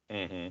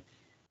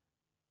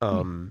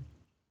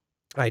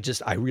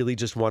 I really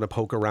just want to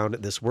poke around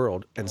at this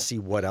world and see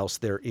what else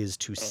there is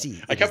to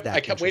see. I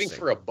kept waiting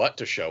for a butt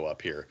to show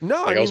up here.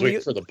 No, I was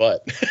waiting for the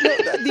butt.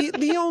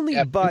 The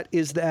only but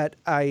is that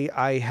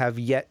I have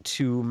yet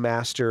to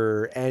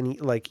master any,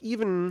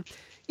 even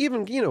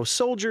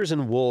soldiers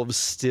and wolves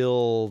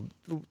still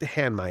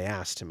hand my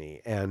ass to me.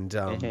 And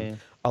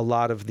a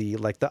lot of the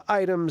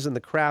items and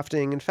the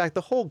crafting, in fact,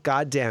 the whole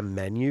goddamn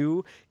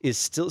menu is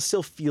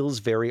still feels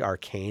very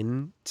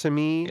arcane to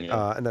me.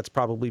 And that's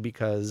probably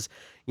because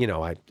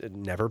I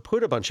never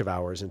put a bunch of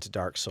hours into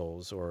Dark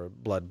Souls or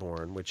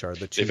Bloodborne, which are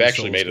the two. They've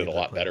actually made it a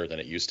lot better than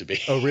it used to be.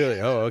 Oh,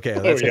 really? Oh, okay.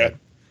 That's good.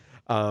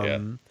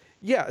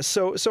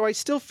 So I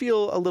still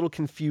feel a little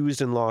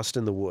confused and lost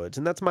in the woods,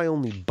 and that's my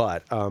only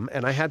but.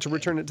 And I had to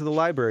return it to the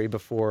library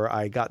before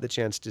I got the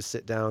chance to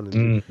sit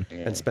down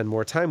and spend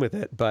more time with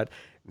it. But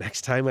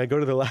next time I go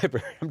to the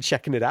library, I'm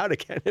checking it out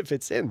again if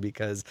it's in,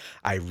 because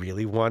I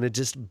really want to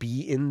just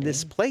be in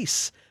this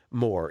place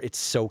more. It's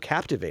so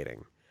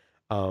captivating.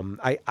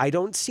 I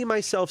don't see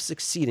myself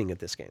succeeding at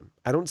this game.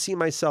 I don't see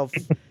myself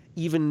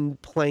even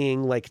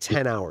playing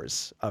 10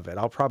 hours of it.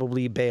 I'll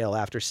probably bail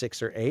after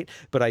 6 or 8,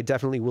 but I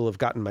definitely will have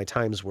gotten my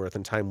time's worth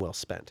and time well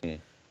spent.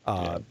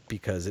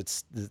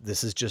 Because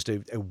this is just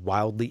a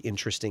wildly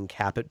interesting,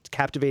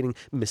 captivating,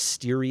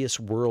 mysterious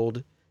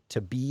world to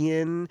be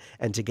in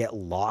and to get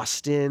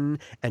lost in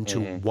and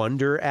to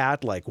wonder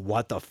at,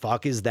 what the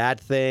fuck is that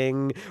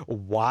thing?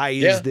 Why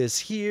is this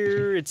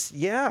here? It's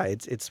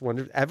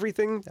wonderful.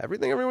 Everything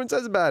everyone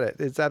says about it,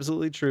 it's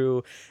absolutely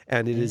true.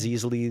 And it is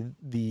easily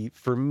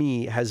for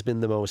me, has been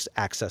the most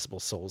accessible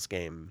Souls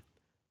game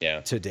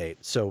to date.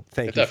 So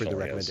thank you for the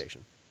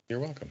recommendation.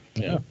 You're welcome.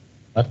 Yeah.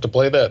 I have to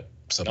play that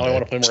someday. Now I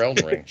want to play more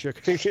Elden Ring.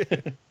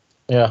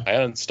 Yeah. I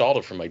uninstalled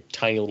it from my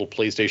tiny little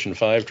PlayStation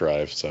 5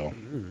 drive, so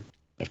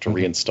I have to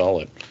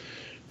reinstall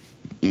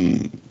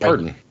it.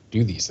 Pardon.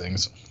 Do these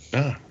things.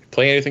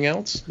 Play anything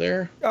else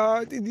there?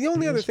 The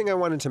only other thing I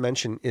wanted to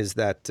mention is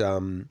that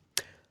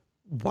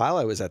while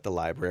I was at the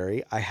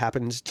library, I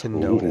happened to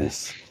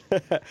notice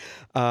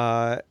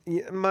my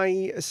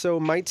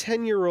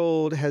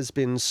 10-year-old has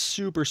been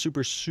super,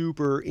 super,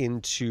 super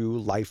into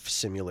life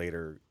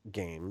simulator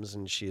games,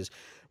 and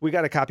we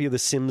got a copy of The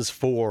Sims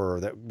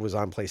 4 that was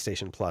on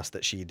PlayStation Plus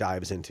that she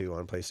dives into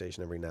on PlayStation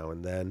every now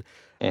and then.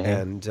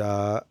 And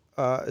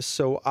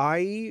so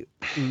I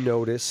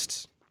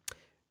noticed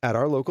at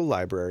our local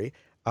library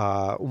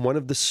one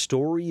of the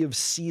Story of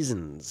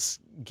Seasons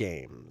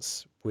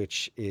games,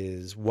 which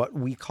is what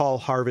we call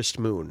Harvest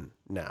Moon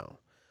now.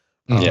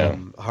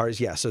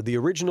 So the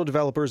original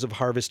developers of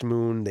Harvest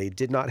Moon, they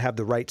did not have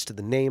the rights to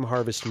the name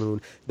Harvest Moon.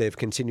 They've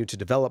continued to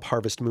develop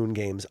Harvest Moon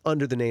games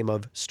under the name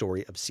of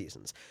Story of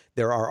Seasons.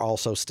 There are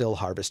also still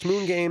Harvest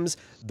Moon games.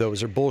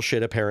 Those are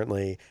bullshit,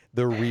 apparently.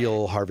 The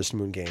real Harvest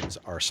Moon games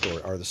are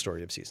the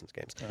Story of Seasons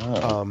games.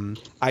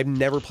 I've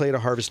never played a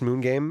Harvest Moon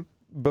game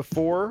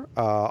before.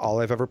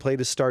 All I've ever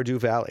played is Stardew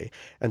Valley.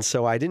 And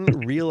so I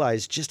didn't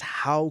realize just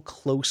how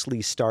closely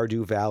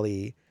Stardew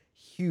Valley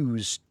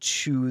hews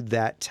to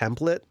that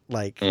template.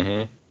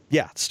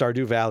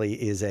 Stardew Valley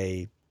is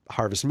a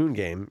Harvest Moon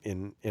game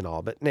in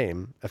all but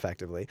name,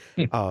 effectively.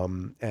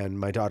 And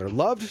my daughter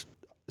loved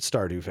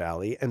Stardew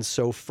Valley. And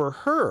so for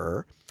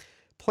her,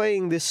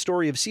 playing this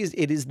Story of Seasons,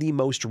 it is the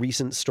most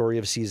recent Story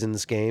of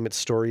Seasons game. It's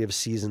Story of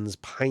Seasons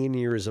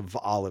Pioneers of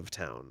Olive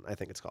Town, I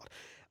think it's called.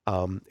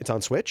 It's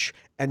on Switch,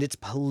 and it's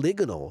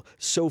polygonal.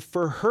 So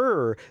for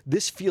her,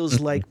 this feels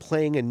like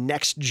playing a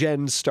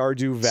next-gen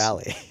Stardew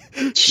Valley.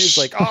 She's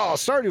like, oh,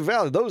 Stardew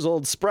Valley, those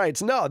old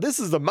sprites. No, this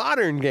is the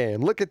modern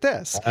game. Look at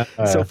this.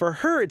 So for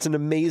her, it's an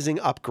amazing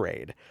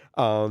upgrade.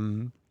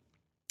 And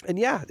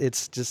yeah,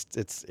 it's just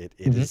it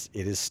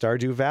is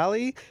Stardew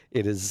Valley.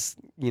 It is,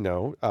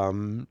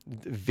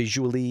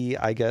 visually,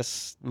 I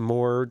guess,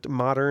 more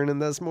modern,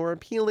 and that's more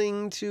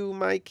appealing to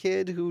my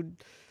kid who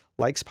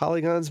likes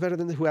polygons better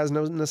than who has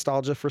no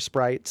nostalgia for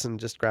sprites and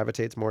just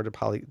gravitates more to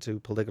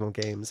polygonal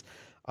games.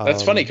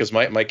 That's funny because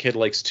my kid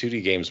likes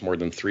 2D games more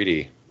than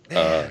 3D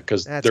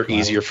because they're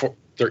easier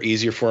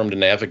for him to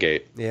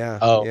navigate. Yeah.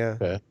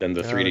 Okay. Than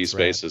the 3D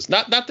spaces.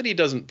 Right. Not that he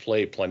doesn't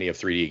play plenty of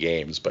 3D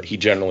games, but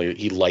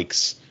he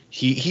likes.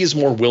 He's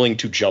more willing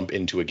to jump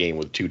into a game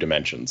with 2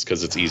 dimensions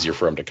because it's easier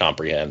for him to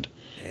comprehend.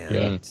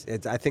 Yeah.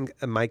 I think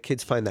my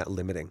kids find that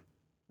limiting.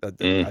 A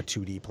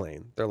 2D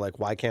plane. They're like,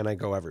 why can't I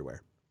go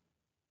everywhere?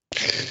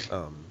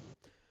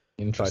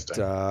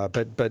 Interesting.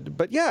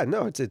 But yeah,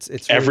 no, it's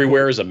really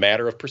everywhere is a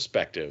matter of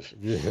perspective.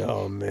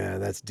 Oh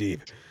man, that's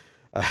deep.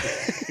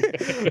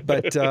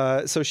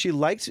 But so she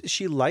liked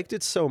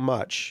it so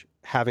much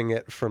having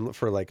it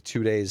for like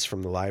 2 days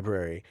from the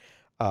library.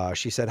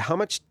 She said, "How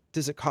much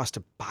does it cost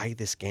to buy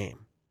this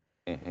game?"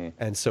 Mm-hmm.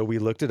 And so we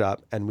looked it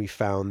up, and we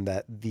found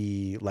that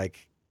the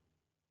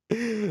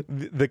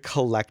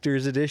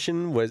collector's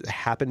edition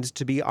happened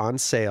to be on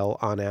sale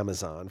on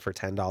Amazon for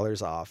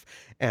 $10 off,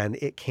 and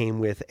it came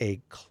with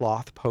a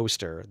cloth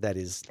poster that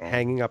is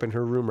hanging up in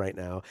her room right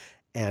now,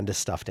 and a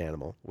stuffed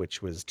animal,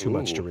 which was too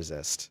much to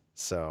resist.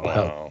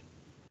 So,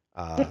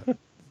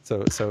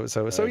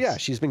 so yeah,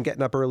 she's been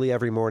getting up early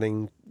every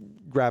morning,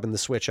 grabbing the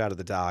Switch out of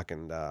the dock,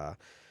 and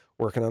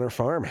working on her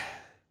farm.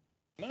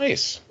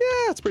 Nice.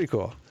 Yeah, it's pretty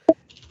cool.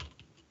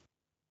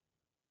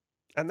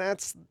 And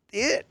that's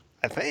it,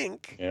 I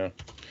think. Yeah.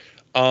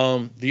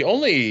 The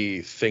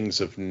only things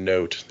of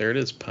note, there it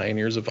is,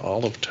 Pioneers of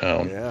Olive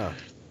Town. Yeah. I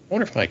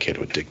wonder if my kid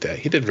would dig that.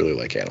 He did really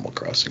like Animal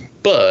Crossing,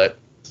 but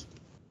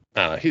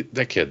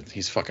that kid,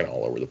 he's fucking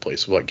all over the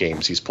place with what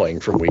games he's playing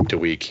from week to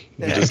week.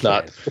 He does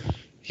not.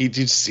 He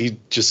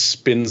just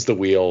spins the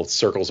wheel,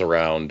 circles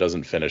around,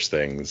 doesn't finish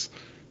things.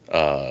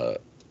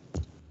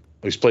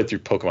 He's played through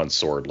Pokemon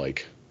Sword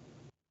like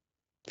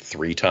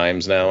 3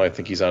 times now. I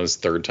think he's on his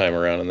 3rd time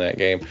around in that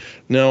game.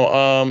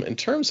 No, in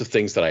terms of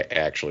things that I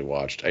actually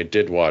watched, I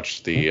did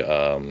watch the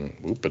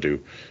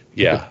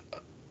Yeah.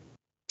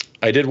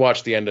 I did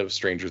watch the end of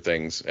Stranger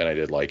Things, and I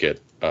did like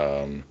it.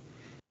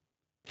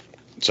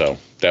 So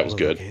that was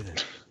good. Okay,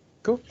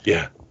 cool.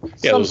 Yeah.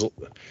 Yeah.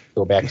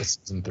 Go back to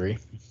season 3.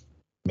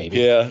 Maybe.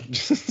 Yeah.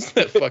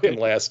 That fucking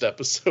last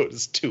episode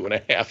is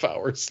 2.5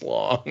 hours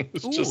long.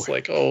 It's just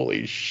like,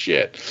 holy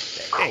shit.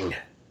 Dang.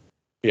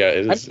 Yeah,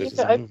 it is. It's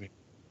a movie.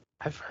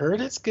 I've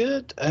heard it's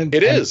good.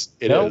 It is.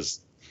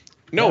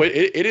 No,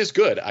 it is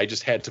good. I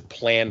just had to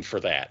plan for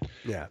that.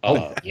 Yeah.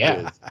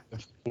 Yeah.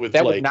 With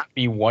that would not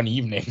be one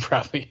evening,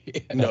 probably.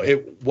 No,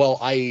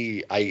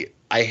 I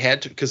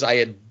had to, because I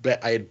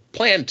had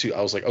planned to.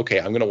 I was like, okay,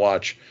 I'm gonna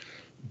watch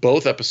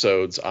both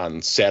episodes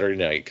on Saturday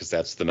night because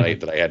that's the night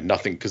that I had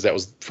nothing, because that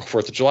was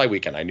 4th of July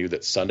weekend. I knew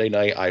that Sunday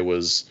night I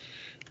was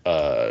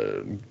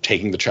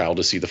taking the child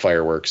to see the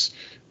fireworks.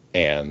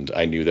 And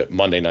I knew that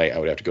Monday night I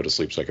would have to go to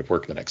sleep so I could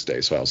work the next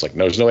day. So I was like,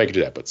 no, there's no way I could do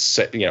that. But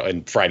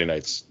and Friday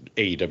night's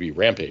AEW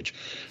Rampage.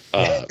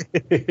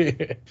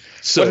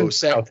 So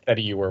how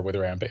steady you were with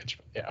Rampage.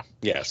 Yeah.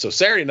 Yeah. So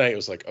Saturday night it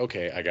was like,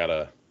 okay,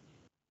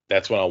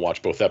 that's when I'll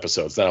watch both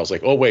episodes. Then I was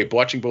like, oh wait,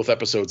 watching both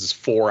episodes is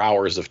 4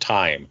 hours of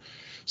time.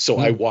 So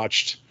I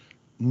watched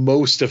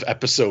most of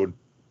episode,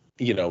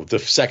 the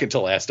second to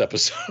last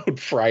episode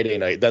Friday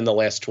night, then the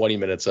last 20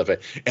 minutes of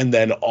it, and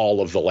then all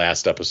of the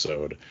last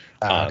episode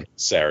on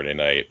Saturday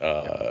night.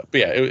 But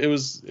yeah, it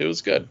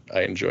was good.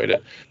 I enjoyed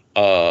it.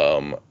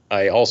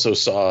 I also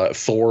saw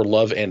Thor: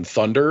 Love and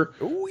Thunder.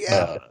 Oh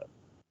yeah.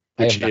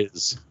 Which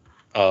is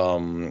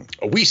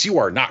Weiss, you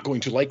are not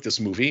going to like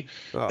this movie.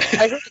 Oh.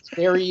 I heard it's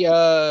very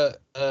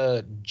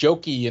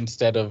jokey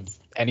instead of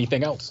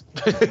anything else.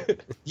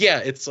 Yeah,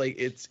 it's like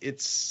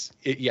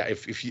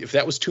if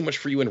that was too much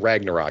for you in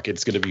Ragnarok,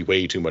 it's going to be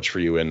way too much for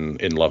you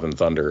in Love and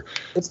Thunder.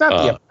 It's not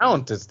the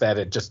amount; it's that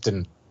it just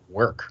didn't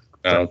work.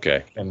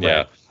 Okay.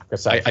 Yeah.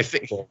 I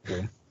think.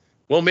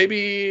 Well,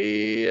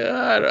 maybe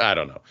I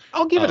don't know.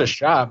 I'll give it a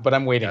shot, but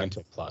I'm waiting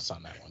until Plus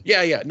on that one.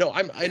 Yeah. No,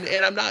 I'm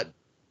not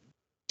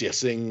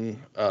dissing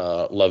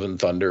Love and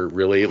Thunder,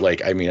 really.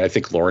 Like, I mean, I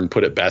think Lauren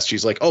put it best.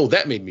 She's like, oh,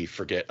 that made me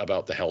forget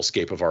about the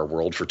hellscape of our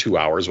world for 2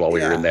 hours while we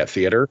were in that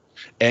theater.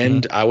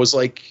 And I was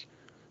like,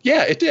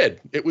 yeah, it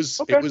did. It was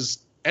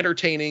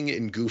entertaining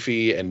and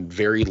goofy and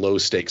very low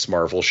stakes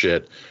Marvel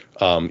shit.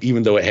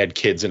 Even though it had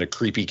kids in a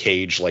creepy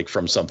cage, like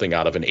from something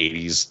out of an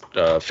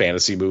 80s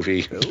fantasy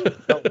movie.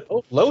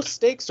 Low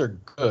stakes are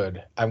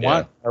good. I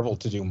want Marvel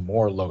to do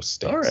more low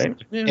stakes. All right.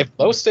 Yeah. If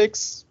low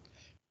stakes,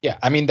 yeah,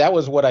 I mean, that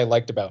was what I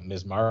liked about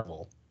Ms.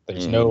 Marvel.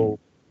 There's no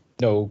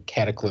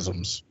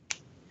cataclysms.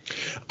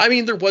 I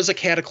mean, there was a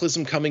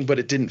cataclysm coming, but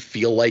it didn't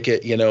feel like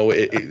it.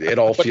 It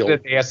all feels.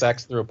 Did it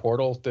ASX through a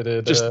portal? Did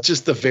it?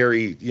 Just the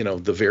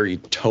very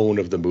tone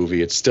of the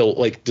movie. It's still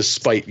like,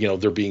 despite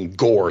there being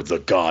Gore the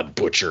God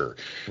Butcher,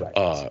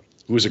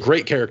 who was a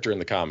great character in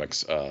the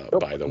comics,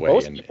 by the way.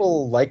 Most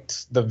people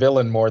liked the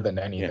villain more than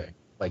anything. Yeah.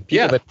 Like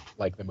people that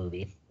like the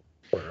movie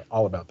were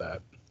all about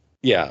that.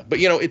 Yeah, but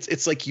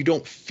it's like you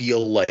don't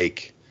feel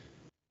like,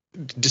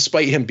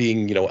 despite him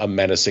being a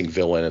menacing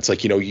villain, it's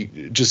like you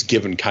just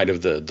given kind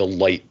of the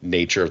light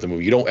nature of the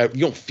movie, you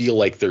don't feel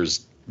like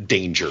there's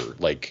danger.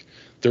 Like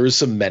there is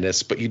some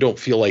menace, but you don't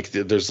feel like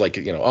there's like,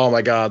 oh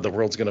my God, the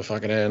world's gonna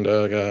fucking end.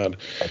 Oh God.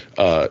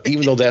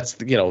 Even though that's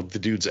the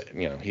dude's,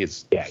 he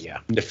has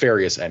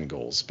nefarious end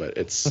goals, but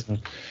it's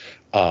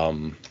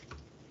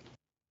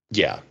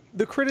yeah.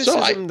 The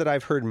criticism that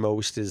I've heard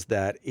most is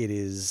that it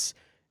is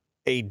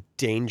a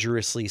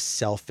dangerously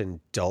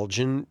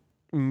self-indulgent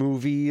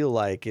movie.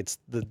 Like it's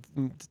the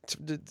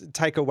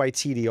Taika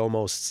Waititi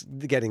almost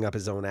getting up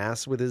his own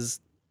ass with his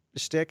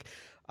shtick.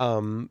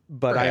 But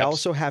perhaps. I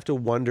also have to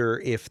wonder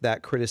if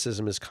that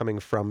criticism is coming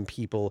from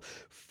people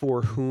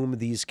for whom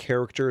these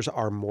characters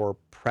are more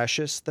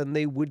precious than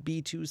they would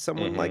be to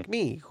someone like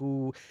me,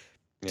 who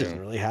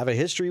doesn't really have a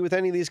history with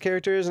any of these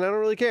characters, and I don't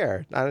really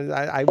care.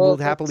 I will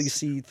happily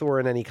see Thor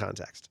in any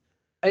context.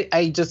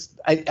 I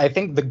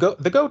think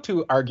the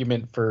go-to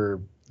argument for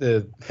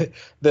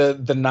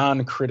the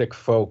non-critic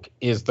folk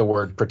is the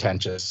word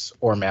pretentious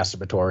or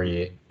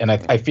masturbatory, and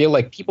I feel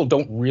like people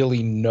don't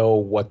really know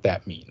what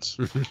that means.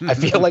 I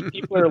feel like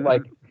people are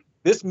like,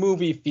 this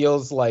movie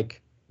feels like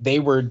they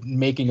were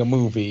making a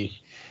movie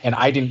and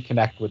I didn't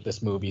connect with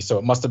this movie, so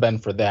it must have been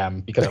for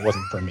them because it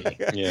wasn't for me.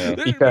 They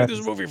didn't make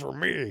this movie for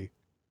me.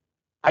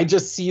 I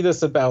just see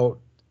this about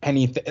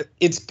anything.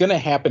 It's gonna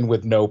happen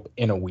with Nope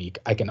in a week.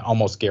 I can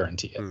almost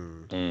guarantee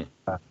it.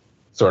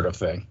 Sort of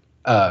thing.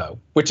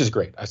 Which is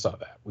great. I saw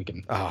that. We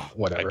can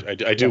whatever.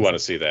 I do want to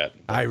see that.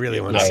 I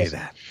really want to see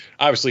that.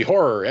 Obviously,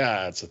 horror.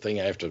 Yeah, it's a thing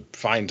I have to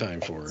find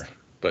time for.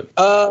 But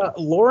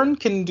Lauren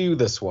can do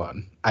this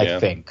one. I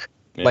think.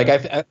 Yeah. Like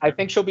I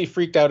think she'll be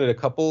freaked out at a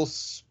couple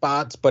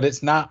spots, but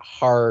it's not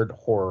hard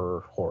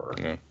horror.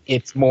 Yeah.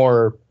 It's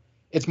more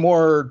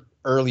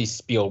early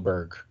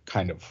Spielberg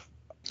kind of.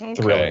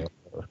 Okay.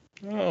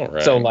 All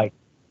right. So like,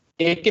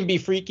 it can be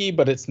freaky,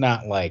 but it's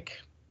not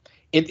like,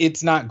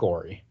 it's not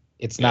gory.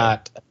 It's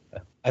not.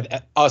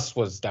 Us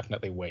was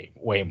definitely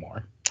way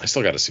more. I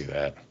still got to see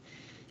that.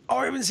 Oh,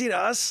 I haven't seen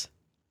Us.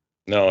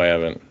 No, I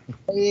haven't.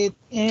 I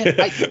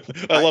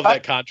love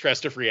that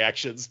contrast of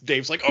reactions.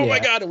 Dave's like, "Oh my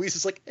God," and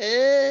Lisa's like,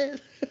 "Eh."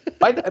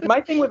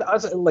 My thing with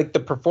Us, like the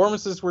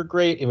performances were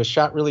great. It was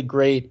shot really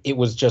great. It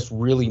was just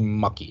really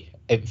mucky.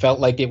 It felt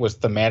like it was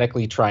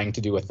thematically trying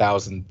to do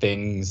 1,000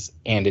 things,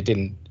 and it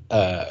didn't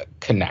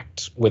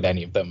connect with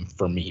any of them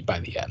for me by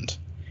the end.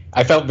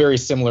 I felt very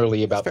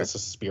similarly about the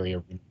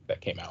Suspiria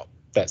that came out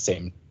that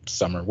same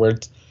summer,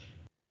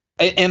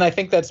 and I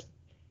think that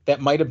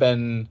might have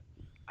been.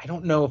 I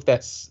don't know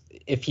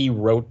if he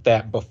wrote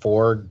that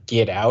before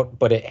Get Out,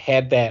 but it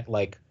had that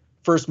like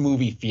first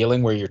movie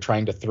feeling where you're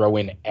trying to throw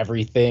in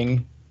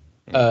everything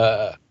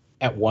at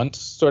once.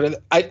 Sort of.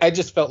 I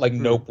just felt like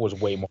Nope was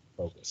way more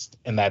focused,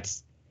 and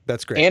that's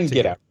great. And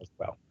Get Out as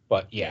well.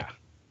 But yeah.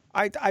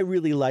 I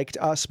really liked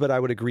Us, but I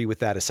would agree with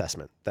that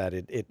assessment that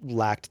it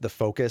lacked the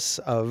focus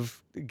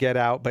of Get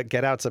Out. But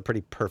Get Out's a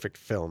pretty perfect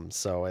film,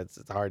 so it's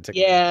hard to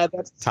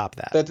top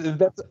that.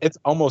 That's it's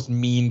almost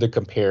mean to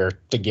compare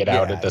to Get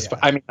Out at this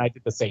point. I mean, I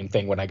did the same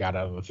thing when I got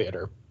out of the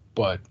theater,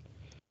 but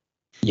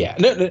yeah,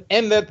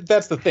 and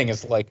that's the thing.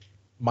 Is like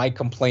my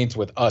complaints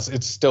with Us.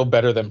 It's still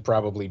better than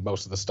probably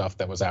most of the stuff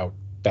that was out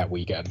that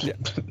weekend.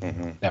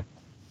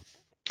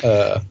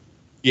 Yeah.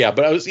 Yeah,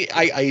 but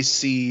I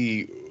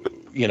see.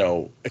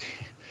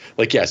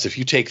 Like, yes, if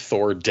you take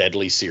Thor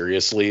deadly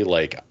seriously,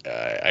 like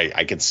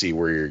I can see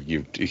where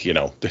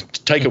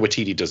Taika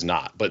Waititi does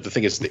not. But the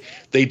thing is,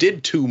 they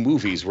did 2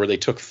 movies where they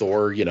took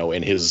Thor, in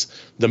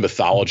the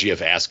mythology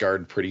of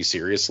Asgard pretty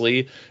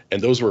seriously,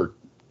 and those were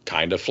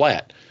kind of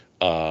flat.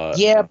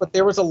 Yeah, but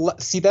there was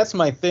see, that's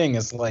my thing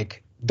is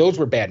like those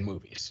were bad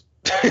movies.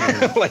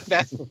 Like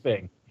that's the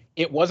thing.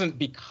 It wasn't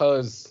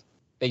because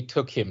they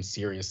took him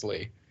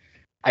seriously.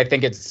 I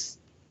think it's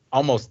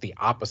almost the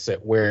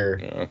opposite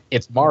where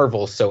it's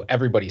Marvel, so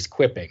everybody's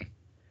quipping.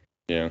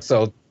 Yeah.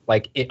 So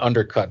like it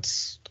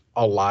undercuts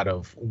a lot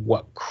of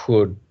what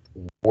could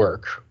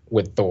work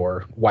with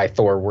Thor, why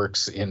Thor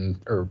works in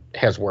or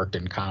has worked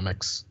in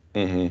comics.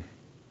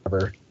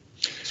 Whatever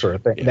sort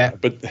of thing. Yeah.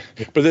 But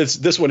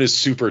this one is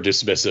super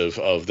dismissive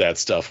of that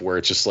stuff where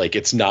it's just like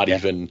it's not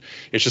even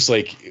it's just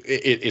like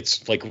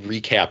it's like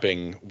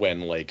recapping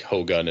when like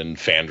Hogun and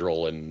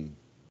Fandral and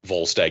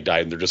Volstagg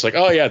died, and they're just like,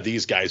 oh yeah,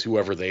 these guys,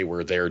 whoever they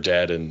were, they're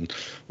dead, and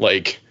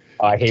like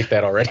I hate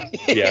that already.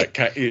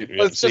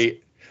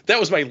 See, that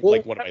was my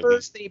like one of my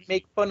least. They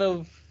make fun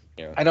of.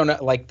 I don't know,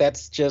 like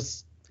that's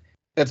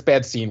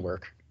bad scene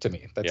work to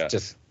me.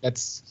 That's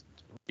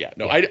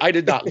I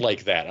did not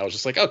like that. I was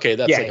just like, okay,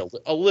 that's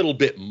a little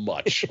bit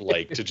much,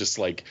 like to just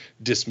like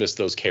dismiss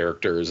those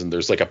characters. And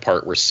there's like a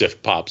part where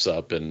Sif pops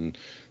up, and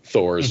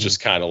Thor is just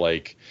kind of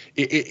like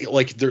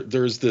like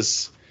there's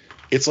this.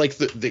 It's like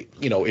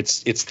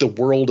it's the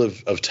world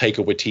of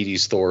Taika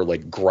Waititi's Thor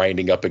like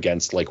grinding up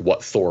against like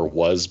what Thor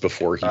was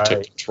before he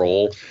took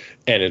control,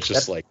 and it's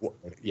just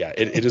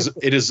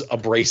it is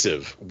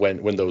abrasive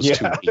when those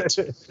two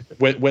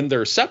meet. When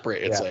they're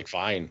separate, it's like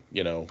fine,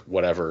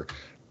 whatever,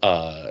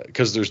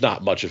 because there's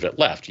not much of it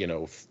left.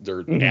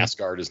 Their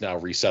Asgard is now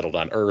resettled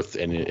on Earth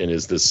and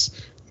is this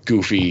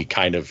goofy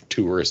kind of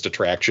tourist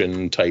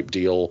attraction type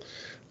deal,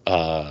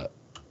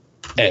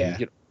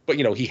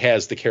 but he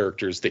has the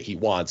characters that he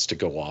wants to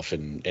go off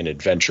and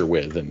adventure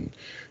with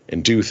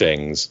and do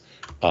things.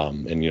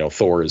 And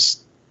Thor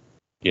is,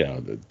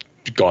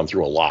 gone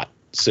through a lot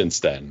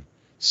since then.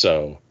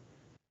 So,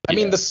 I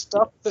mean, the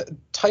stuff that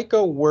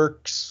Taika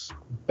works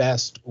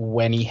best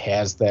when he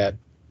has that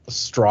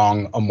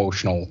strong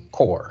emotional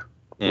core.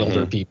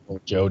 Wilder People,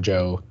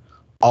 JoJo,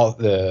 all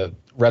the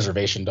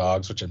Reservation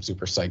Dogs, which I'm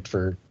super psyched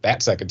for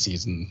that second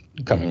season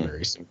coming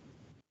very soon.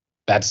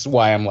 That's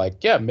why I'm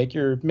like, yeah, make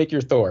your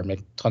Thor,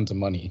 make tons of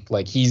money.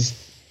 Like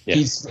he's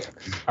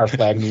our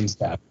flag means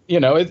that.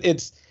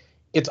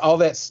 It's all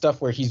that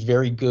stuff where he's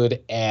very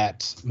good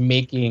at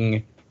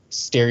making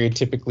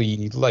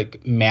stereotypically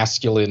like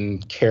masculine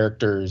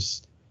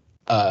characters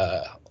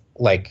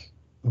like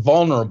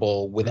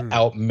vulnerable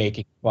without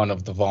making fun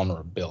of the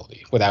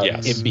vulnerability, without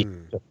it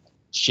being a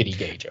shitty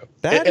gay joke.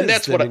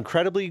 That's an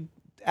incredibly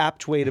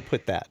apt way to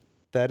put that.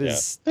 That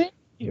is Thank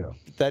you.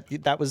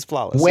 That was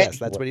flawless. Yes,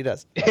 that's what he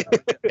does.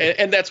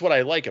 and that's what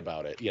I like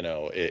about it,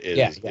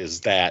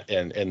 is that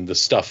and the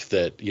stuff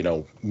that,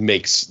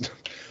 makes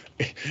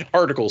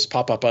articles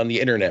pop up on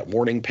the internet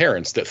warning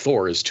parents that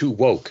Thor is too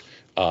woke.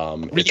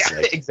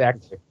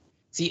 Exactly.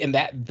 See, and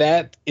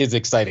that is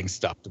exciting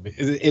stuff to me.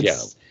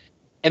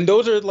 And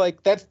those are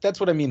like that's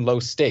what I mean, low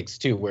stakes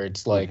too, where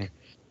it's like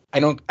I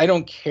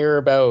don't care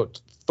about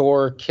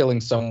Thor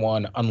killing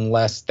someone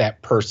unless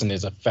that person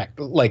is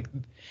like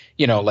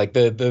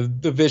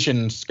the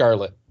Vision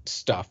Scarlet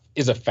stuff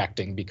is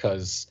affecting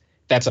because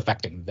that's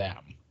affecting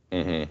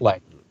them.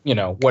 Like,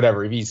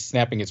 whatever, if he's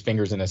snapping his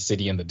fingers in a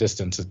city in the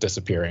distance is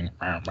disappearing,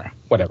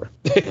 whatever.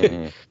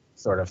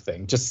 Sort of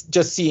thing. Just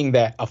seeing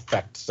that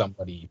affect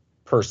somebody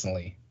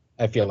personally,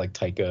 I feel like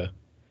Taika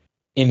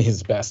in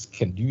his best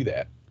can do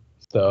that.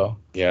 So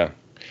yeah.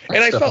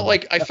 And I felt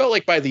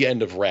like by the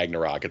end of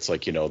Ragnarok, it's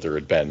like, there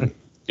had been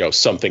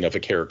something of a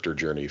character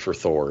journey for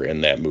Thor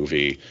in that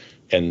movie.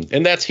 And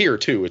that's here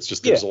too. It's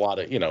just there's a lot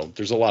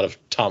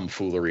of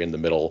tomfoolery in the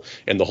middle,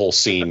 and the whole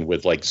scene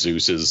with like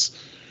Zeus's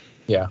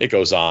it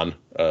goes on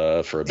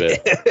for a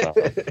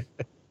bit.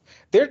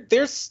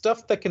 There's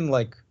stuff that can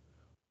like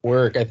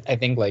work. I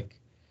think like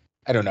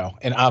I don't know.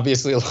 And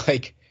obviously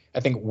like I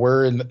think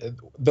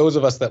those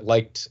of us that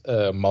liked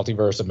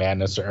Multiverse of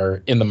Madness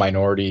are in the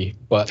minority,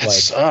 but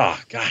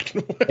God.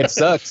 It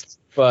sucks,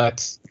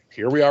 but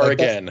here we are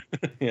again.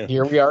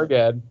 Here we are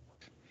again.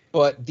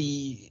 But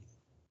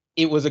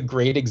it was a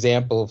great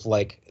example of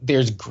like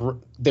there's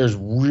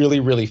really,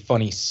 really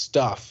funny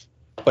stuff,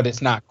 but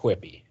it's not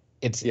quippy.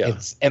 It's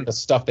and the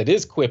stuff that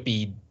is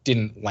quippy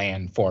didn't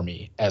land for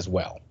me as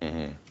well.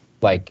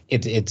 Like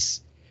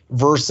it's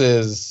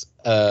versus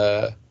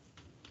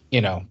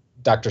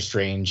Doctor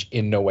Strange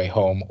in No Way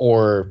Home,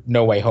 or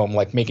No Way Home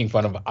like making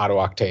fun of Otto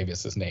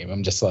Octavius's name.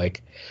 I'm just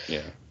like,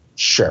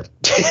 sure.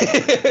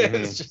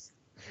 It's just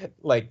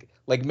like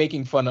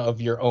making fun of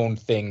your own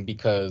thing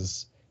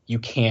because you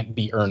can't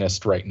be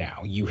earnest right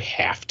now. You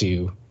have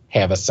to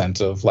have a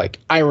sense of like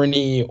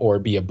irony or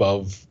be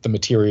above the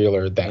material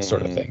or that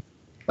sort of thing.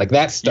 Like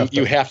that stuff.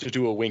 You have to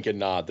do a wink and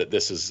nod that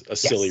this is a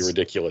silly,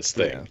 ridiculous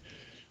thing. Yeah.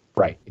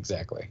 Right.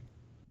 Exactly.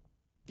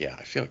 Yeah.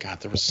 I feel,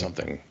 God, there was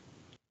something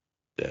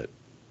that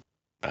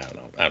I don't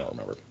know. I don't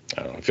remember.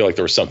 I don't know. I feel like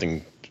there was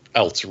something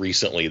else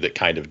recently that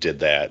kind of did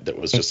that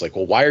was just like,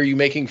 well, why are you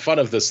making fun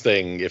of this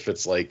thing if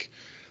it's like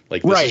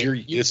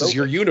this is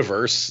your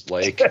universe?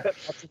 Like,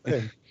 that's the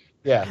thing.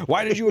 Yeah.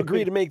 Why did you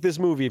agree to make this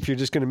movie if you're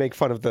just going to make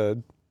fun of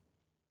the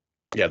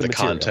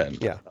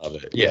content of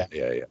it? Yeah.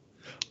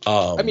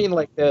 I mean,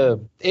 like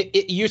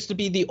it used to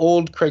be the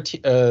old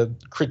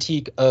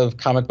critique of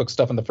comic book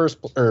stuff in the first,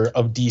 or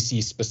of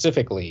DC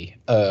specifically,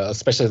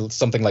 especially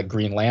something like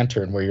Green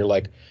Lantern, where you're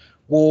like,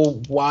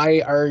 well, why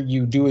are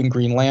you doing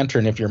Green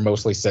Lantern if you're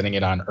mostly setting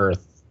it on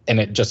Earth? And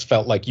it just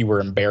felt like you were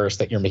embarrassed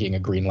that you're making a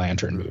Green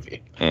Lantern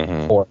movie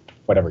or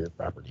whatever your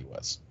property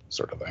was,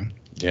 sort of thing.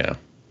 Yeah.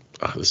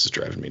 Oh, this is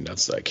driving me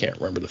nuts that I can't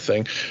remember the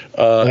thing.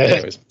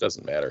 Anyways,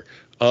 doesn't matter.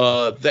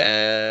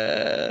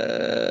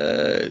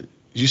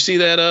 You see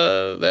that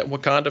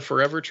Wakanda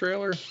Forever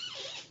trailer?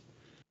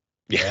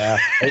 Yeah,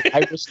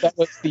 I wish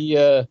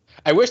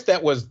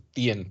that was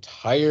the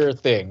entire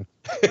thing.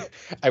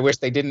 I wish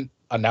they didn't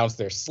announce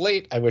their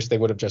slate. I wish they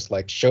would have just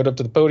like showed up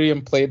to the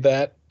podium, played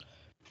that.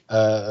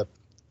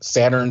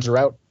 Saturns are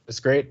out. It's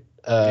great.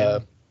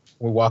 We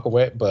walk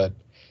away, but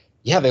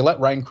yeah, they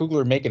let Ryan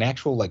Coogler make an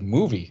actual like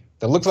movie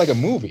that looks like a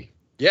movie.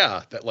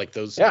 Yeah, that like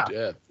those.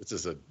 Yeah, this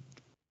is a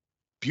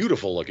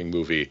beautiful looking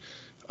movie.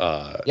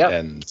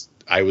 And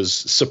I was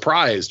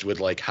surprised with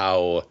like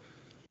how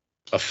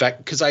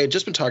because I had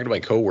just been talking to my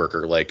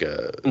coworker, like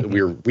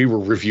we were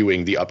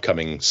reviewing the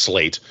upcoming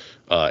slate,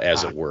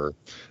 as it were,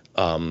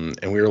 and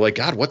we were like,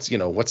 God, what's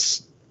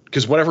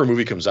because whenever a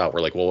movie comes out,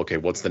 we're like, well, okay,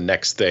 what's the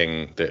next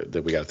thing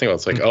that we got to think about?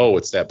 It's like, oh,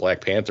 it's that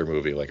Black Panther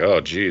movie. Like,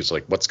 oh, geez,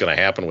 like what's going to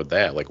happen with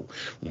that? Like,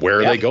 where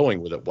are they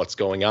going with it? What's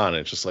going on? And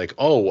it's just like,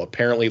 oh,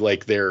 apparently,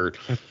 like they're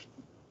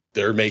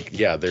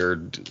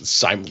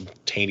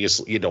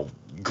simultaneously,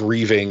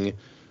 grieving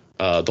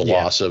the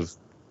loss of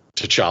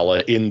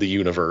T'Challa in the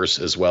universe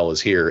as well as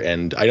here.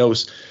 And I know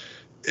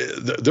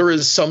there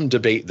is some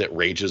debate that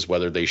rages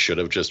whether they should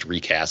have just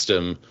recast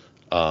him.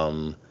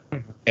 And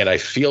I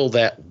feel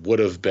that would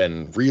have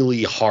been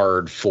really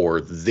hard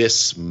for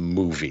this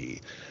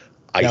movie.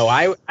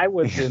 I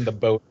was in the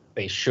boat.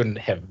 They shouldn't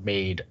have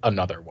made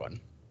another one.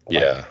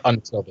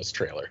 Until this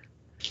trailer.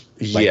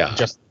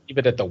 Just leave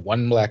it at the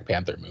one Black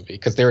Panther movie,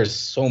 because there is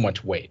so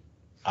much weight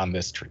on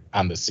this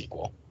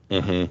sequel.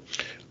 Mm-hmm.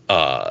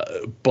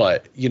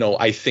 But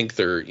I think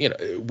they're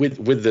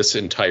with this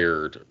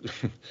entire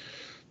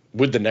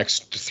with the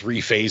next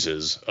 3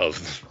 phases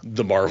of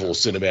the Marvel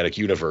Cinematic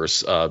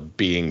Universe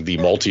being the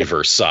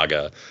multiverse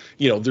saga,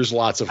 there's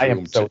lots of room. I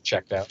am so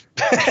checked out.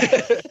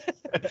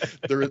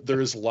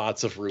 there is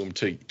lots of room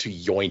to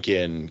yoink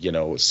in,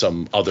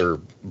 some other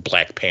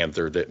Black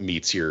Panther that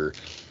meets your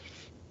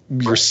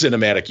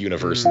cinematic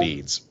universe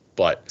needs.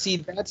 But see,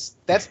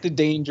 that's the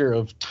danger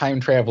of time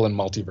travel and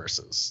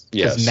multiverses.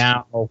 Yes. Because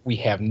now we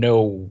have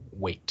no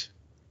weight.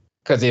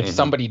 Because if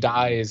somebody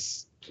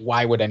dies,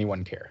 why would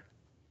anyone care?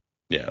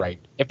 Yeah. Right.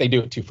 If they do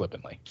it too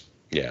flippantly.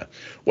 Yeah.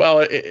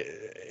 Well,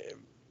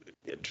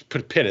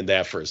 put a pin in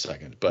that for a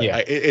second. But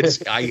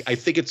I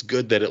think it's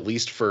good that at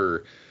least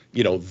for,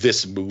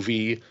 this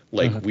movie,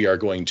 we are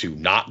going to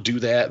not do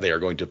that. They are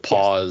going to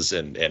pause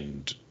and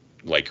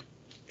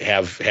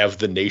have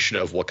the nation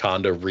of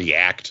Wakanda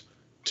react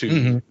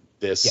to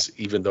this,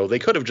 even though they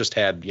could have just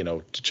had,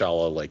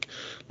 T'Challa.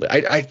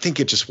 I think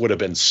it just would have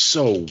been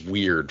so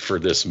weird for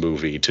this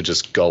movie to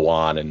just go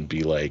on and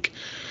be like,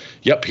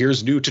 yep,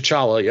 here's new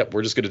T'Challa. Yep,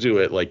 we're just going to do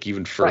it.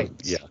 Even for,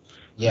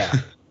 Yeah.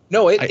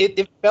 No,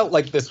 it felt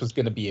like this was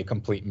going to be a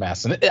complete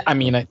mess. And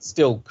it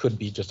still could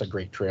be just a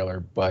great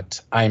trailer,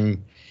 but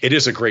it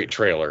is a great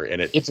trailer.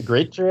 And it's a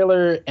great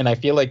trailer. And I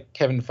feel like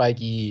Kevin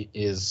Feige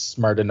is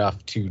smart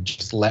enough to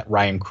just let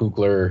Ryan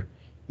Coogler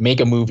make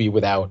a movie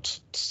without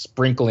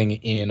sprinkling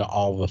in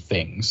all the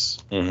things.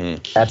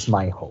 Mm-hmm. That's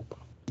my hope.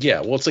 Yeah.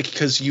 Well, it's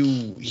because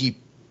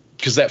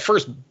that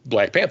first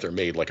Black Panther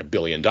made $1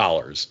 billion.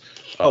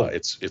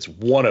 It's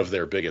one of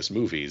their biggest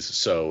movies.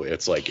 So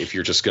it's if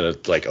you're just going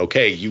to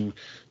okay, you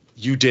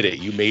did it.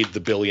 You made the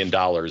 $1 billion.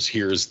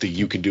 Here's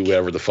you can do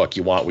whatever the fuck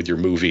you want with your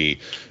movie.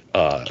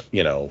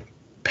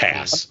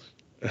 Pass.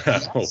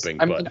 I'm hoping.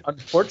 But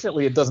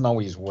unfortunately, it doesn't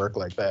always work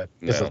like that.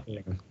 No. Is a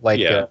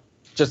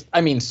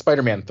thing.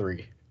 Spider-Man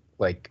 3.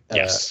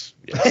 Yes,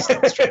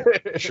 that's true.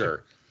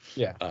 Sure.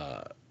 Yeah.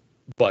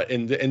 But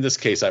in this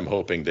case, I'm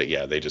hoping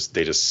that they just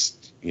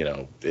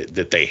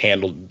that they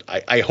handled.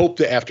 I hope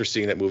that after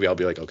seeing that movie, I'll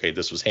be like, okay,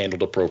 this was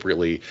handled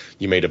appropriately.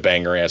 You made a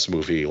banger ass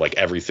movie.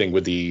 Everything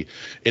with the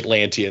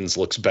Atlanteans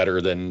looks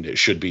better than it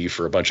should be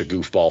for a bunch of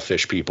goofball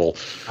fish people.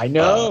 I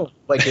know.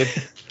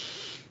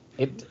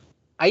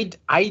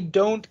 I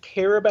don't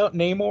care about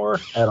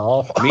Namor at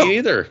all. Me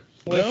either.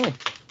 No.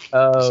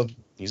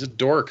 He's a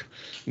dork.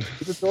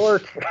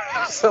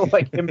 So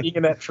him being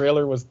in that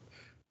trailer was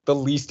the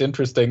least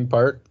interesting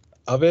part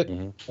of it.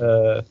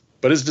 Mm-hmm.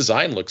 But his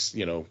design looks,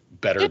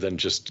 better than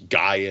just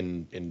guy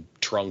in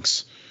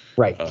trunks.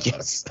 Right.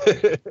 Yes.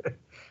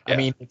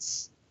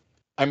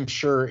 I'm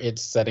sure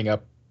it's setting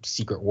up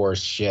Secret Wars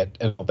shit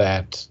and all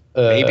that.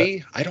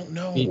 Maybe. I don't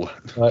know.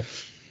 But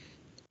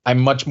I'm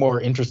much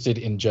more interested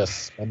in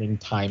just spending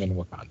time in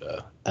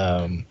Wakanda.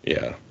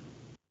 Yeah.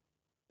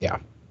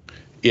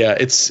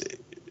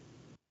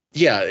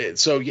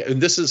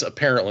 And this is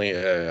apparently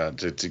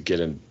to get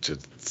into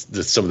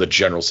some of the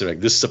general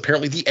cinematic. This is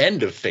apparently the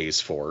end of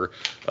Phase 4,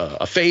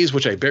 a phase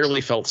which I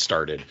barely felt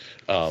started.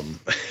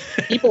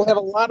 People have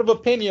a lot of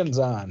opinions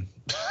on.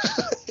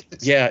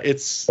 Yeah,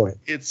 it's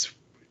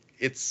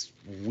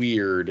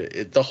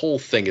weird. The whole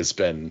thing has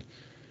been.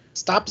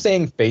 Stop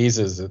saying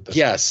phases at this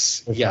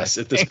point. Yes,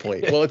 at this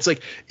point. Well, it's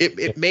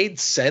it made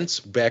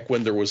sense back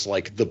when there was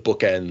the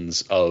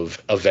bookends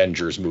of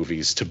Avengers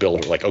movies to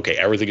build okay,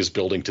 everything is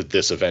building to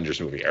this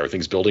Avengers movie.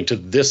 Everything's building to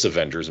this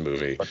Avengers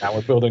movie. But now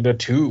we're building to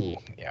 2.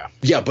 Yeah.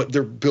 Yeah, but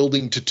they're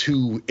building to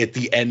 2 at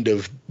the end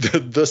of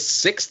the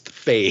 6th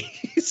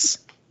phase.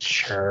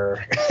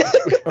 Sure.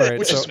 All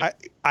right. So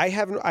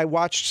I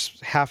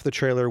watched half the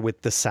trailer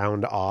with the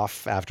sound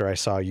off after I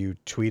saw you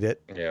tweet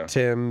it,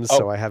 Tim.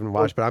 So I haven't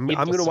watched, but I'm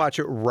going to watch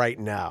it right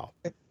now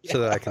so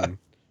that I can.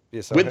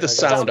 With the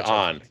sound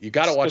on, you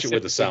got to watch it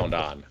with the sound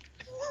on.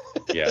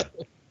 Yeah,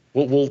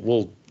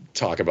 we'll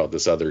talk about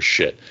this other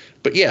shit,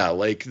 but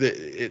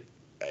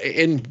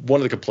and one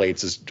of the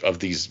complaints of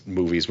these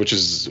movies, which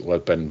is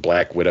what been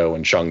Black Widow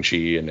and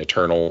Shang-Chi and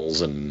Eternals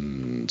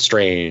and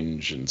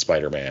Strange and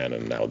Spider-Man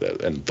and now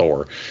and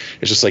Thor,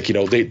 it's just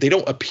they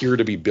don't appear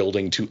to be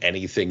building to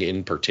anything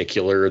in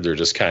particular. They're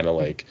just kind of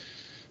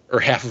or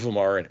half of them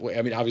are.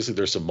 Obviously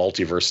there's some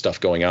multiverse stuff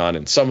going on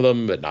in some of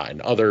them, but not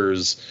in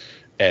others.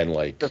 And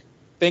the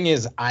thing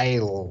is, I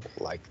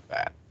like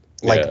that.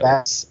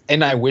 That's,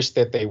 and I wish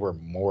that they were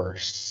more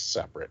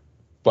separate,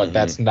 but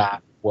that's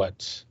not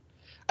what.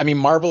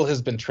 Marvel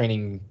has been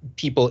training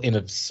people in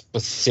a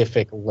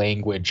specific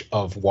language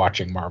of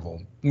watching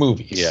Marvel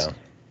movies. Yeah.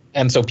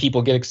 And so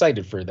people get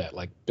excited for that.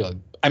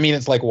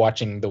 It's like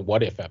watching the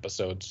What If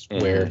episodes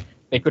where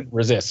they couldn't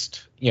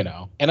resist,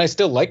 and I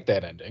still like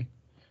that ending.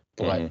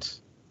 But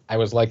I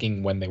was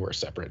liking when they were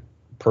separate,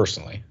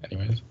 personally,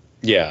 anyways.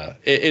 Yeah,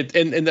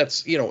 and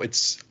that's,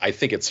 I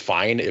think it's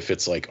fine if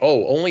it's like,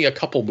 oh, only a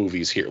couple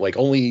movies here, like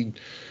only,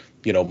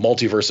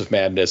 Multiverse of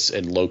Madness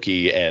and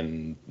Loki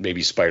and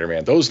maybe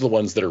Spider-Man. Those are the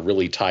ones that are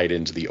really tied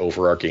into the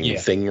overarching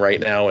thing right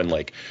now, and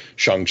like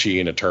Shang-Chi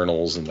and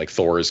Eternals, and like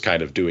Thor is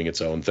kind of doing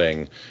its own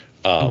thing.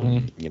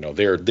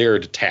 They're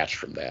detached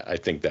from that. I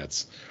think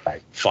that's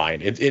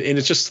fine. And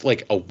it's just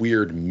like a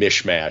weird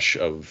mishmash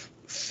of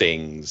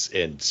things,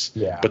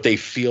 but they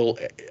feel,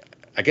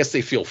 I guess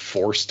they feel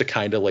forced to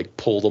kind of like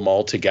pull them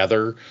all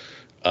together.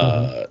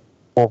 Well,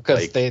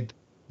 because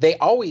they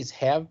always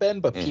have been,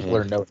 but people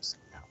are noticing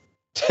now.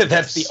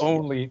 That's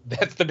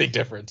the big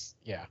difference.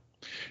 Yeah.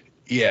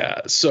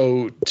 Yeah.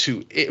 So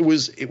it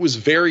was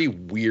very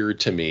weird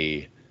to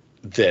me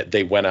that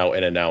they went out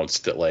and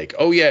announced that, like,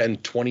 oh yeah, in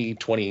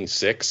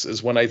 2026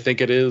 is when I think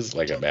it is,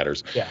 like, it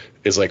matters. Yeah.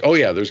 It's like, oh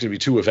yeah, there's going to be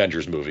 2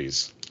 Avengers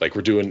movies. Like,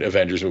 we're doing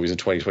Avengers movies in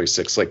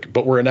 2026, like,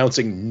 but we're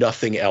announcing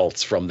nothing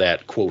else from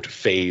that quote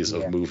phase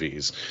of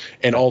movies.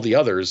 And all the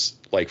others,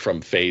 like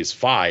from phase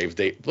 5,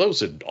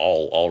 those had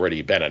all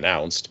already been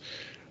announced,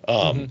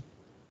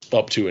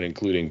 up to and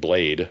including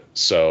Blade.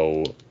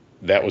 So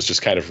that was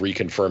just kind of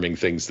reconfirming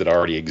things that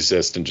already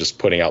exist and just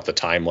putting out the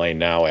timeline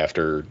now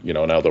after,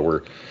 now that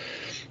we're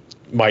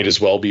might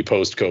as well be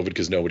post-COVID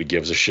because nobody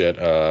gives a shit.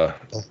 I'm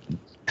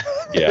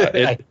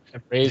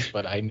raised,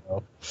 but I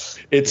know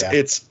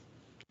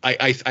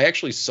I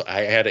actually saw,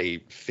 I had a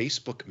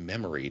Facebook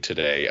memory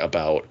today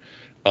about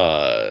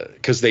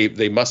because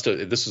they must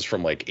have, this is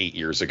from like 8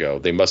 years ago,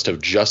 they must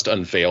have just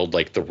unveiled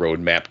like the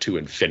roadmap to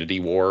Infinity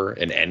War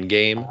and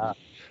Endgame,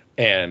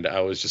 and I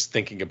was just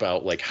thinking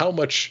about like how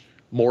much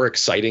more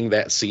exciting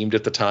that seemed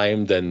at the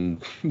time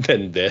than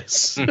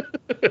this.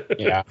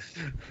 Yeah.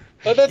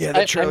 Well,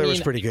 the trailer was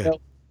pretty good.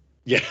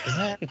 Yeah.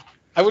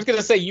 I was going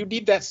to say, you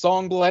need that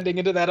song blending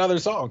into that other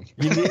song.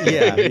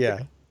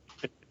 Yeah.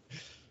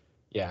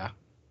 Yeah.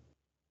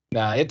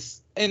 Nah,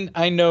 and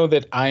I know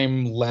that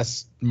I'm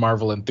less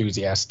Marvel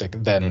enthusiastic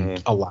than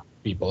a lot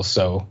of people,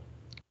 so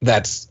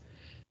it's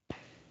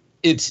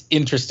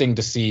interesting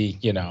to see,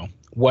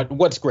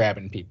 what's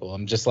grabbing people.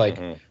 I'm just like,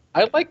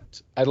 I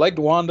liked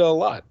Wanda a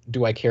lot.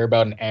 Do I care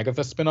about an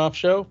Agatha spinoff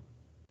show?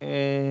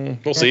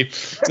 We'll see.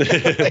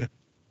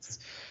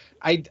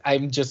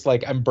 I'm just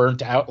like, I'm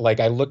burnt out. Like,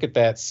 I look at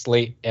that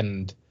slate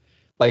and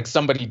like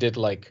somebody did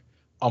like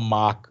a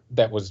mock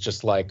that was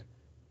just like,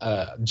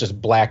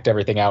 just blacked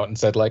everything out and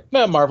said like,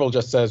 no, Marvel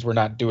just says we're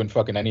not doing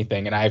fucking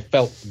anything. And I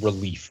felt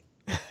relief.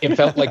 It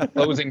felt like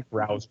closing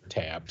browser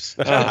tabs.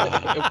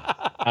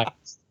 Well,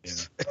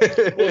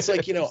 it's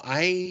like,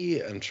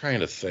 I'm trying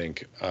to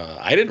think.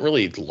 I didn't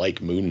really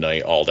like Moon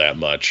Knight all that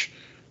much.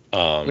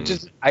 Which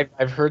is,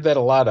 I've heard that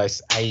a lot.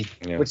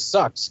 Which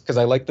sucks because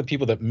I like the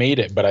people that made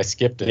it, but I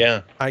skipped it.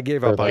 Yeah, I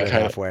gave up on it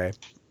halfway.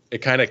 It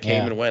kind of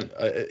came and went.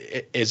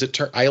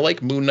 I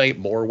like Moon Knight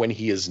more when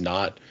he is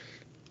not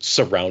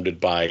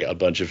surrounded by a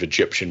bunch of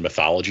Egyptian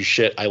mythology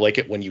shit. I like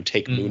it when you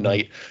take Moon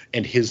Knight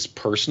and his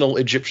personal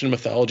Egyptian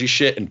mythology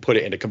shit and put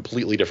it in a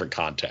completely different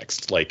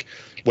context. Like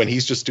when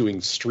he's just doing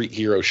street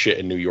hero shit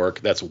in New York,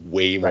 that's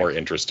way more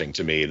interesting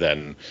to me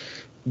than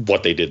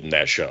what they did in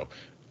that show.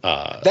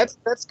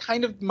 That's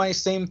kind of my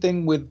same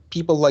thing with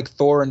people like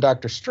Thor and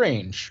Doctor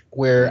Strange,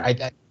 where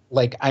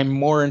I'm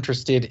more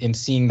interested in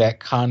seeing that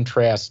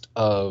contrast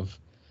of,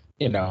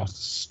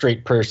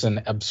 straight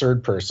person,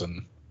 absurd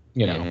person,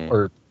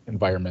 or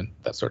environment,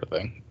 that sort of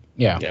thing.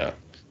 Yeah.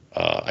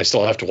 I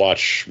still have to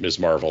watch Ms.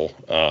 Marvel.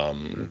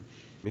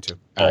 Me too.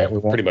 All right, we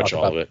won't pretty much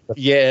all of it.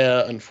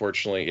 Yeah,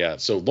 unfortunately, yeah.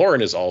 So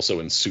Lauren is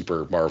also in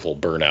super Marvel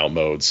burnout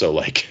mode. So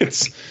like,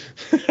 it's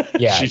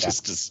she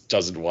just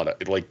doesn't want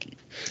to like,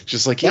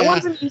 just like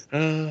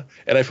and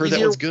I've heard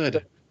that one's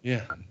good.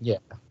 Yeah.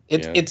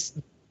 It's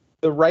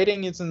the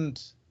writing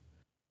isn't.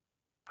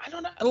 I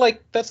don't know.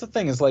 Like that's the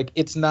thing is like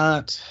it's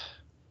not.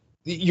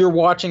 You're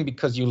watching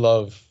because you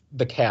love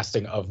the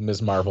casting of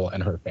Ms. Marvel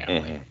and her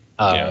family.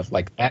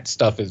 Like that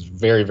stuff is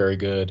very, very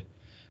good.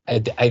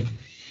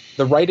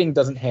 The writing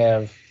doesn't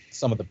have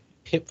some of the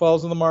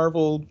pitfalls of the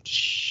Marvel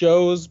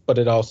shows, but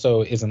it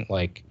also isn't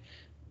like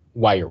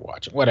why you're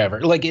watching.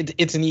 Whatever. Like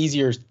it's an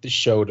easier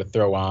show to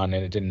throw on,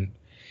 and it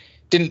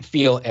didn't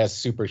feel as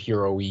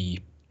superhero-y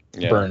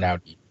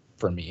burnout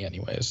for me,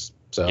 anyways.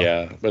 So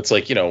yeah, but it's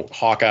like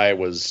Hawkeye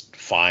was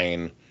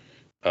fine.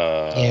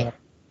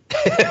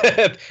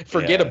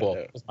 Forgettable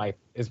is my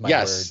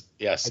word.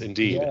 Yes,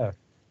 indeed.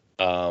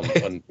 Well,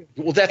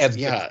 that's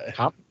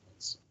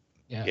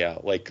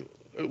like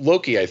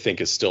Loki, I think,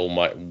 is still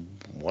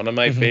one of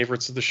my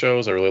favorites of the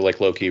shows. I really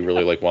like Loki,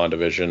 really like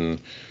WandaVision.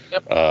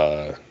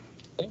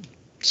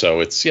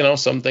 So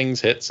it's some things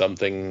hit, some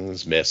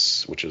things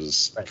miss, which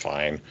is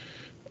fine.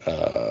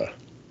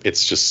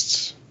 It's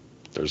just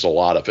there's a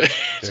lot of it.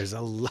 There's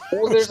a lot.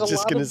 Well, there's a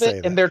lot of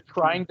it, and they're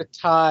trying to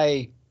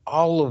tie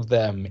all of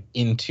them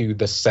into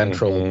the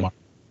central mark.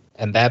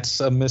 And that's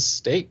a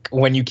mistake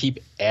when you keep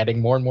adding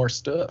more and more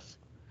stuff.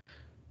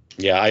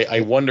 Yeah,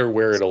 I wonder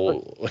where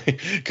it'll,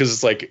 because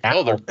it's like,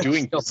 they're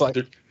doing,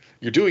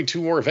 you're doing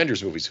 2 more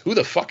Avengers movies. Who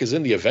the fuck is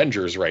in the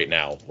Avengers right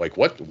now? Like,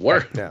 what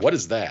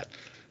is that?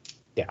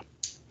 Yeah.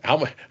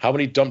 How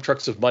many dump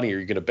trucks of money are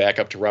you going to back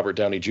up to Robert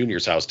Downey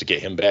Jr.'s house to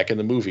get him back in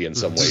the movie in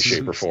some way,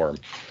 shape, or form?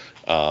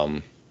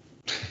 Right.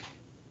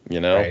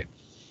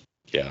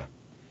 Yeah.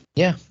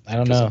 Yeah, I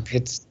don't know.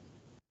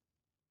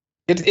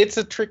 It's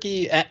a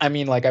tricky. I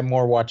mean, like, I'm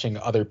more watching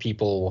other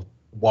people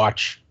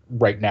watch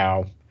right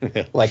now.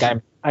 Like,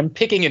 I'm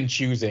picking and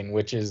choosing,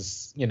 which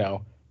is,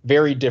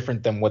 very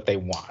different than what they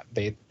want.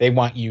 They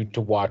want you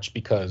to watch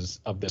because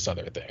of this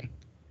other thing.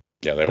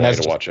 Yeah, they want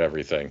you to watch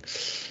everything.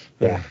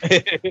 Yeah.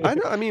 I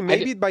know. I mean,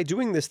 maybe by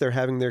doing this, they're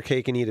having their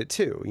cake and eat it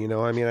too.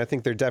 I mean, I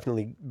think they're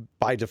definitely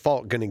by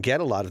default going to get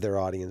a lot of their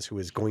audience who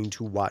is going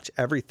to watch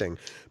everything.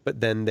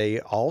 But then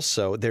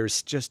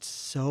there's just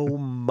so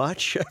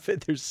much of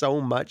it. There's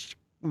so much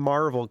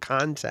Marvel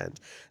content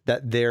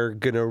that they're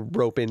going to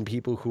rope in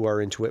people who are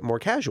into it more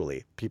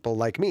casually. People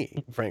like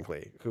me,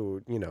 frankly,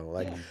 who,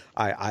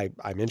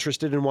 I'm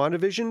interested in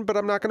WandaVision, but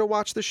I'm not going to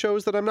watch the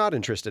shows that I'm not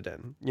interested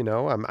in.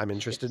 I'm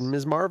interested in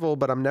Ms. Marvel,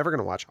 but I'm never going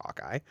to watch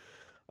Hawkeye.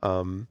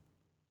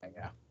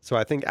 So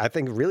I think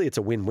really it's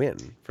a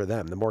win-win for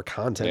them. The more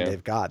content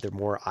they've got, the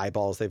more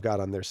eyeballs they've got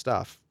on their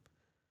stuff.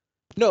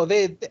 No,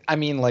 they're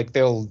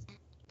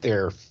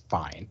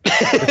fine.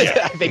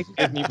 I think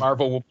Disney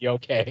Marvel will be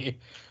okay.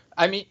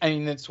 I mean,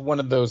 it's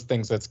one of those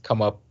things that's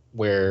come up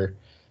where,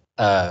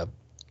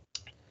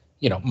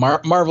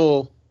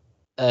 Marvel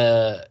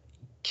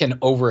can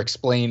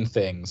over-explain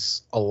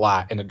things a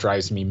lot, and it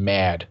drives me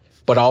mad.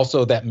 But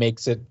also that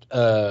makes it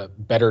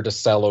better to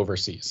sell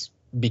overseas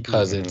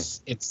because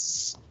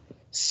it's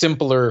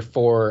simpler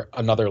for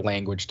another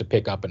language to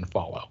pick up and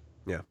follow.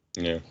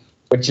 Yeah.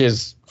 Which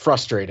is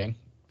frustrating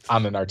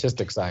on an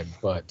artistic side,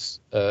 but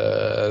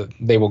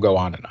they will go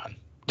on and on.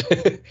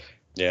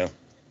 Yeah.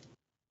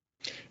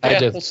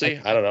 Yeah, we'll see.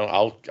 I don't know.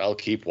 I'll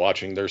keep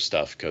watching their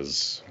stuff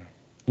because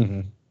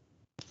here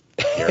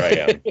I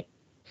am.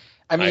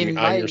 I mean,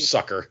 I'm your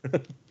sucker.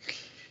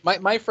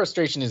 my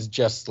frustration is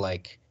just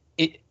like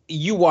it.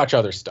 You watch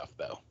other stuff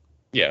though.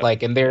 Yeah.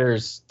 Like, and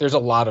there's a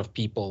lot of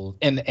people,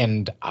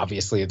 and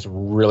obviously it's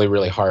really,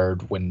 really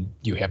hard when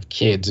you have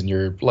kids and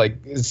you're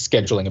like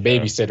scheduling a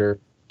babysitter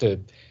to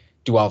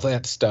do all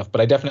that stuff.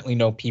 But I definitely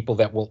know people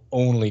that will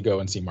only go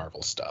and see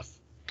Marvel stuff,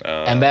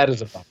 and that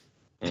is a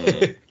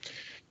bummer.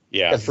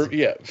 Yeah,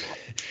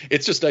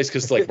 it's just nice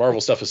because like Marvel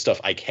stuff is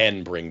stuff I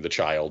can bring the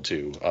child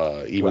to,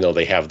 even though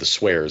they have the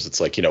swears. It's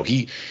like,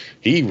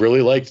 he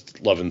really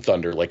liked Love and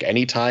Thunder. Like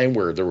any time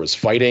where there was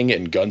fighting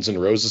and Guns N'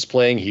 Roses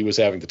playing, he was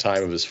having the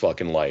time of his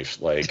fucking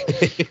life. Like,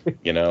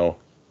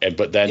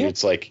 but then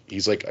it's like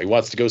he's like he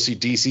wants to go see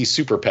DC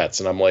Super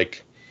Pets, and I'm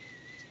like,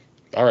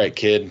 all right,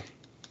 kid,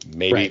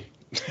 maybe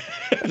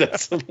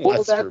that's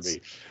less for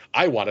me.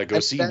 I want to go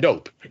see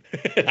Nope.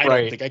 I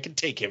don't think I can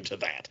take him to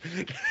that.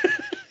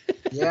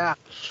 Yeah,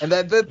 and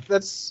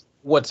that's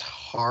what's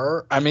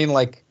hard. I mean,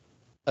 like,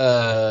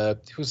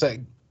 who's that?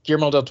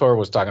 Guillermo del Toro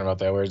was talking about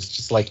that, where it's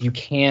just like you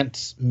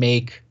can't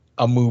make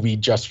a movie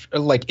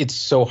it's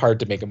so hard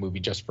to make a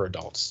movie just for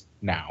adults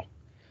now.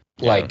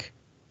 Yeah. Like,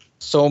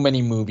 so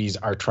many movies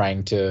are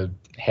trying to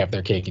have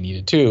their cake and eat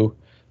it too,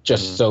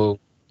 just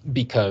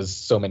because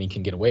so many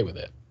can get away with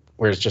it.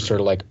 Where it's just sort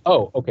of like,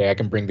 oh, okay, I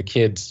can bring the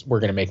kids. We're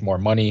gonna make more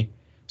money.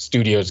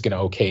 Studio's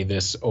gonna okay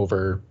this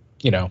over,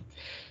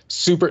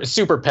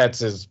 Super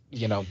Pets is,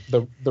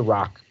 the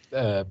Rock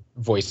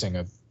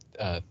voicing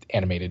a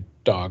animated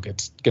dog.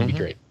 It's gonna be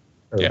great,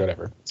 or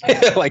whatever.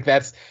 Like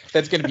that's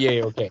gonna be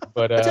a-okay.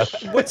 But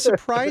what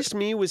surprised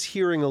me was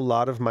hearing a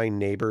lot of my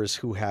neighbors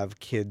who have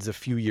kids a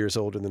few years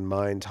older than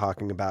mine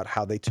talking about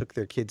how they took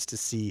their kids to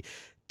see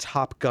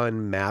Top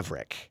Gun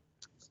Maverick,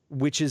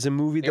 which is a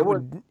movie that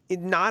would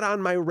not on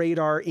my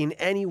radar in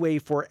any way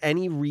for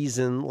any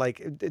reason.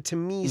 Like, to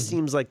me,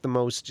 seems like the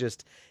most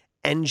just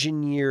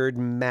engineered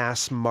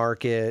mass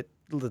market.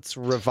 Let's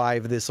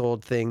revive this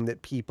old thing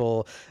that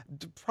people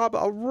probably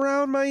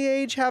around my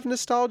age have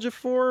nostalgia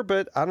for,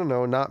 but I don't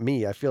know, not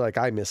me. I feel like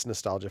I miss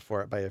nostalgia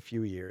for it by a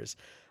few years.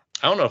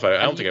 I don't know if I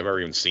don't think I've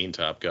ever even seen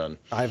Top Gun.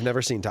 I've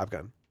never seen Top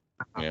Gun.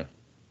 Yeah.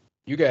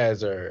 You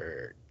guys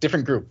are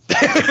different group.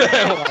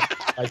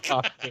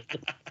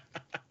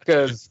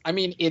 Because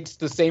it's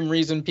the same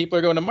reason people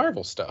are going to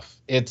Marvel stuff.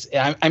 It's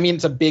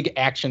a big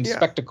action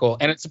spectacle,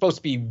 and it's supposed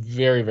to be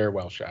very, very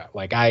well shot.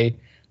 Like I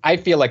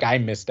feel like I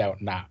missed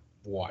out not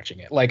watching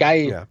it. Like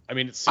it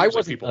seems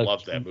like people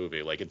love that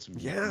movie. Like it's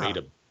made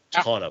a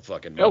ton of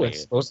fucking money. No, it's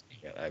supposed to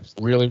be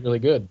really, really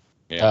good.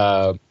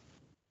 Yeah.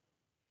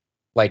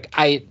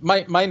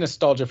 My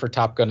nostalgia for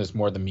Top Gun is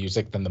more the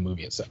music than the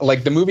movie itself.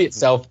 Like the movie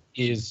itself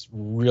is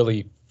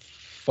really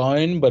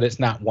fun, but it's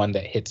not one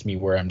that hits me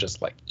where I'm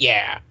just like,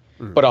 yeah.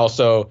 But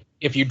also,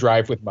 if you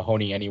drive with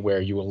Mahoney anywhere,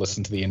 you will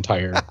listen to the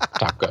entire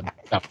Top Gun.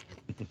 No.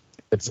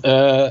 It's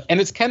and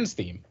it's Ken's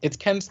theme. It's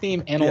Ken's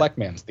theme and Elect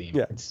Man's theme.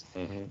 Yeah. It's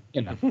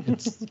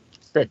it's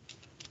great.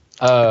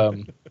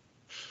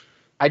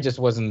 I just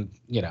wasn't,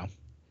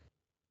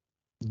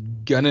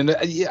 gonna.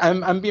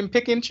 I'm being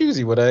picky and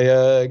choosy what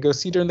I go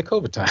see during the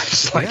COVID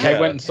times. I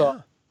went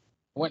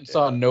and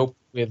saw Nope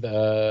with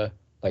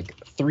like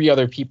 3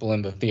 other people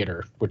in the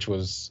theater, which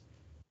was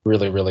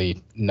really,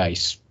 really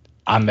nice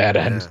on that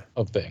end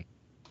of thing.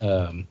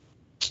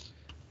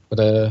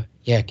 But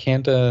yeah,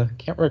 can't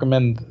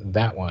recommend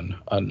that one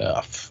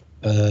enough.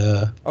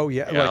 Oh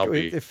yeah,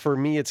 like for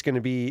me, it's going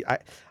to be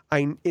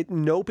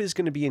Nope is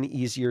going to be an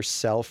easier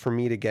sell for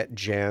me to get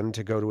Jan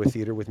to go to a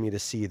theater with me to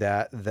see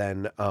that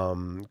than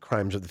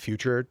Crimes of the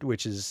Future,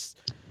 which is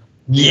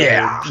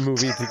a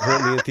movie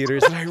currently in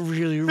theaters that I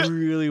really,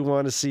 really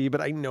want to see,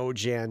 but I know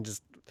Jan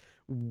just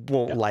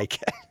won't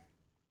like it.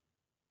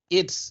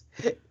 It's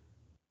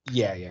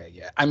yeah.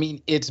 I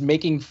mean, it's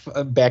making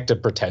back to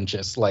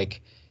pretentious.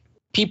 Like,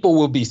 people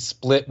will be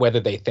split whether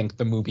they think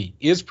the movie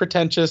is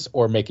pretentious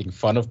or making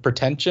fun of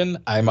pretension.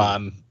 I'm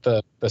on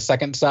the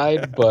second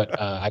side, but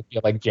I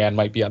feel like Jan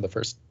might be on the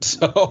first.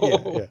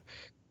 So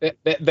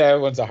that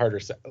one's a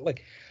harder sell.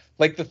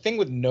 Like the thing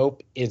with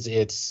Nope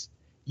is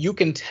you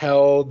can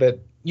tell that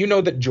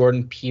that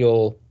Jordan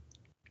Peele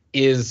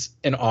is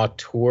an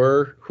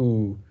auteur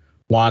who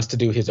wants to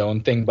do his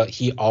own thing, but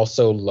he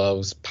also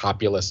loves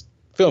populist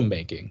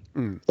filmmaking.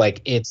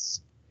 Like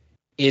it's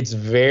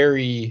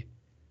very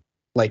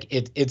like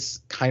it's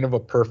kind of a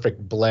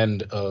perfect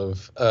blend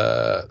of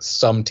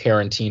some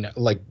Tarantino,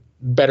 like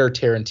better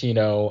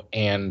Tarantino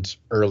and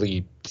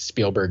early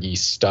Spielberg-y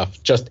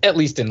stuff, just at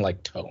least in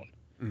like tone.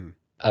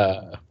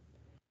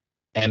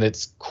 And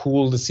it's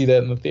cool to see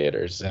that in the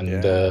theaters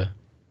and to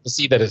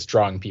see that it's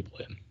drawing people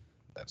in,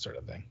 that sort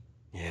of thing.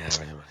 Yeah, I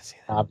really want to see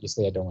that.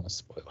 Obviously, I don't want to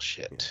spoil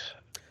shit.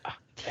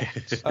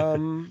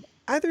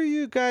 Either of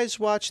you guys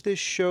watch this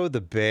show, The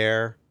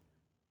Bear?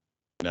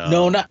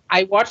 No, not.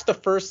 I watched the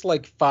first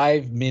like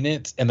 5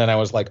 minutes, and then I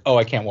was like, "Oh,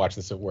 I can't watch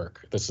this at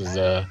work. This is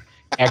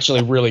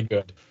actually really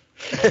good."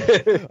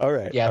 All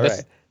right. Yeah,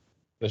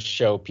 the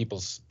show,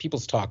 people's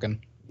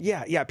talking.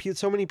 Yeah.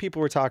 So many people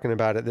were talking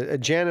about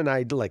it. Jan and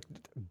I like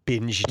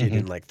binged it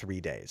in like 3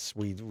 days.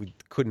 We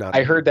could not.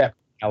 I heard that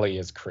Ellie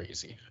is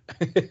crazy.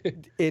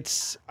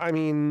 It's. I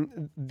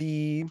mean,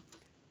 the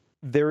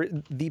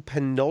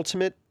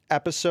penultimate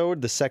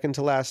episode, the second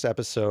to last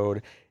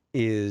episode,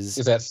 is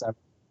that 7?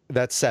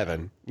 That's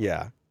 7.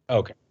 Yeah.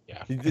 Okay.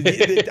 Yeah.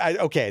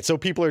 Okay. So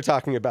people are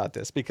talking about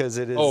this because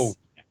it is. Oh.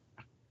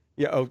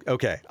 Yeah.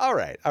 Okay. All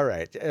right.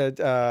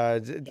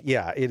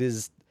 Yeah. It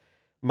is.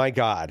 My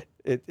God.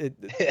 It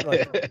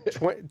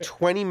like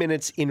 20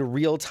 minutes in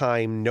real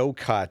time, no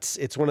cuts.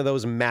 It's one of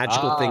those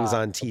magical things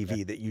on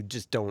TV that you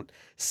just don't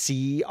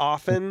see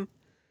often.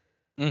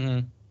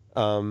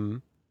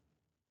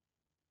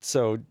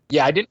 So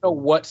yeah, I didn't know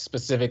what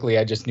specifically.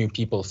 I just knew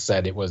people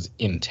said it was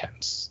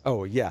intense.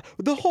 Oh yeah,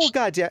 the whole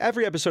goddamn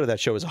every episode of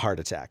that show is a heart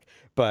attack.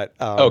 But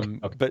okay.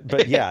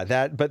 but yeah,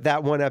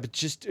 that one episode,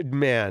 just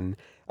man,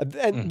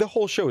 and the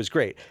whole show is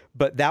great.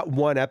 But that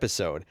one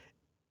episode,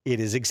 it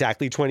is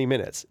exactly 20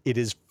 minutes. It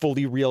is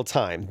fully real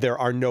time. There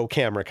are no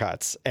camera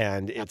cuts,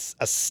 and it's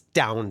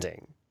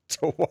astounding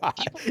to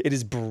watch. It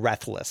is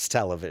breathless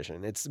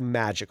television. It's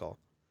magical.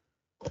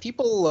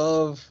 People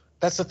love.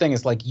 That's the thing,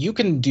 is like you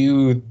can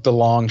do the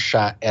long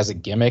shot as a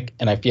gimmick,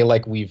 and I feel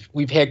like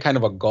we've had kind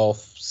of a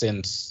gulf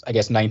since I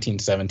guess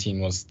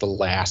 1917 was the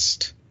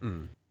last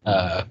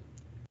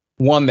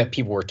one that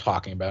people were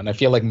talking about, and I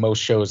feel like most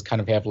shows kind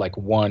of have like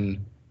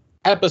one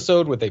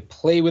episode where they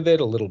play with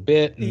it a little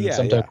bit, and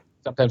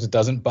sometimes it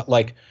doesn't. But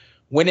like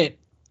when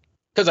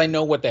because I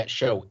know what that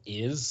show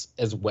is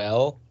as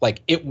well,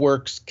 like it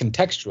works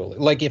contextually.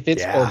 Like if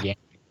it's organic,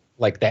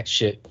 like that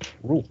shit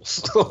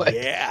rules. Like,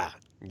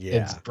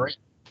 it's great.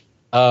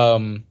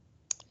 Not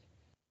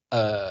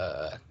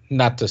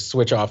to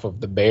switch off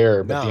of The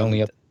Bear,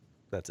 but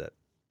that's it.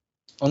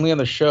 Only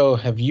other show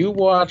have you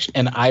watched,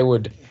 and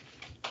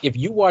if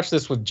you watch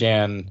this with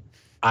Jan,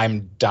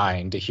 I'm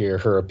dying to hear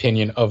her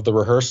opinion of The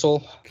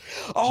Rehearsal.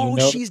 Oh,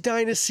 she's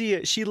dying to see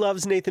it. She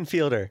loves Nathan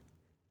Fielder.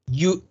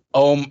 It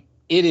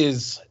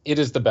is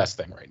the best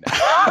thing right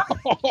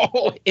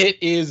now. It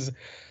is.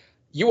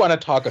 You want to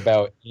talk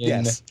about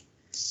yes.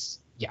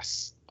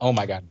 Oh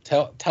my God.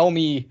 Tell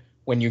me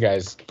when you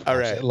guys. All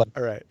right.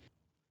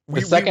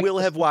 We will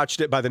have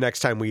watched it by the next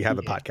time we have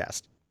a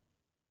podcast.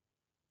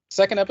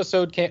 Second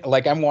episode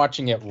I'm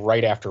watching it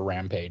right after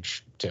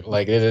Rampage too.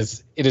 Like it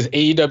is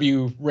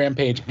AEW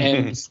Rampage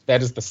ends.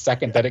 That is the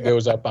second that it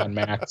goes up on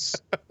Max.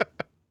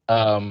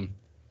 The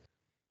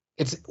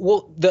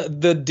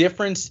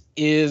difference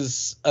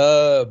is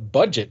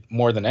budget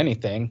more than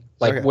anything.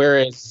 Like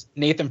whereas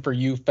Nathan For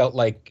You felt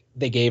like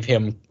they gave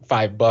him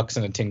 $5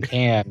 in a tin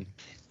can,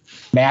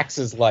 Max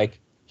is like,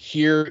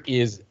 here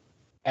is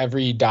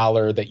every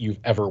dollar that you've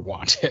ever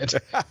wanted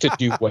to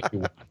do what you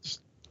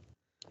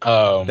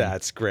want.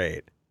 That's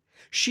great.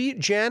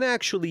 Jan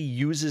actually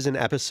uses an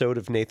episode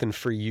of Nathan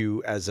For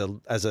You as a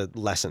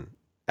lesson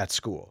at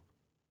school.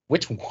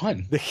 Which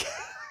one?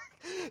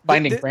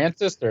 Finding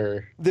Francis,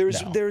 or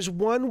there's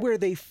one where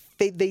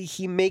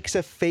he makes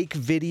a fake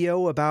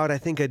video about, I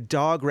think, a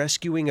dog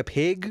rescuing a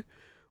pig,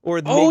 Or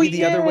maybe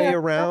the other way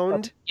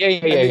around. Yeah.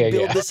 They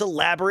build this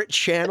elaborate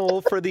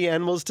channel for the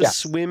animals to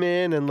swim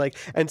in,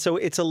 and so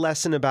it's a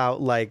lesson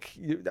about like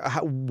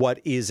what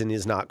is and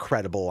is not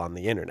credible on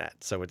the internet.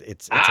 So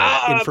it's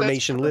an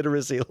information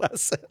literacy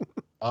lesson.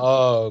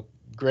 Oh,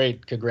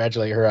 great!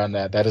 Congratulate her on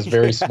that. That is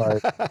very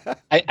smart.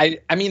 I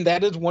mean,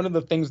 that is one of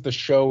the things the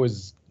show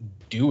is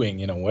doing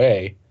in a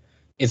way.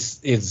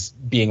 Is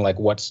being like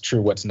what's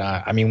true, what's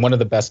not. I mean, one of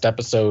the best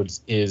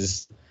episodes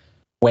is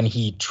when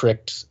he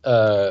tricked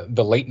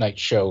the late night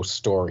show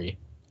story.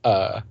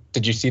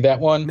 Did you see that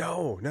one?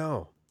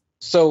 No.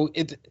 So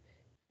I think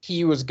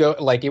it was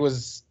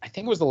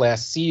the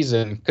last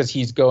season, because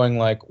he's going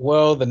like,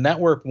 well, the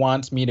network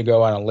wants me to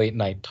go on a late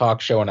night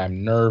talk show and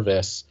I'm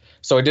nervous.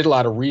 So I did a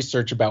lot of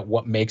research about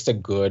what makes a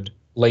good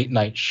late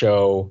night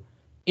show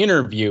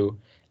interview.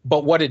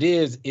 But what it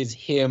is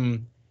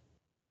him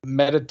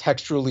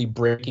metatextually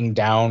breaking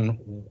down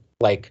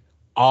like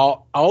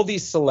all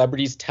these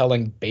celebrities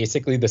telling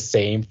basically the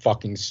same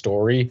fucking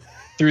story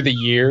through the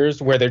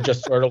years, where they're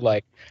just sort of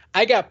like,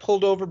 I got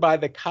pulled over by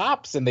the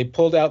cops and they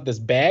pulled out this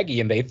baggie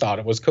and they thought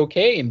it was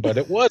cocaine, but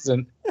it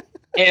wasn't.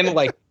 And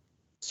like,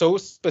 so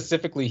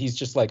specifically, he's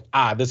just like,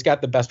 this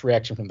got the best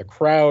reaction from the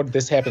crowd.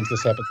 This happens,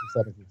 this happens, this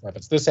happens, this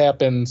happens, this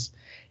happens.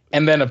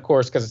 And then, of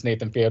course, because it's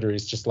Nathan Fielder,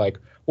 he's just like,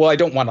 well, I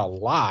don't want to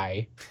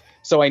lie,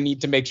 so I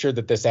need to make sure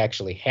that this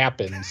actually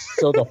happens.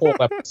 So the whole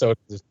episode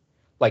is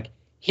like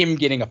him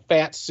getting a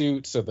fat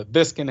suit so that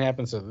this can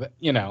happen. So that,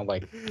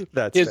 like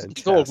that's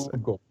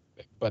fantastic.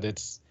 But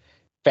it's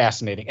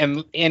fascinating.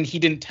 And he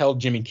didn't tell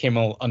Jimmy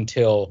Kimmel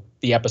until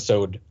the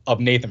episode of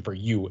Nathan For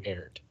You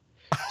aired.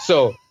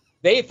 So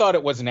they thought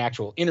it was an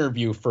actual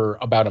interview for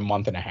about a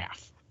month and a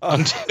half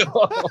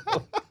until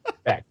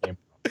that came.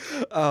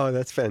 Oh,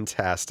 that's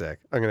fantastic.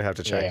 I'm going to have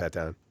to track that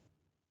down.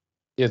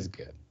 It's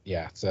good.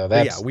 Yeah, so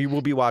that's... we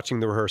will be watching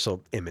the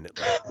rehearsal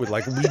imminently. We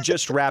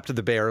just wrapped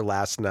The Bear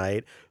last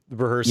night. The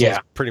rehearsal is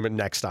pretty much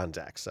next on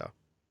deck, so.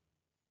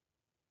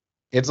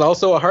 It's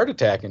also a heart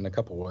attack in a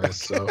couple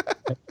ways, so.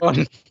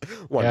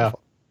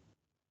 Wonderful.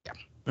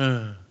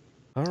 Yeah.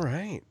 All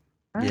right.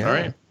 Yeah. All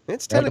right.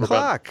 It's 10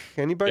 o'clock.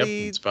 Anybody?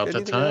 Yep, it's about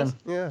that time. Else?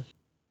 Yeah.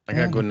 I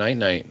got to go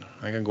night-night.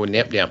 I got to go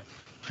nap.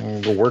 I'm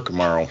going to go work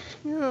tomorrow.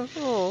 Yeah.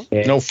 Oh.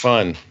 No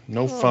fun.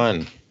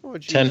 Oh,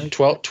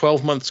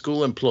 12-month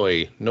school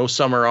employee. No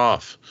summer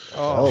off.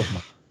 Oh.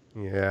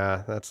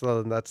 Yeah, that's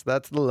the life.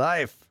 That's the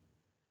life.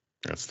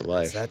 That's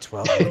that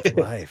 12-month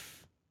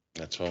life.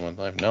 That's 12-month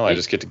life. No, I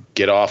just get to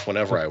get off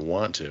whenever I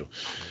want to.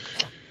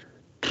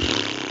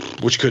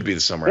 Which could be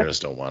the summer. I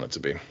just don't want it to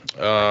be.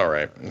 All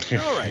right.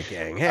 All right,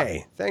 gang.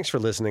 Hey, thanks for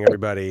listening,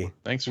 everybody.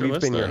 Thanks for listening.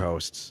 We've been your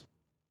hosts.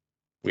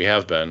 We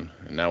have been,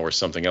 and now we're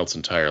something else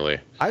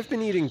entirely. I've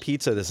been eating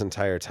pizza this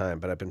entire time,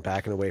 but I've been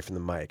backing away from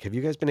the mic. Have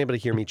you guys been able to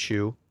hear me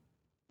chew?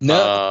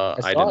 No,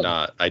 I did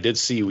not. I did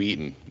see you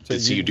eating. I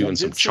did see you doing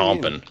some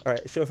chomping. All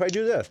right, so if I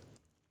do this,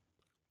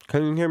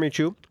 can you hear me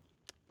chew?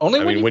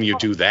 Only when you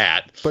do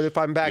that. But if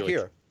I'm back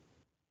here?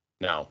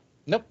 No.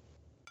 Nope.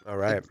 All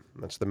right,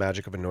 that's the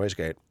magic of a noise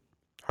gate.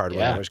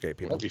 Hardware noise gate,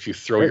 people. If you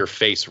throw your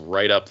face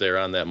right up there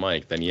on that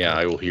mic, then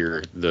I will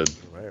hear the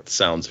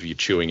sounds of you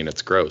chewing, and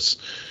it's gross.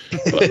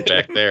 But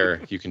back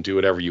there, you can do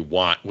whatever you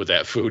want with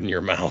that food in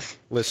your mouth.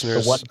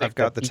 Listeners, I've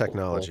got the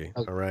technology,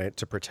 all right,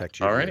 to protect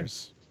you. All right.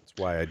 That's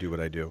why I do what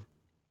I do.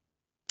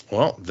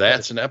 Well,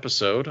 that's an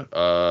episode.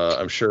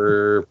 I'm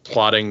sure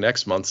plotting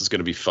next month is going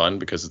to be fun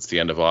because it's the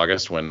end of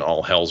August when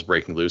all hell's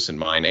breaking loose in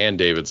mine and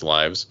David's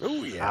lives.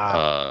 Oh,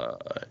 yeah.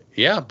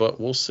 Yeah, but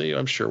we'll see.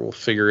 I'm sure we'll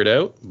figure it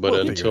out. But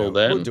until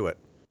then, we'll do it.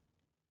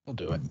 We'll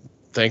do it.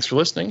 Thanks for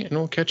listening, and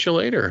we'll catch you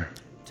later.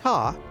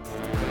 Ta.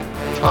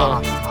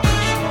 Ta.